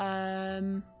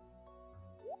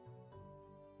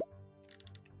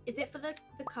 Is it for the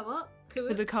co-op?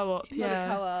 For the co-op,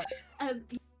 yeah. For the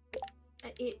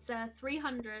co-op. It's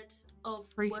 300 of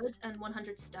wood and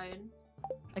 100 stone.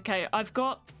 Okay, I've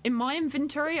got in my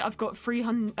inventory. I've got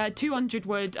 200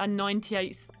 wood and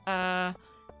 98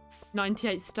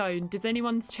 stone. Does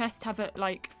anyone's chest have it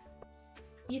like?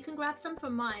 You can grab some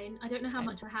from mine. I don't know how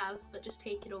much I have, but just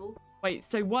take it all. Wait,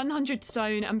 so 100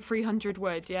 stone and 300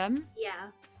 wood, yeah?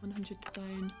 Yeah. 100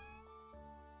 stone.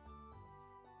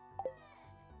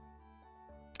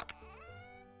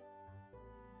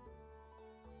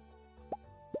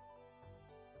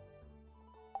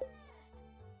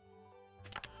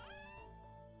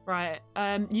 Right.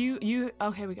 You.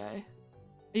 Oh, here we go. Are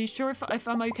you sure if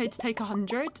I'm okay to take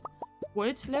 100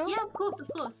 wood, Lil? Yeah, of course, of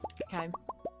course. Okay.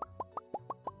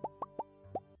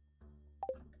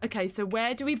 Okay, so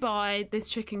where do we buy this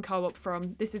chicken co-op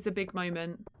from? This is a big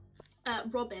moment.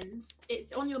 Robin's.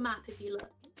 It's on your map if you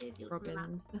look.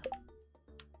 Robin's.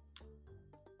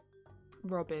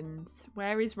 Robin's.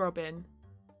 Where is Robin?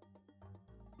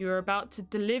 You're about to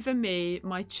deliver me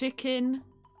my chicken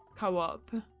co-op.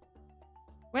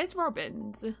 Where's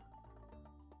Robin's?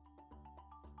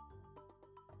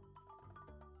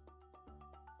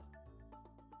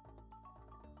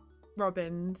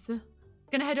 Robin's.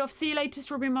 Gonna head off. See you later,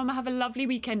 Strawberry Mama. Have a lovely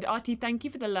weekend. Artie, thank you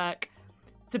for the lurk.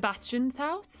 Sebastian's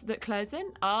house that Claire's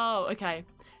in? Oh, okay.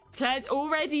 Claire's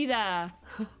already there.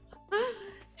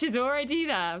 She's already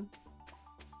there.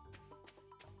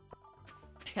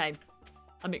 Okay.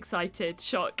 I'm excited.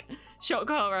 Shock. Shock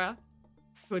horror.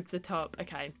 Towards the top.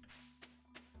 Okay.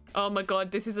 Oh my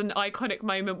god, this is an iconic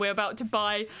moment. We're about to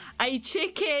buy a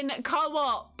chicken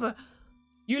co-op.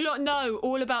 You lot know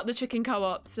all about the chicken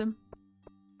co-ops.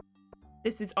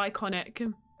 This is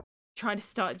iconic. Trying to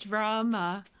start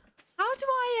drama. How do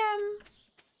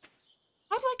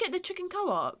I get the chicken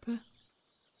co-op?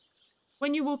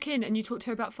 When you walk in and you talk to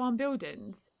her about farm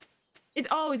buildings. Is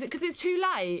it because it's too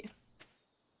late?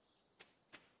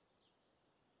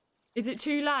 Is it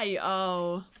too late?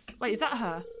 Oh. Wait, is that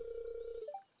her?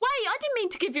 Wait, I didn't mean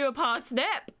to give you a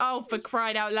parsnip. Oh, for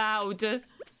crying out loud.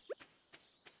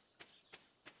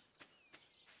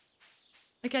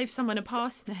 I gave someone a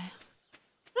parsnip.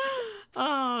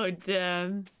 Oh,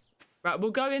 damn. Right,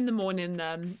 we'll go in the morning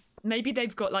then. Maybe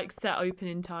they've got like set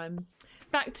opening times.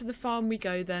 Back to the farm we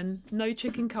go then. No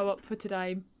chicken co-op for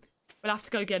today. We'll have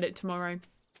to go get it tomorrow.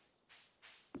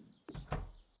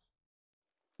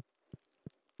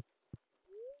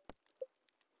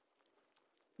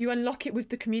 You unlock it with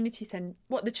the community centre.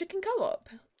 What, the chicken co-op?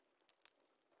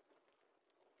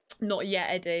 Not yet,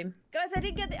 Eddie. Guys, I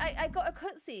didn't get I got a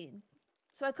cutscene.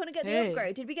 So I couldn't get the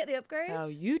upgrade. Did we get the upgrade? How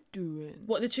you doing?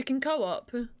 What, the chicken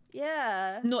co-op?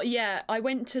 Yeah. Not yet. I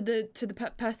went to the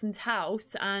person's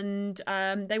house and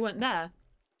they weren't there.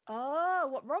 Oh,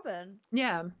 what, Robin?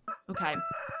 Yeah. Okay.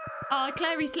 Oh,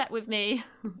 Clary slept with me.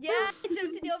 Yeah, I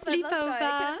jumped in your bed last night.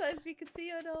 I couldn't tell if we could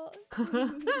see or not.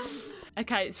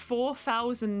 Okay, it's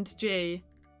 4,000 G.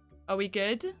 Are we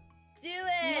good? Do it!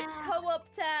 Yeah. Co-op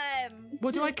time!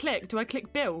 What do I click? Do I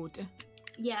click build?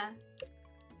 Yeah.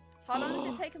 How long does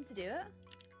it take him to do it?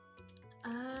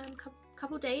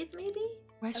 Couple days maybe.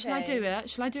 Where should I do it?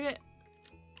 Shall I do it?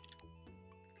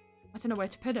 I don't know where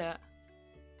to put it.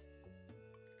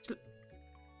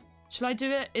 Shall I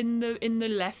do it in the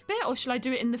left bit, or shall I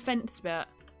do it in the fence bit?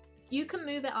 You can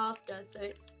move it after, so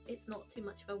it's not too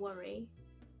much of a worry.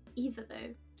 Either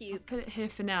though. I'll put it here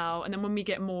for now, and then when we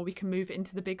get more, we can move it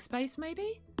into the big space,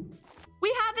 maybe?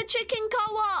 We have a chicken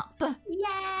co-op!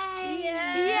 Yay!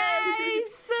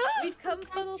 Yes! We've come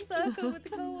full circle with the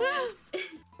co-op.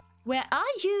 Where are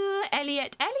you,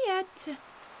 Elliot? Elliot!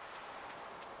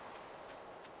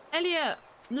 Elliot,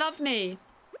 love me.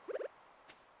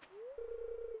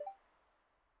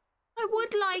 I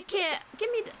would like it.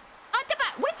 Give me the...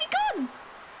 Where's he gone?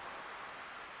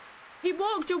 He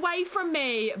walked away from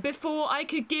me before I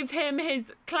could give him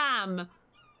his clam.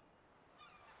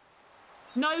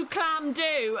 No clam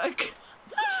do.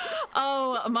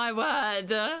 Oh, my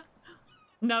word.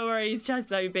 No worries,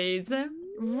 Tazkabaz.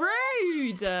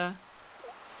 Rude.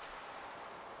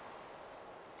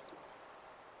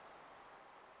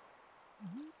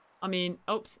 I mean,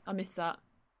 oops, I missed that.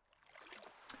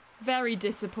 Very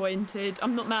disappointed.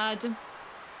 I'm not mad.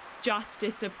 Just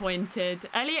disappointed.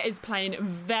 Elliot is playing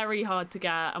very hard to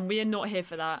get, and we are not here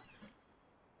for that.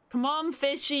 Come on,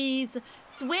 fishies.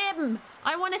 Swim.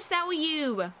 I want to sell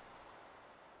you.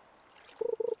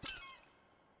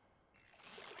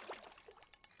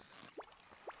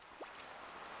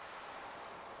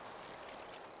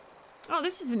 Oh,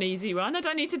 this is an easy one. I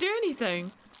don't need to do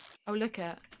anything. Oh, look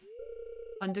at.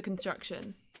 Under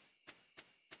construction.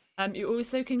 You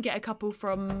also can get a couple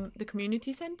from the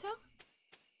community centre.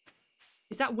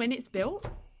 Is that when it's built?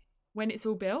 When it's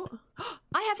all built?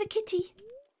 I have a kitty.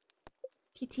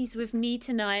 Kitty's with me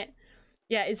tonight.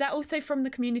 Yeah, is that also from the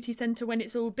community centre when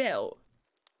it's all built?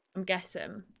 I'm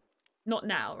guessing. Not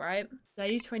now, right?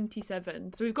 Day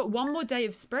 27. So we've got one more day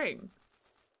of spring.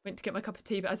 Went to get my cup of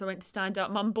tea, but as I went to stand up,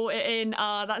 Mum brought it in.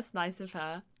 Ah, that's nice of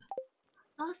her.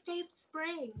 Last day of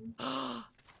spring.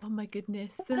 Oh my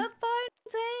goodness. The final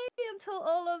day until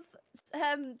all of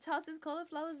Taz's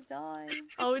cauliflowers die.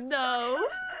 Oh no.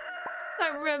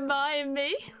 Don't remind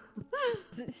me.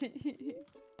 There's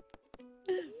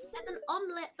an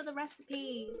omelette for the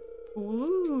recipe.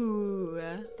 Ooh.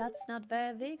 That's not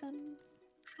very vegan.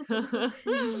 Are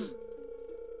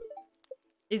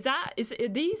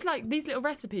these like these little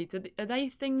recipes? Are they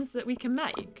things that we can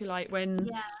make? Like when...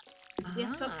 Yeah. We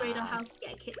have to upgrade our house to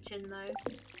get a kitchen though.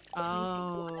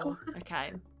 Oh,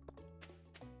 okay.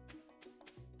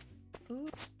 Ooh.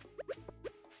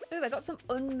 Ooh, I got some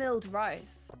unmilled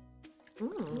rice. Ooh.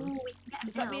 Ooh, we can get a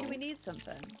Does that mill. mean we need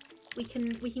something? We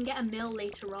can get a mill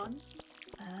later on.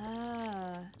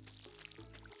 Ah.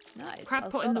 Nice. Crab I'll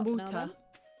pot store in the that for now, water.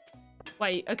 then.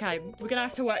 Wait, okay. We're going to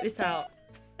have to work this out.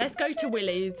 Let's go to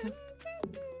Willie's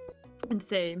and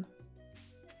see.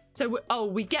 So,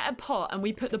 we get a pot and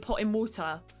we put the pot in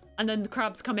water and then the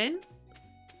crabs come in.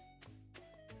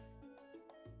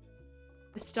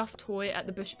 A stuffed toy at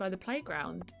the bush by the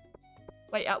playground.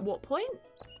 Wait, at what point?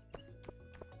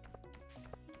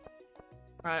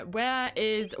 Right, where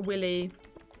is Willie?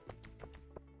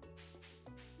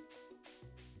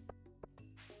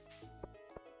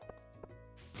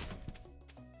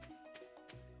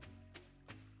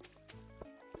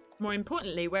 More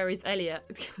importantly, where is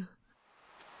Elliot?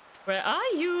 Where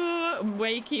are you?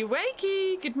 Wakey,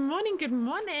 wakey. Good morning, good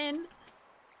morning.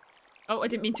 Oh, I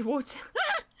didn't mean to water.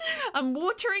 I'm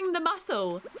watering the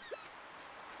mussel.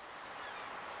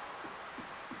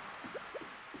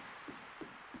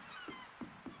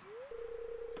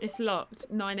 It's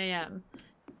locked. 9 AM.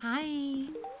 Hi.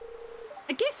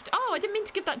 A gift? Oh, I didn't mean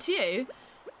to give that to you.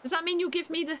 Does that mean you'll give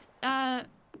me the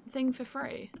thing for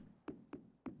free?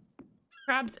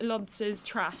 Crabs, lobsters,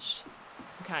 trash.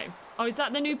 Okay. Oh, is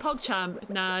that the new PogChamp?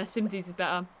 Nah, Simsies is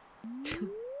better.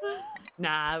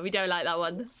 Nah, we don't like that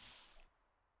one.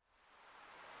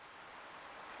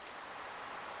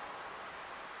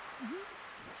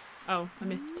 Oh, I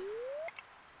missed.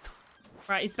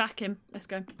 Right, he's back in. Let's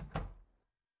go.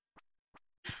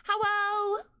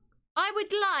 Hello! I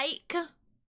would like...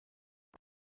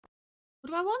 What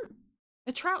do I want?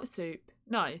 A trout soup?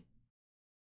 No.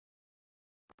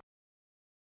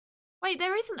 Wait,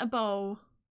 there isn't a bowl.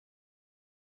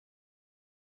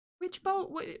 Which bowl?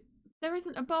 Wait, there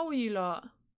isn't a bowl, you lot.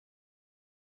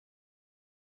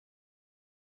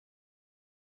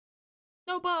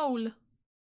 No bowl. Are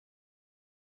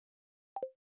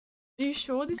you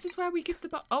sure this is where we give the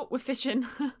bowl? Oh, we're fishing.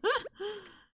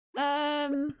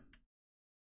 May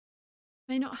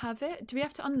not have it. Do we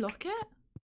have to unlock it?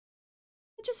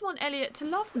 I just want Elliot to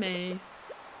love me.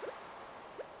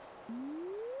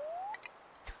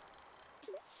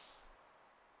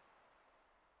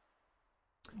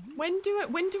 When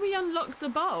do we unlock the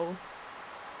bowl?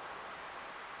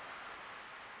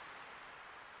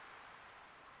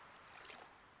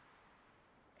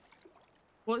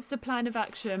 What's the plan of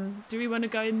action? Do we want to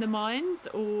go in the mines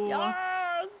or?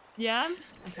 Yes! Yeah?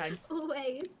 Okay.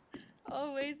 Always.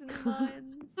 Always in the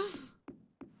mines.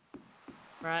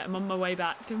 Right, I'm on my way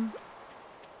back.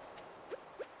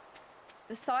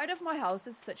 The side of my house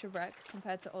is such a wreck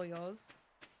compared to all yours.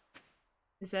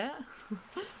 Is it?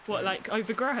 What, like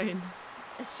overgrown?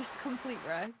 It's just a complete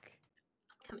wreck.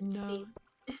 Come and No. see.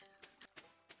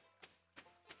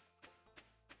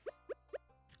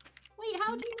 Wait,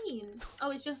 how do you mean?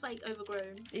 Oh, it's just like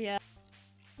overgrown. Yeah.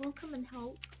 We'll come and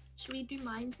help. Should we do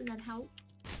mines and then help?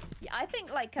 Yeah, I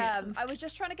think like Yeah. I was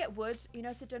just trying to get wood, you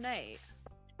know, to donate.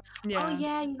 Yeah. Oh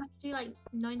yeah, you have to do like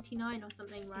 99 or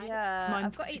something, right? Yeah, Mine's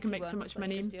I've got 'cause you can make so 81, much so let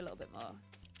me money. just do a little bit more.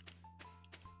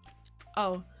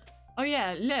 Oh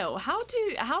yeah, Lil, how do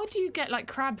you get like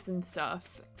crabs and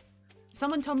stuff?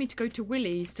 Someone told me to go to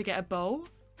Willie's to get a bowl,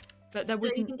 but there So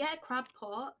wasn't. you can get a crab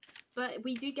pot, but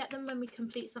we do get them when we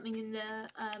complete something in the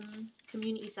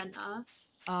community centre.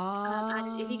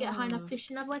 And if you get a high enough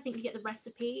fishing level, I think you get the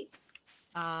recipe.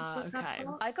 for a crab Okay.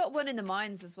 pot. I got one in the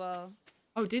mines as well.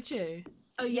 Oh, did you?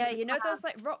 Oh Yeah, get you know crab. those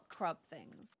like rock crab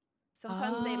things?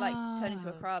 Sometimes they like turn into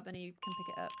a Ah. crab and you can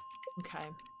pick it up. Okay.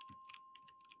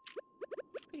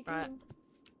 Pretty cool. Right.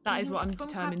 That is what I'm From crab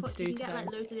determined to pots, do you can today. get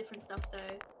like loads of different stuff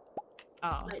though,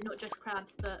 Oh, like not just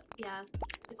crabs, but yeah,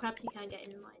 the crabs you can get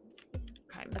in the mines.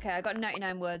 Yeah. okay. Okay, I got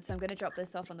 99 words, so I'm gonna drop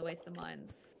this off on the way to the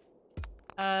mines.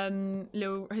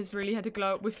 Lil has really had a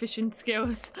glow up with fishing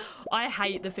skills. I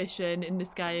hate the fishing in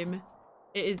this game.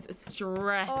 It is a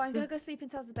stress. Oh, I'm gonna go sleep in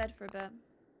Taz's bed for a bit.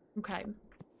 Okay.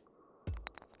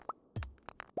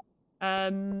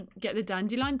 Get the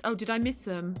dandelions. Oh, did I miss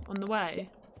them on the way?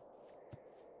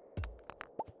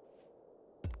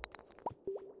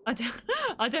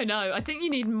 I don't know. I think you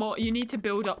need more. You need to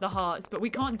build up the hearts, but we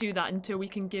can't do that until we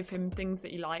can give him things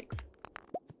that he likes.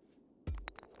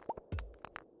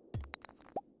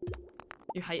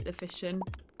 You hate the fishing.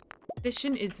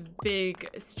 Fishing is big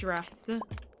stress.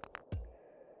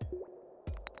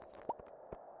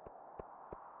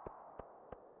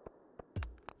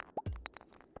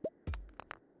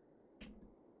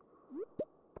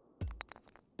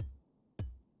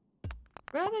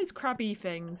 Where are those crabby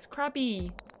things?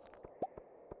 Crabby!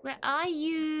 Where are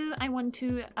you? I want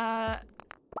to,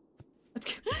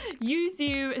 use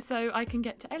you so I can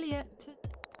get to Elliot.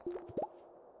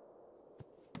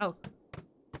 Oh.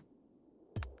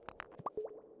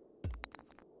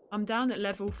 I'm down at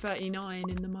level 39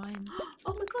 in the mines.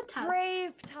 Oh my god, Taz.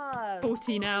 Brave Taz!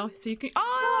 40 now, so you can-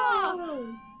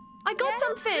 Oh! I got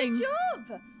something! Good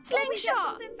job! Slingshot! Oh, we get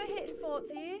something for hitting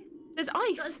 40. There's Got a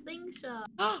ice! slingshot.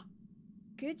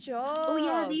 Good job! Oh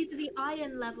yeah, these are the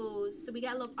iron levels, so we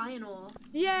get a lot of iron ore.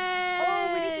 Yay!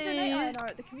 Oh, we need to donate iron ore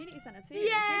at the community centre too. Yay!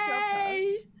 Good job,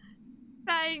 Taz.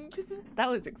 Thanks. That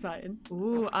was exciting.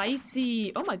 Ooh,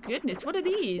 icy. Oh my goodness, what are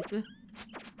these?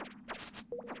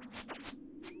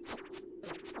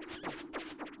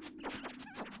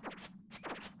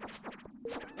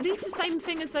 Are these the same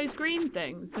thing as those green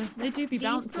things? They do be These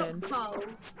bouncing. drop coal.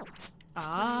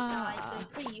 Ah. So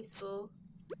pretty useful.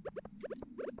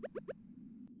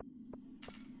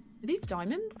 Are these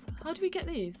diamonds? How do we get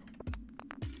these?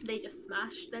 They just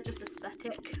smash. They're just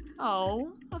aesthetic.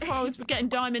 Oh, I thought I was getting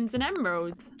diamonds and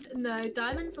emeralds. No,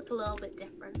 diamonds look a little bit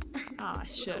different. Ah, Look a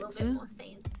shucks. little bit more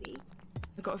fancy.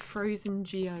 I got a frozen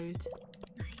geode.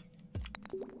 Nice.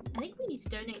 I think we need to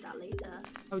donate that later.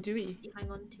 Oh, do we? You hang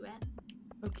on to it.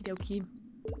 Okie dokie.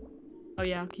 Oh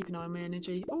yeah, I'll keep an eye on my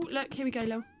energy. Oh, look, here we go,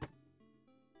 Lil.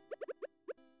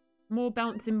 More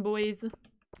bouncing boys.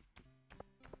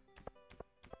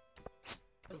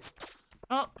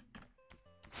 Oh.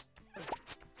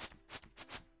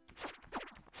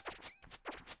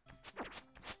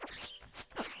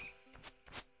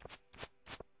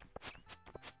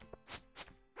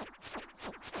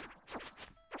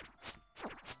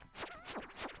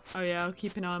 Oh yeah, I'll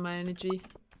keep an eye on my energy.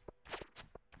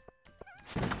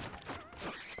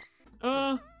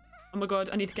 Oh my god,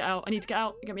 I need to get out. I need to get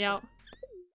out. Get me out.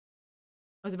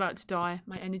 I was about to die.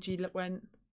 My energy went.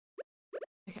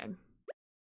 Okay.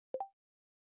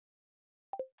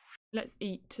 Let's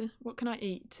eat. What can I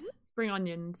eat? Spring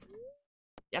onions.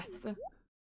 Yes.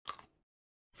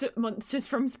 monsters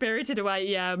from Spirited Away,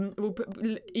 yeah. Will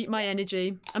eat my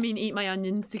energy. I mean, eat my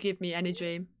onions to give me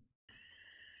energy.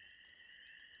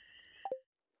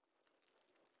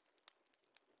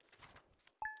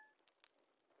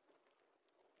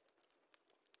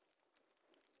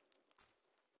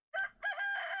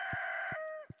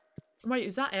 Wait,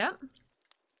 is that it?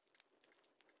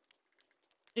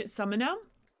 It's summer now?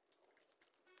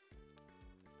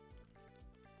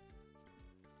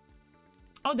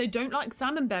 Oh, they don't like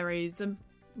salmon berries.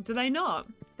 Do they not?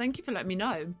 Thank you for letting me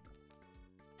know.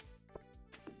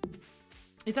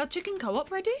 Is our chicken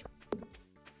co-op ready?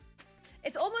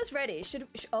 It's almost ready.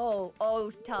 Oh,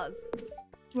 Taz.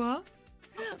 What?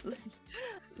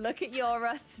 Look at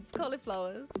your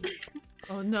cauliflowers.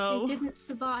 Oh no. They didn't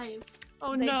survive.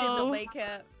 Oh They no. did not make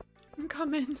it. I'm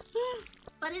coming.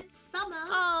 But it's summer.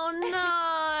 Oh no.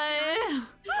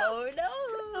 Oh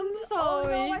no. I'm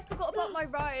sorry. Oh no, I forgot about my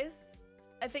rice.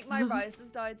 I think my rice has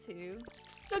died too.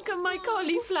 Look at my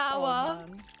cauliflower. Oh,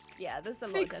 man. Yeah, there's a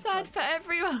lot Big of sad for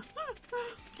everyone.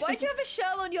 Why do you have a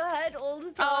shell on your head all the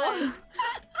time? Oh.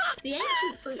 The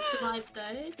ancient fruit survived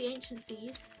though. The ancient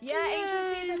seed. Yeah,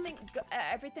 ancient seeds, I think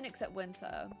everything except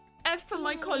winter. F for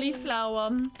my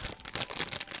cauliflower.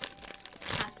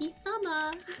 Happy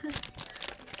summer.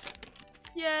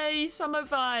 Yay, summer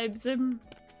vibes.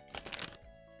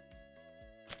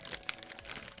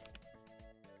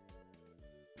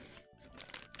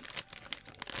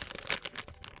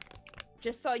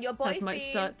 Just saw your boyfriend. That might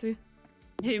start to.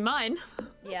 Who, mine?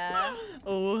 Yeah.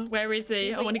 Oh, where is he?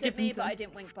 He I want to winked give at me, him but some. I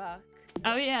didn't wink back.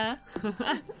 Oh yeah.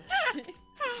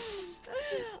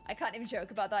 I can't even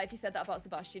joke about that. If you said that about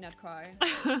Sebastian, I'd cry.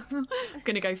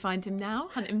 Gonna go find him now,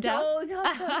 hunt him down. We can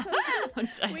come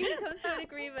to an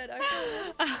agreement.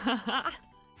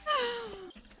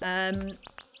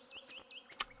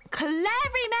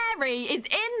 Clary Mary is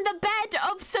in the bed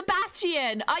of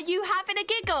Sebastian. Are you having a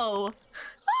giggle?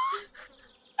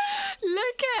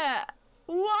 Look at.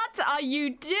 What are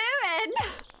you doing?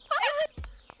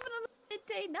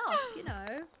 Midday nap, you know.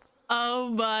 Oh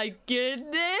my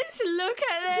goodness, look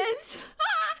at this.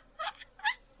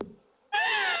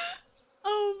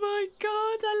 Oh my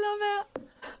god, I love it.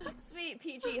 Sweet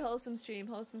PG, wholesome stream,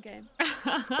 wholesome game.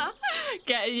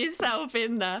 Getting yourself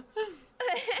in there.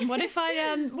 What if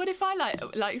I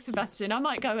like Sebastian? I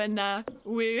might go and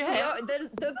woo him.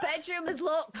 The bedroom is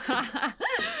locked.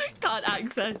 Can't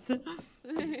access.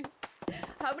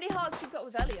 How many hearts have you got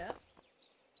with Elliot?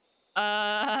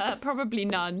 Probably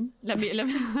none. Let me. You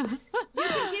can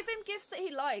give him gifts that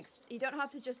he likes. You don't have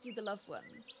to just do the loved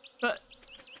ones. But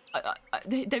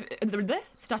they're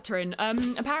stuttering.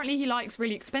 Apparently he likes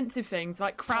really expensive things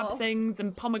like crab things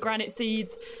and pomegranate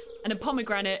seeds, and a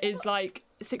pomegranate is like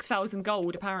 6,000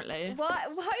 gold apparently. Why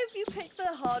have you picked the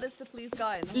hardest to please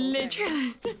guy in the whole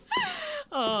Literally.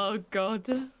 Oh god.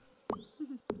 Dang.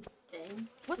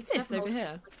 What's this over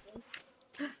here?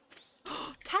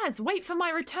 Taz, wait for my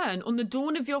return on the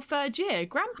dawn of your third year,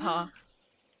 Grandpa.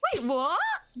 Wait, what?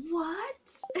 What?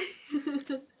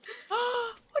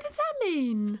 What does that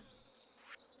mean?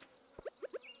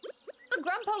 The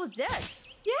Grandpa was dead.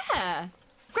 Yeah.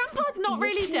 Grandpa's not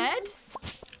really dead.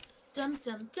 Dum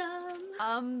dum dum.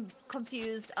 I'm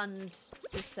confused and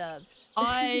disturbed.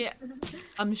 I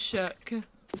am shook.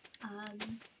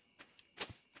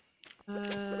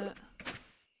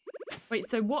 Wait,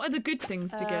 so what are the good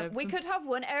things to give? We could have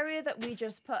one area that we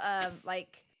just put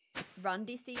like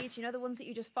randy seeds. You know, the ones that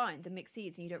you just find, the mixed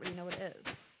seeds, and you don't really know what it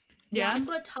is. Yeah. I've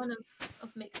got a ton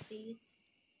of mixed seeds.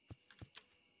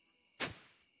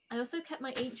 I also kept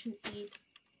my ancient seed.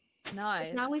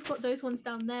 Nice. Now we've got those ones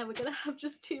down there. We're gonna have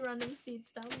just 2 random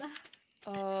seeds down there.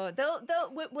 Oh,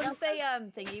 once they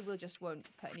thingy, we'll just won't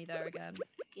put any there again.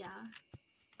 Yeah.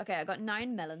 Okay, I got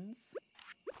 9 melons.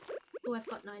 Oh, I've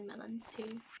got 9 melons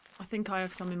too. I think I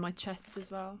have some in my chest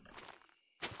as well.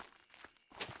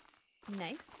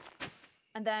 Nice.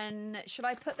 And then, should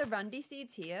I put the randy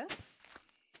seeds here?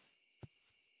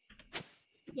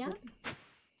 Yeah.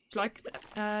 Like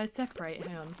separate.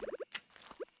 Hang on.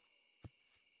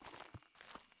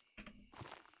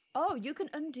 Oh, you can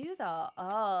undo that.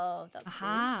 Oh, that's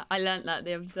Aha! I learnt that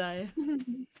the other day.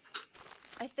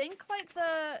 I think like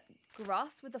the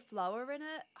grass with the flower in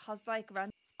it has like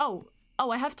random. Oh,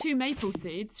 I have 2 maple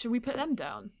seeds. Should we put them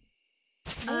down?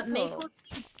 Maple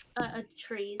seeds are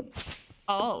trees.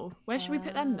 Oh, where should we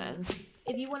put them then?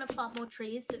 If you want to plant more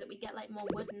trees so that we get like more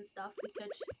wood and stuff, we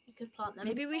could plant them.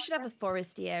 Maybe we should have a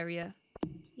foresty area.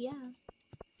 Yeah.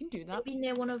 You can do that. It'll be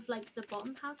near one of like the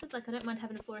bottom houses. Like I don't mind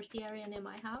having a foresty area near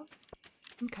my house.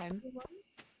 Okay.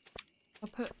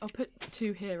 I'll put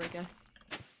 2 here, I guess.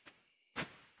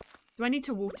 Do I need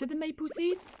to water the maple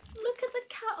seeds? Look at the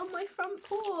cat on my front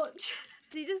porch.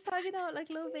 He just hanging out like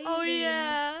a little baby. Oh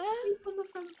yeah. Sleep on the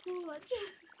front porch.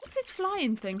 What's this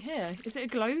flying thing here? Is it a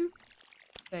glow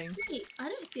thing? Wait, I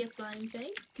don't see a flying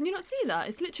thing. Can you not see that?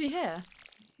 It's literally here.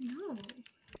 No.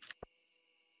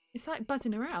 It's like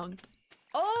buzzing around.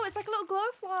 Oh, it's like little glow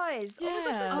flies. Yeah. Oh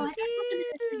my gosh, Oh, I that's so thought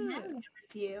cute. it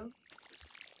was you.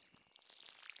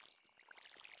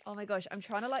 Oh my gosh, I'm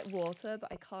trying to like water,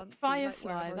 but I can't see.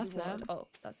 Firefly, like, where I've already that's it. watered. Oh,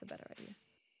 that's a better idea.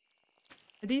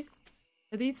 Are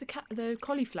these the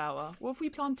cauliflower? What have we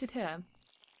planted here?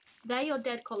 They're your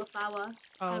dead cauliflower.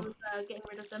 I Oh. was getting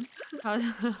rid of them. How-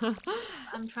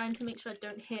 I'm trying to make sure I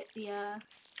don't hit the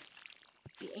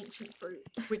ancient fruit.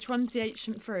 Which one's the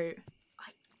ancient fruit?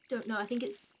 Don't know. I think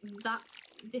it's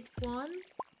this one.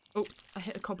 Oops, I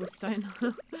hit a cobblestone.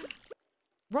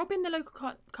 Robin, the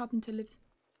local carpenter, lives.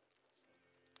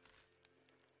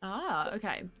 Ah,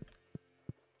 okay.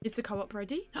 Is the co-op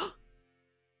ready?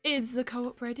 Is the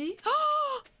co-op ready?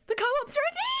 The co-op's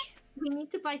ready! We need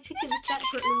to buy chickens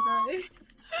separately though.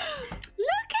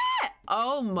 Look at!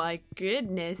 Oh my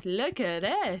goodness, look at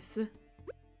this.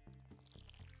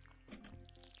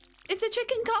 It's a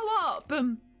chicken co-op!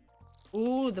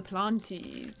 Oh, the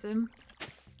planties.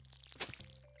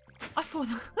 I thought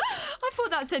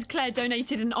that said Claire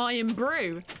donated an iron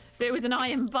brew, but it was an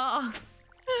iron bar.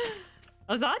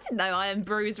 I didn't know iron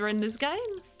brews were in this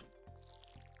game.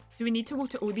 Do we need to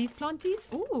water all these planties?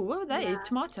 Oh, what are they? Yeah.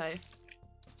 Tomato.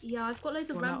 Yeah, I've got loads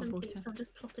of Run out of random water. things. I'm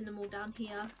just plopping them all down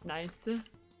here. Nice.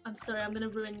 I'm sorry, I'm gonna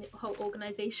ruin the whole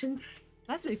organisation.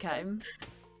 That's okay.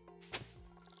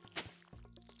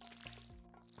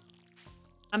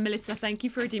 And Melissa, thank you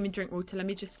for redeeming drink water. Let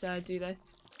me just do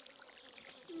this.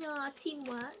 No,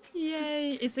 teamwork.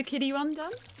 Yay! Is the kitty one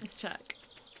done? Let's check.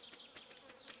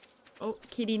 Oh,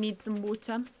 kitty needs some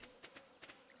water.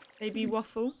 Baby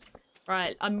waffle.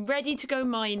 Right, I'm ready to go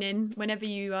mining whenever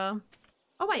you are.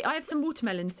 Oh wait, I have some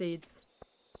watermelon seeds.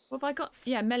 What have I got?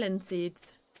 Yeah, melon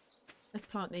seeds. Let's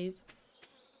plant these.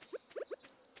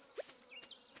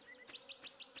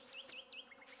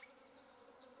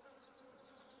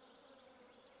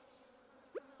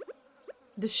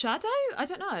 The shadow? I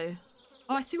don't know.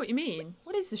 Oh, I see what you mean.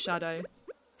 What is the shadow?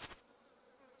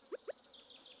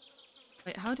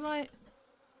 Wait, how do I...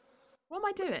 What am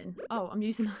I doing? Oh, I'm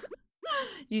using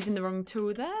using the wrong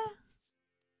tool there.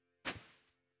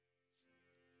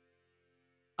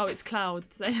 Oh, it's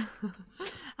clouds.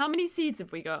 How many seeds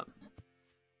have we got?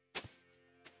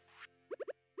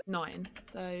 9.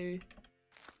 So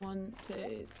 1,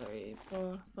 2, 3,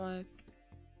 4, 5,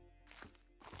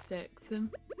 6.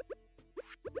 I'm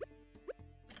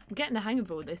getting the hang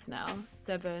of all this now.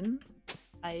 7,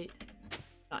 8,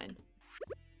 9.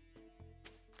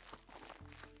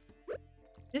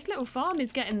 This little farm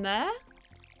is getting there.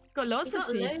 Got lots of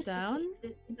seeds down.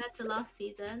 Compared to last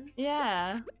season.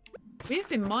 Yeah. We've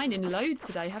been mining loads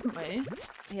today, haven't we?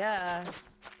 Yeah.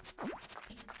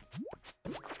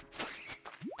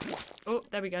 Oh,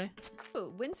 there we go. Oh,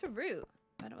 winter root.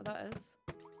 I don't know what that is.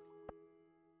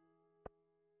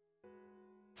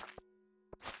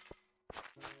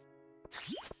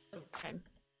 Okay.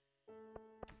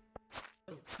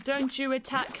 Don't you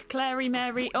attack Clary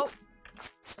Mary. Oh.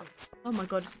 Oh my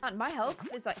god. Man, my health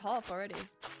is like half already.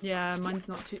 Yeah, mine's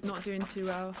not doing too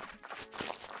well.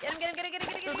 Get him, get him, get him, get him,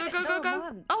 get him, Go, get go, him. go, go, Oh, go.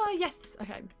 man. Oh, yes.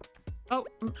 Okay. Oh,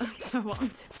 I don't know what I'm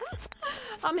doing.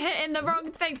 I'm hitting the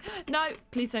wrong thing. No,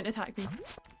 please don't attack me.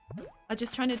 I'm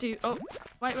just trying to do... Oh,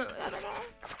 wait.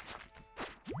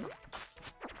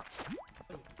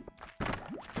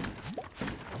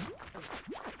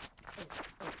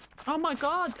 Oh my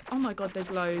god. Oh my god,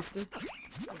 there's loads.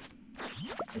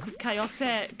 This is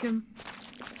chaotic.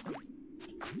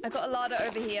 I got a larder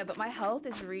over here, but my health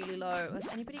is really low. Has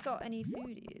anybody got any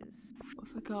foodies? What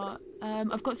have I got?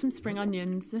 I've got some spring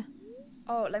onions.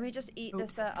 Oh, let me just eat Oops.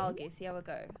 this algae, see how it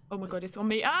go. Oh my god, it's on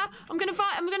me. Ah, I'm gonna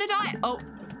fight. I'm gonna die. Oh.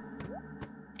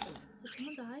 Did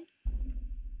someone die?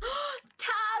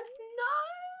 Taz, no!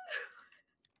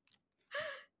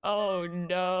 Oh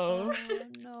no. Oh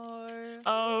no. Oh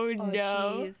Oh no.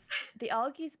 jeez. The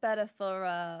algae's better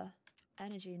for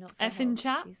energy, not for Effing health.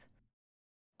 chat. Jeez.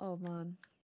 Oh man.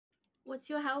 What's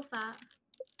your health at?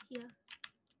 Here.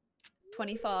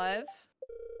 25.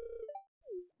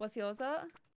 What's yours at?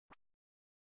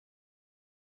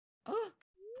 Oh,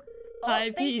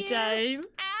 Hi, thank PJ. you.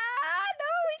 Ah,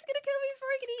 no, he's gonna kill me before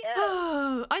I can eat it.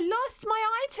 Oh, I lost my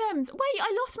items. Wait,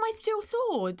 I lost my steel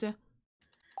sword.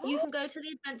 You can go to the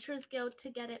Adventurers Guild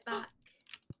to get it back.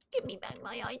 Give me back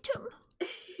my item. Oh,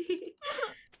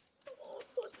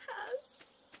 poor Taz.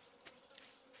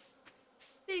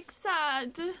 Big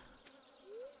sad.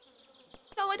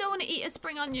 No, I don't want to eat a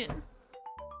spring onion.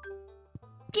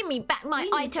 Give me back my We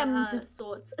need items.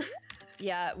 Swords.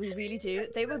 Yeah, we really do.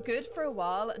 They were good for a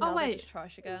while, and now they're just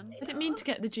trash again. I didn't mean to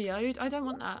get the geode. I don't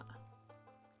want that.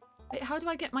 Wait, how do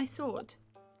I get my sword?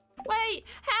 Wait,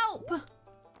 help!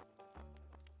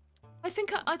 I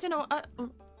think I don't know.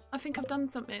 I think I've done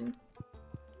something.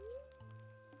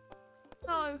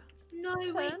 No. No,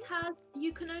 wait, Taz.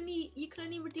 You can only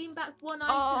redeem back one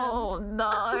item. Oh no.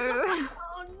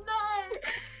 Oh no.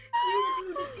 You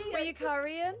redeemed a geode. Were you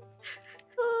carrying?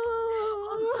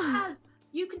 Taz,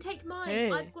 you can take mine.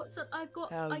 Hey, I got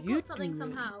something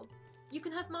somehow. You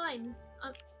can have mine.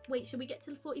 Wait, should we get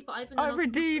to 45? And then I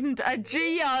redeemed a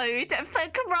geode for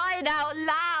crying out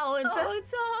loud.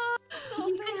 Oh,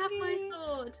 you can have my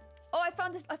sword. Oh, I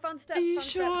found this. I found steps. Are you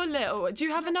sure, Lil? Do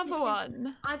you have another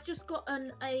one? I've just got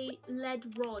a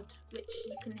lead rod which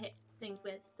you can hit things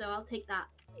with, so I'll take that.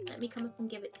 Let me come up and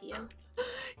give it to you.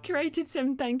 Created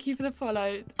Sim, thank you for the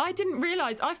follow. I didn't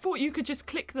realise. I thought you could just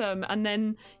click them and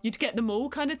then you'd get them all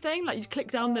kind of thing. Like you'd click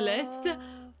down the list.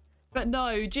 But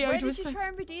no, geode Where did was you try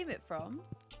and redeem it from?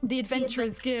 the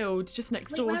Adventurers Guild, just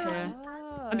next door here.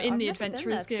 I'm in the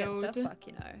Adventurers Guild. Stuff back,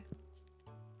 you know.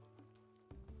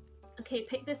 Okay,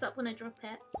 pick this up when I drop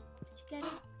it. Did you get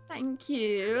it? Thank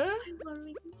you. No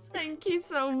worries. Thank you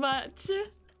so much.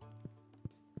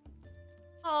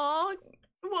 Oh,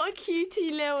 what a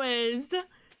cutie Lil is.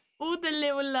 All the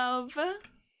little love.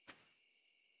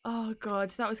 Oh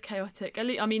god, that was chaotic. At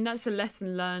least, I mean, that's a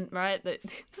lesson learned, right? That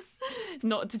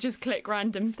not to just click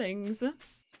random things.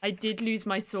 I did lose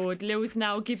my sword. Lil's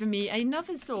now given me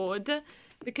another sword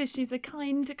because she's a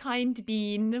kind, kind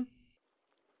bean.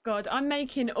 God, I'm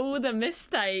making all the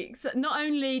mistakes. Not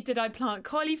only did I plant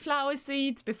cauliflower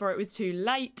seeds before it was too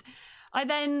late, I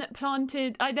then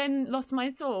lost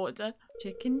my sword.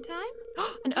 Chicken time?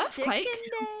 An earthquake?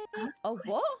 Oh,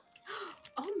 what?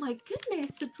 Oh my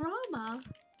goodness, a drama.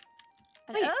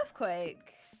 An Wait. earthquake?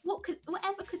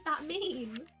 Whatever could that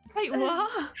mean? Wait,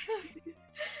 what?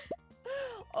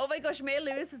 Oh my gosh, Mayor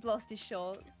Lewis has lost his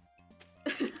shorts.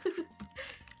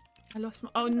 I lost my...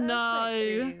 What Oh does no.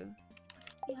 earthquake do?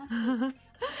 Yeah.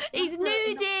 He's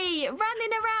nudie!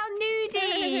 Running around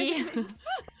nudie!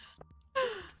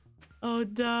 Oh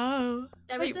no.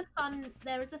 There is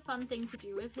a fun thing to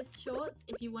do with his shorts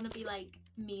if you want to be like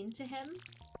mean to him.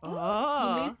 You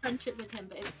Oh. lose friendship with him,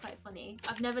 but it's quite funny.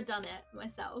 I've never done it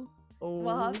myself.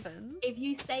 What happens? If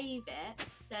you save it,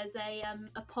 there's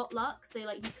a potluck, so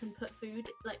like you can put food,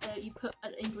 like you put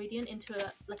an ingredient into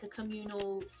a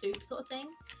communal soup sort of thing,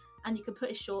 and you can put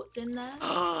his shorts in there.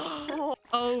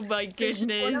 Oh my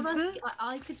goodness. One of us,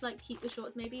 I could like keep the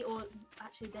shorts maybe, or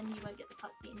actually then you won't get the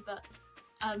cutscene, but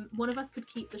one of us could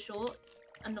keep the shorts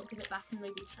and not give it back and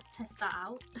maybe test that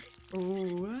out.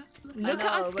 Ooh. Look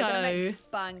at us we're gonna go.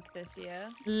 make bank this year.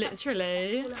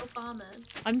 Literally. All little farmers.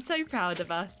 I'm so proud of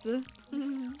us.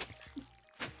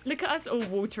 Look at us all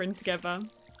watering together.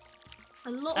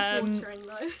 A lot of watering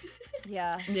though.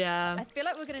 Yeah. Yeah. I feel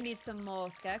like we're gonna need some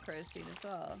more scarecrows soon as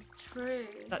well. True.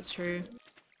 That's true.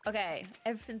 Okay,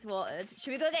 everything's watered. Should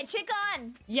we go get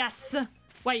chicken? Yes.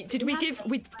 Wait, did we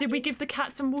give the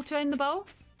cat some water in the bowl?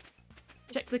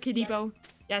 Check the kiddie bowl.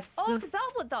 Yes. Oh, is that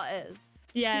what that is?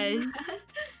 Yeah.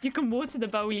 You can water the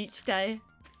bowl each day.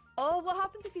 Oh, what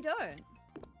happens if you don't?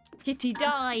 Kitty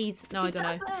dies. No, I don't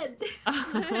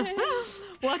know.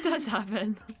 What does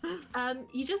happen?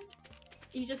 You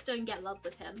just don't get love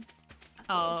with him.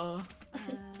 Oh.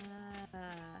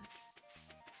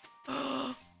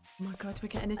 Oh my god, we're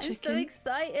getting a chicken. I'm so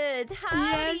excited.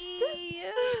 Howdy.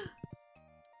 Yes.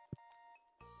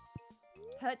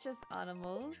 Purchase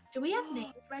animals. Do we have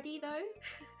names ready though?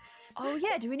 Oh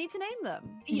yeah, do we need to name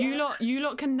them? You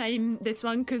lot can name this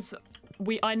one because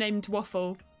I named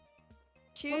Waffle.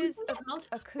 Choose Well,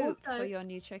 a coop also- for your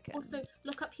new chicken. Also,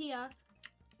 look up here.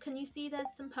 Can you see there's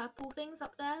some purple things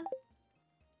up there?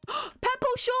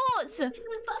 Purple shorts! There's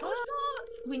purple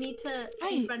shorts! We need to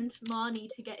Wait. befriend Marnie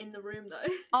to get in the room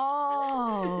though.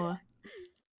 Oh.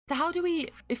 So how do we,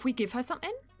 if we give her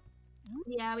something?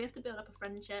 Yeah, we have to build up a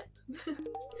friendship.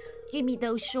 Give me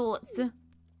those shorts.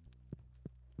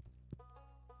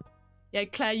 Yeah,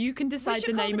 Claire, you can decide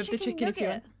the name of the chicken if you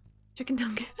want. Chicken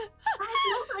nugget. That's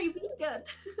not very vegan. Yeah,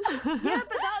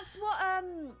 but that's what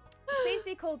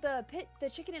Stacey called the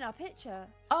chicken in our picture.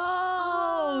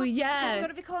 Oh, So yeah. it's got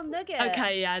to be called Nugget.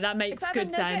 Okay, yeah, that makes It's either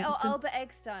good Nugget sense. or Albert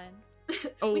Eggstein.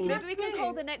 Oh, Maybe we can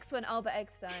call the next one Albert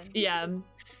Eggstein. yeah,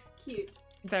 Cute.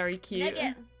 very cute.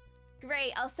 Nugget.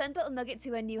 Great, I'll send little Nugget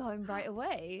to her new home right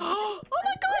away. Oh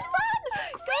my god,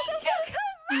 run!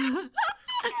 Quick!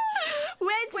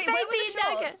 Where's Wait, baby where were the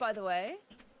shorts, Nugget? by the way?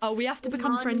 Oh, we have to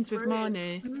become Marnie's friends with room.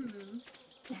 Marnie. Mm.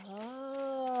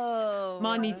 Oh.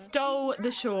 Marnie stole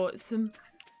the shorts.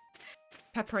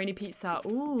 Pepperoni pizza.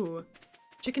 Ooh.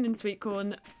 Chicken and sweet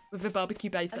corn with a barbecue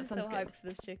base. I'm That sounds so good. hyped for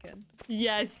this chicken.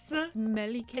 Yes.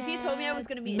 Smelly cat. If you told me I was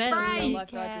going to be a chicken in real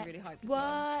life, I'd be really hyped as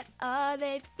well. What are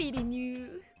they feeding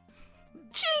you?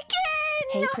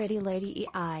 Chicken! Hey, pretty lady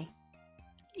EI.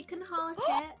 You can heart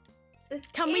it.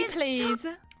 Can we please?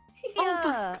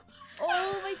 Yeah.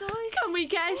 Oh my gosh. Can we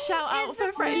get a shout out It's for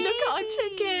a Frey? Look at our baby.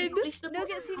 chicken. We should have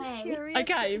Nugget put seems hay. curious.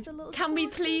 Okay, She's a little can we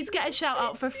small please chicken. get a shout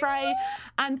out for Frey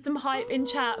and some hype in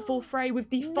chat for Frey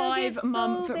with the Nugget's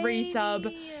 5-month so resub?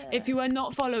 baby. If you are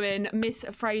not following Miss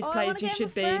Frey's Oh, I plays, wanna you get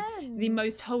should be him a the friend.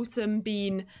 most wholesome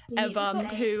bean We need to ever,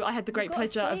 save. who I had the great gotta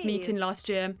pleasure of save. meeting last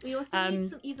year. We also need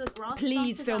some either grass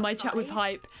Please starters fill my chat with outside,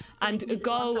 hype so we and can do the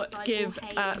go grass outside give or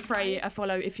hay Frey inside. a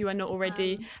follow if you are not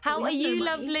already. How we are have no you,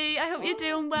 money. lovely? I hope you're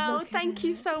doing well. Look at Thank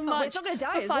you it. so Oh, but much it's not gonna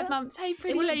die, for is 5 it? months. Hey, It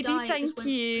pretty won't lady, die, it just thank won't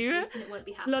you. produce and it won't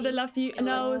be A lot of happy. love for you. It'll,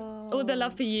 No, all the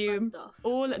love for you. buzz off,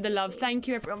 All the love. basically. Thank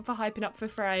you, everyone, for hyping up for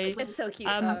Frey. It's so cute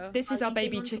though. This is our Fuzzy baby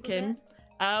thing on top of chicken.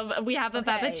 it. We have a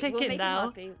baba Okay, we'll chicken make him now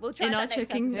happy. We'll try in that our next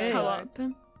chicken episode. co-op.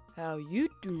 How you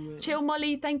doing? Chill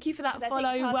Molly, thank you for that 'Cause I think follow.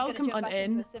 Taz is gonna Welcome jump on back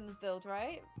into in. a Sims build,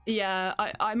 right? Yeah,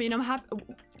 I mean, I'm happy.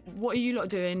 What are you lot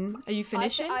doing? Are you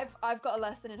finishing? I've got a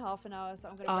lesson in half an hour, so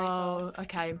I'm gonna break Oh, off.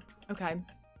 okay.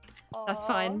 That's Aw.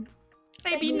 fine.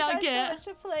 Thank Baby you guys nugget.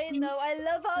 so much for playing though. I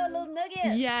love our little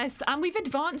nugget. Yes, and we've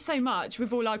advanced so much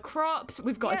with all our crops.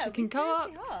 We've got Yeah, a chicken we co-op,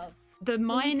 seriously have. the We need to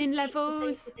mining sleep to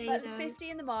levels. save the day, Like though. 50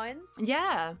 in the mines.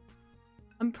 Yeah,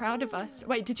 I'm proud of us.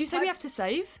 Wait, did you say we have to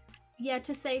save? Yeah,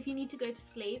 to save you need to go to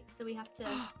sleep, so we have to.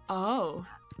 Oh,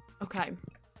 okay.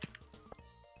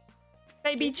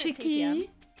 Baby Sleep at 2 chickie.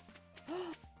 PM.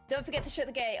 Don't forget to shut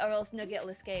the gate, or else Nugget will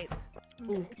escape.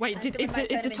 Ooh, wait, And someone is might turn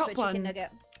the him into a top chicken one?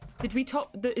 Nugget. Did we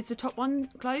is the top one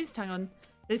closed? Hang on.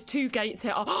 There's 2 gates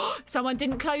here. Oh, someone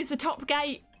didn't close the top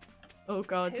gate. Oh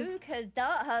God. Who could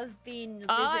that have been visiting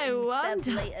I Seb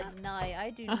wonder. late at night? I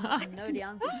do not know the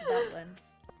answer to that one.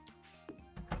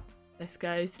 Let's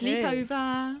go.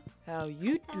 Sleepover. How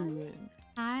you doing?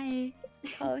 Hi.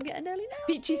 Oh, I'm getting early now.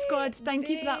 Peachy Squad, thank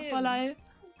you for that Boom. follow.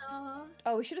 Aw.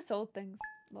 Oh, we should have sold things.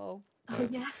 Lol. Oh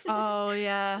yeah. Oh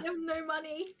yeah. We have no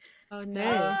money. Oh no.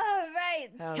 Oh, right.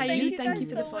 How Hey, you thank guys you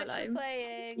for the so much follow. for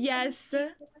playing. Yes.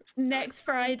 Next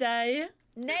Friday.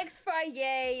 Next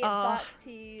Friday, Oh. back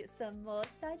to some more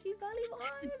Stardew Valley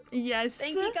wine. Yes.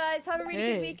 Thank you guys. Have a really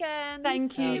Hey. good weekend.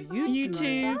 Thank you. How you You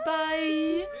doing? too.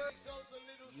 Bye.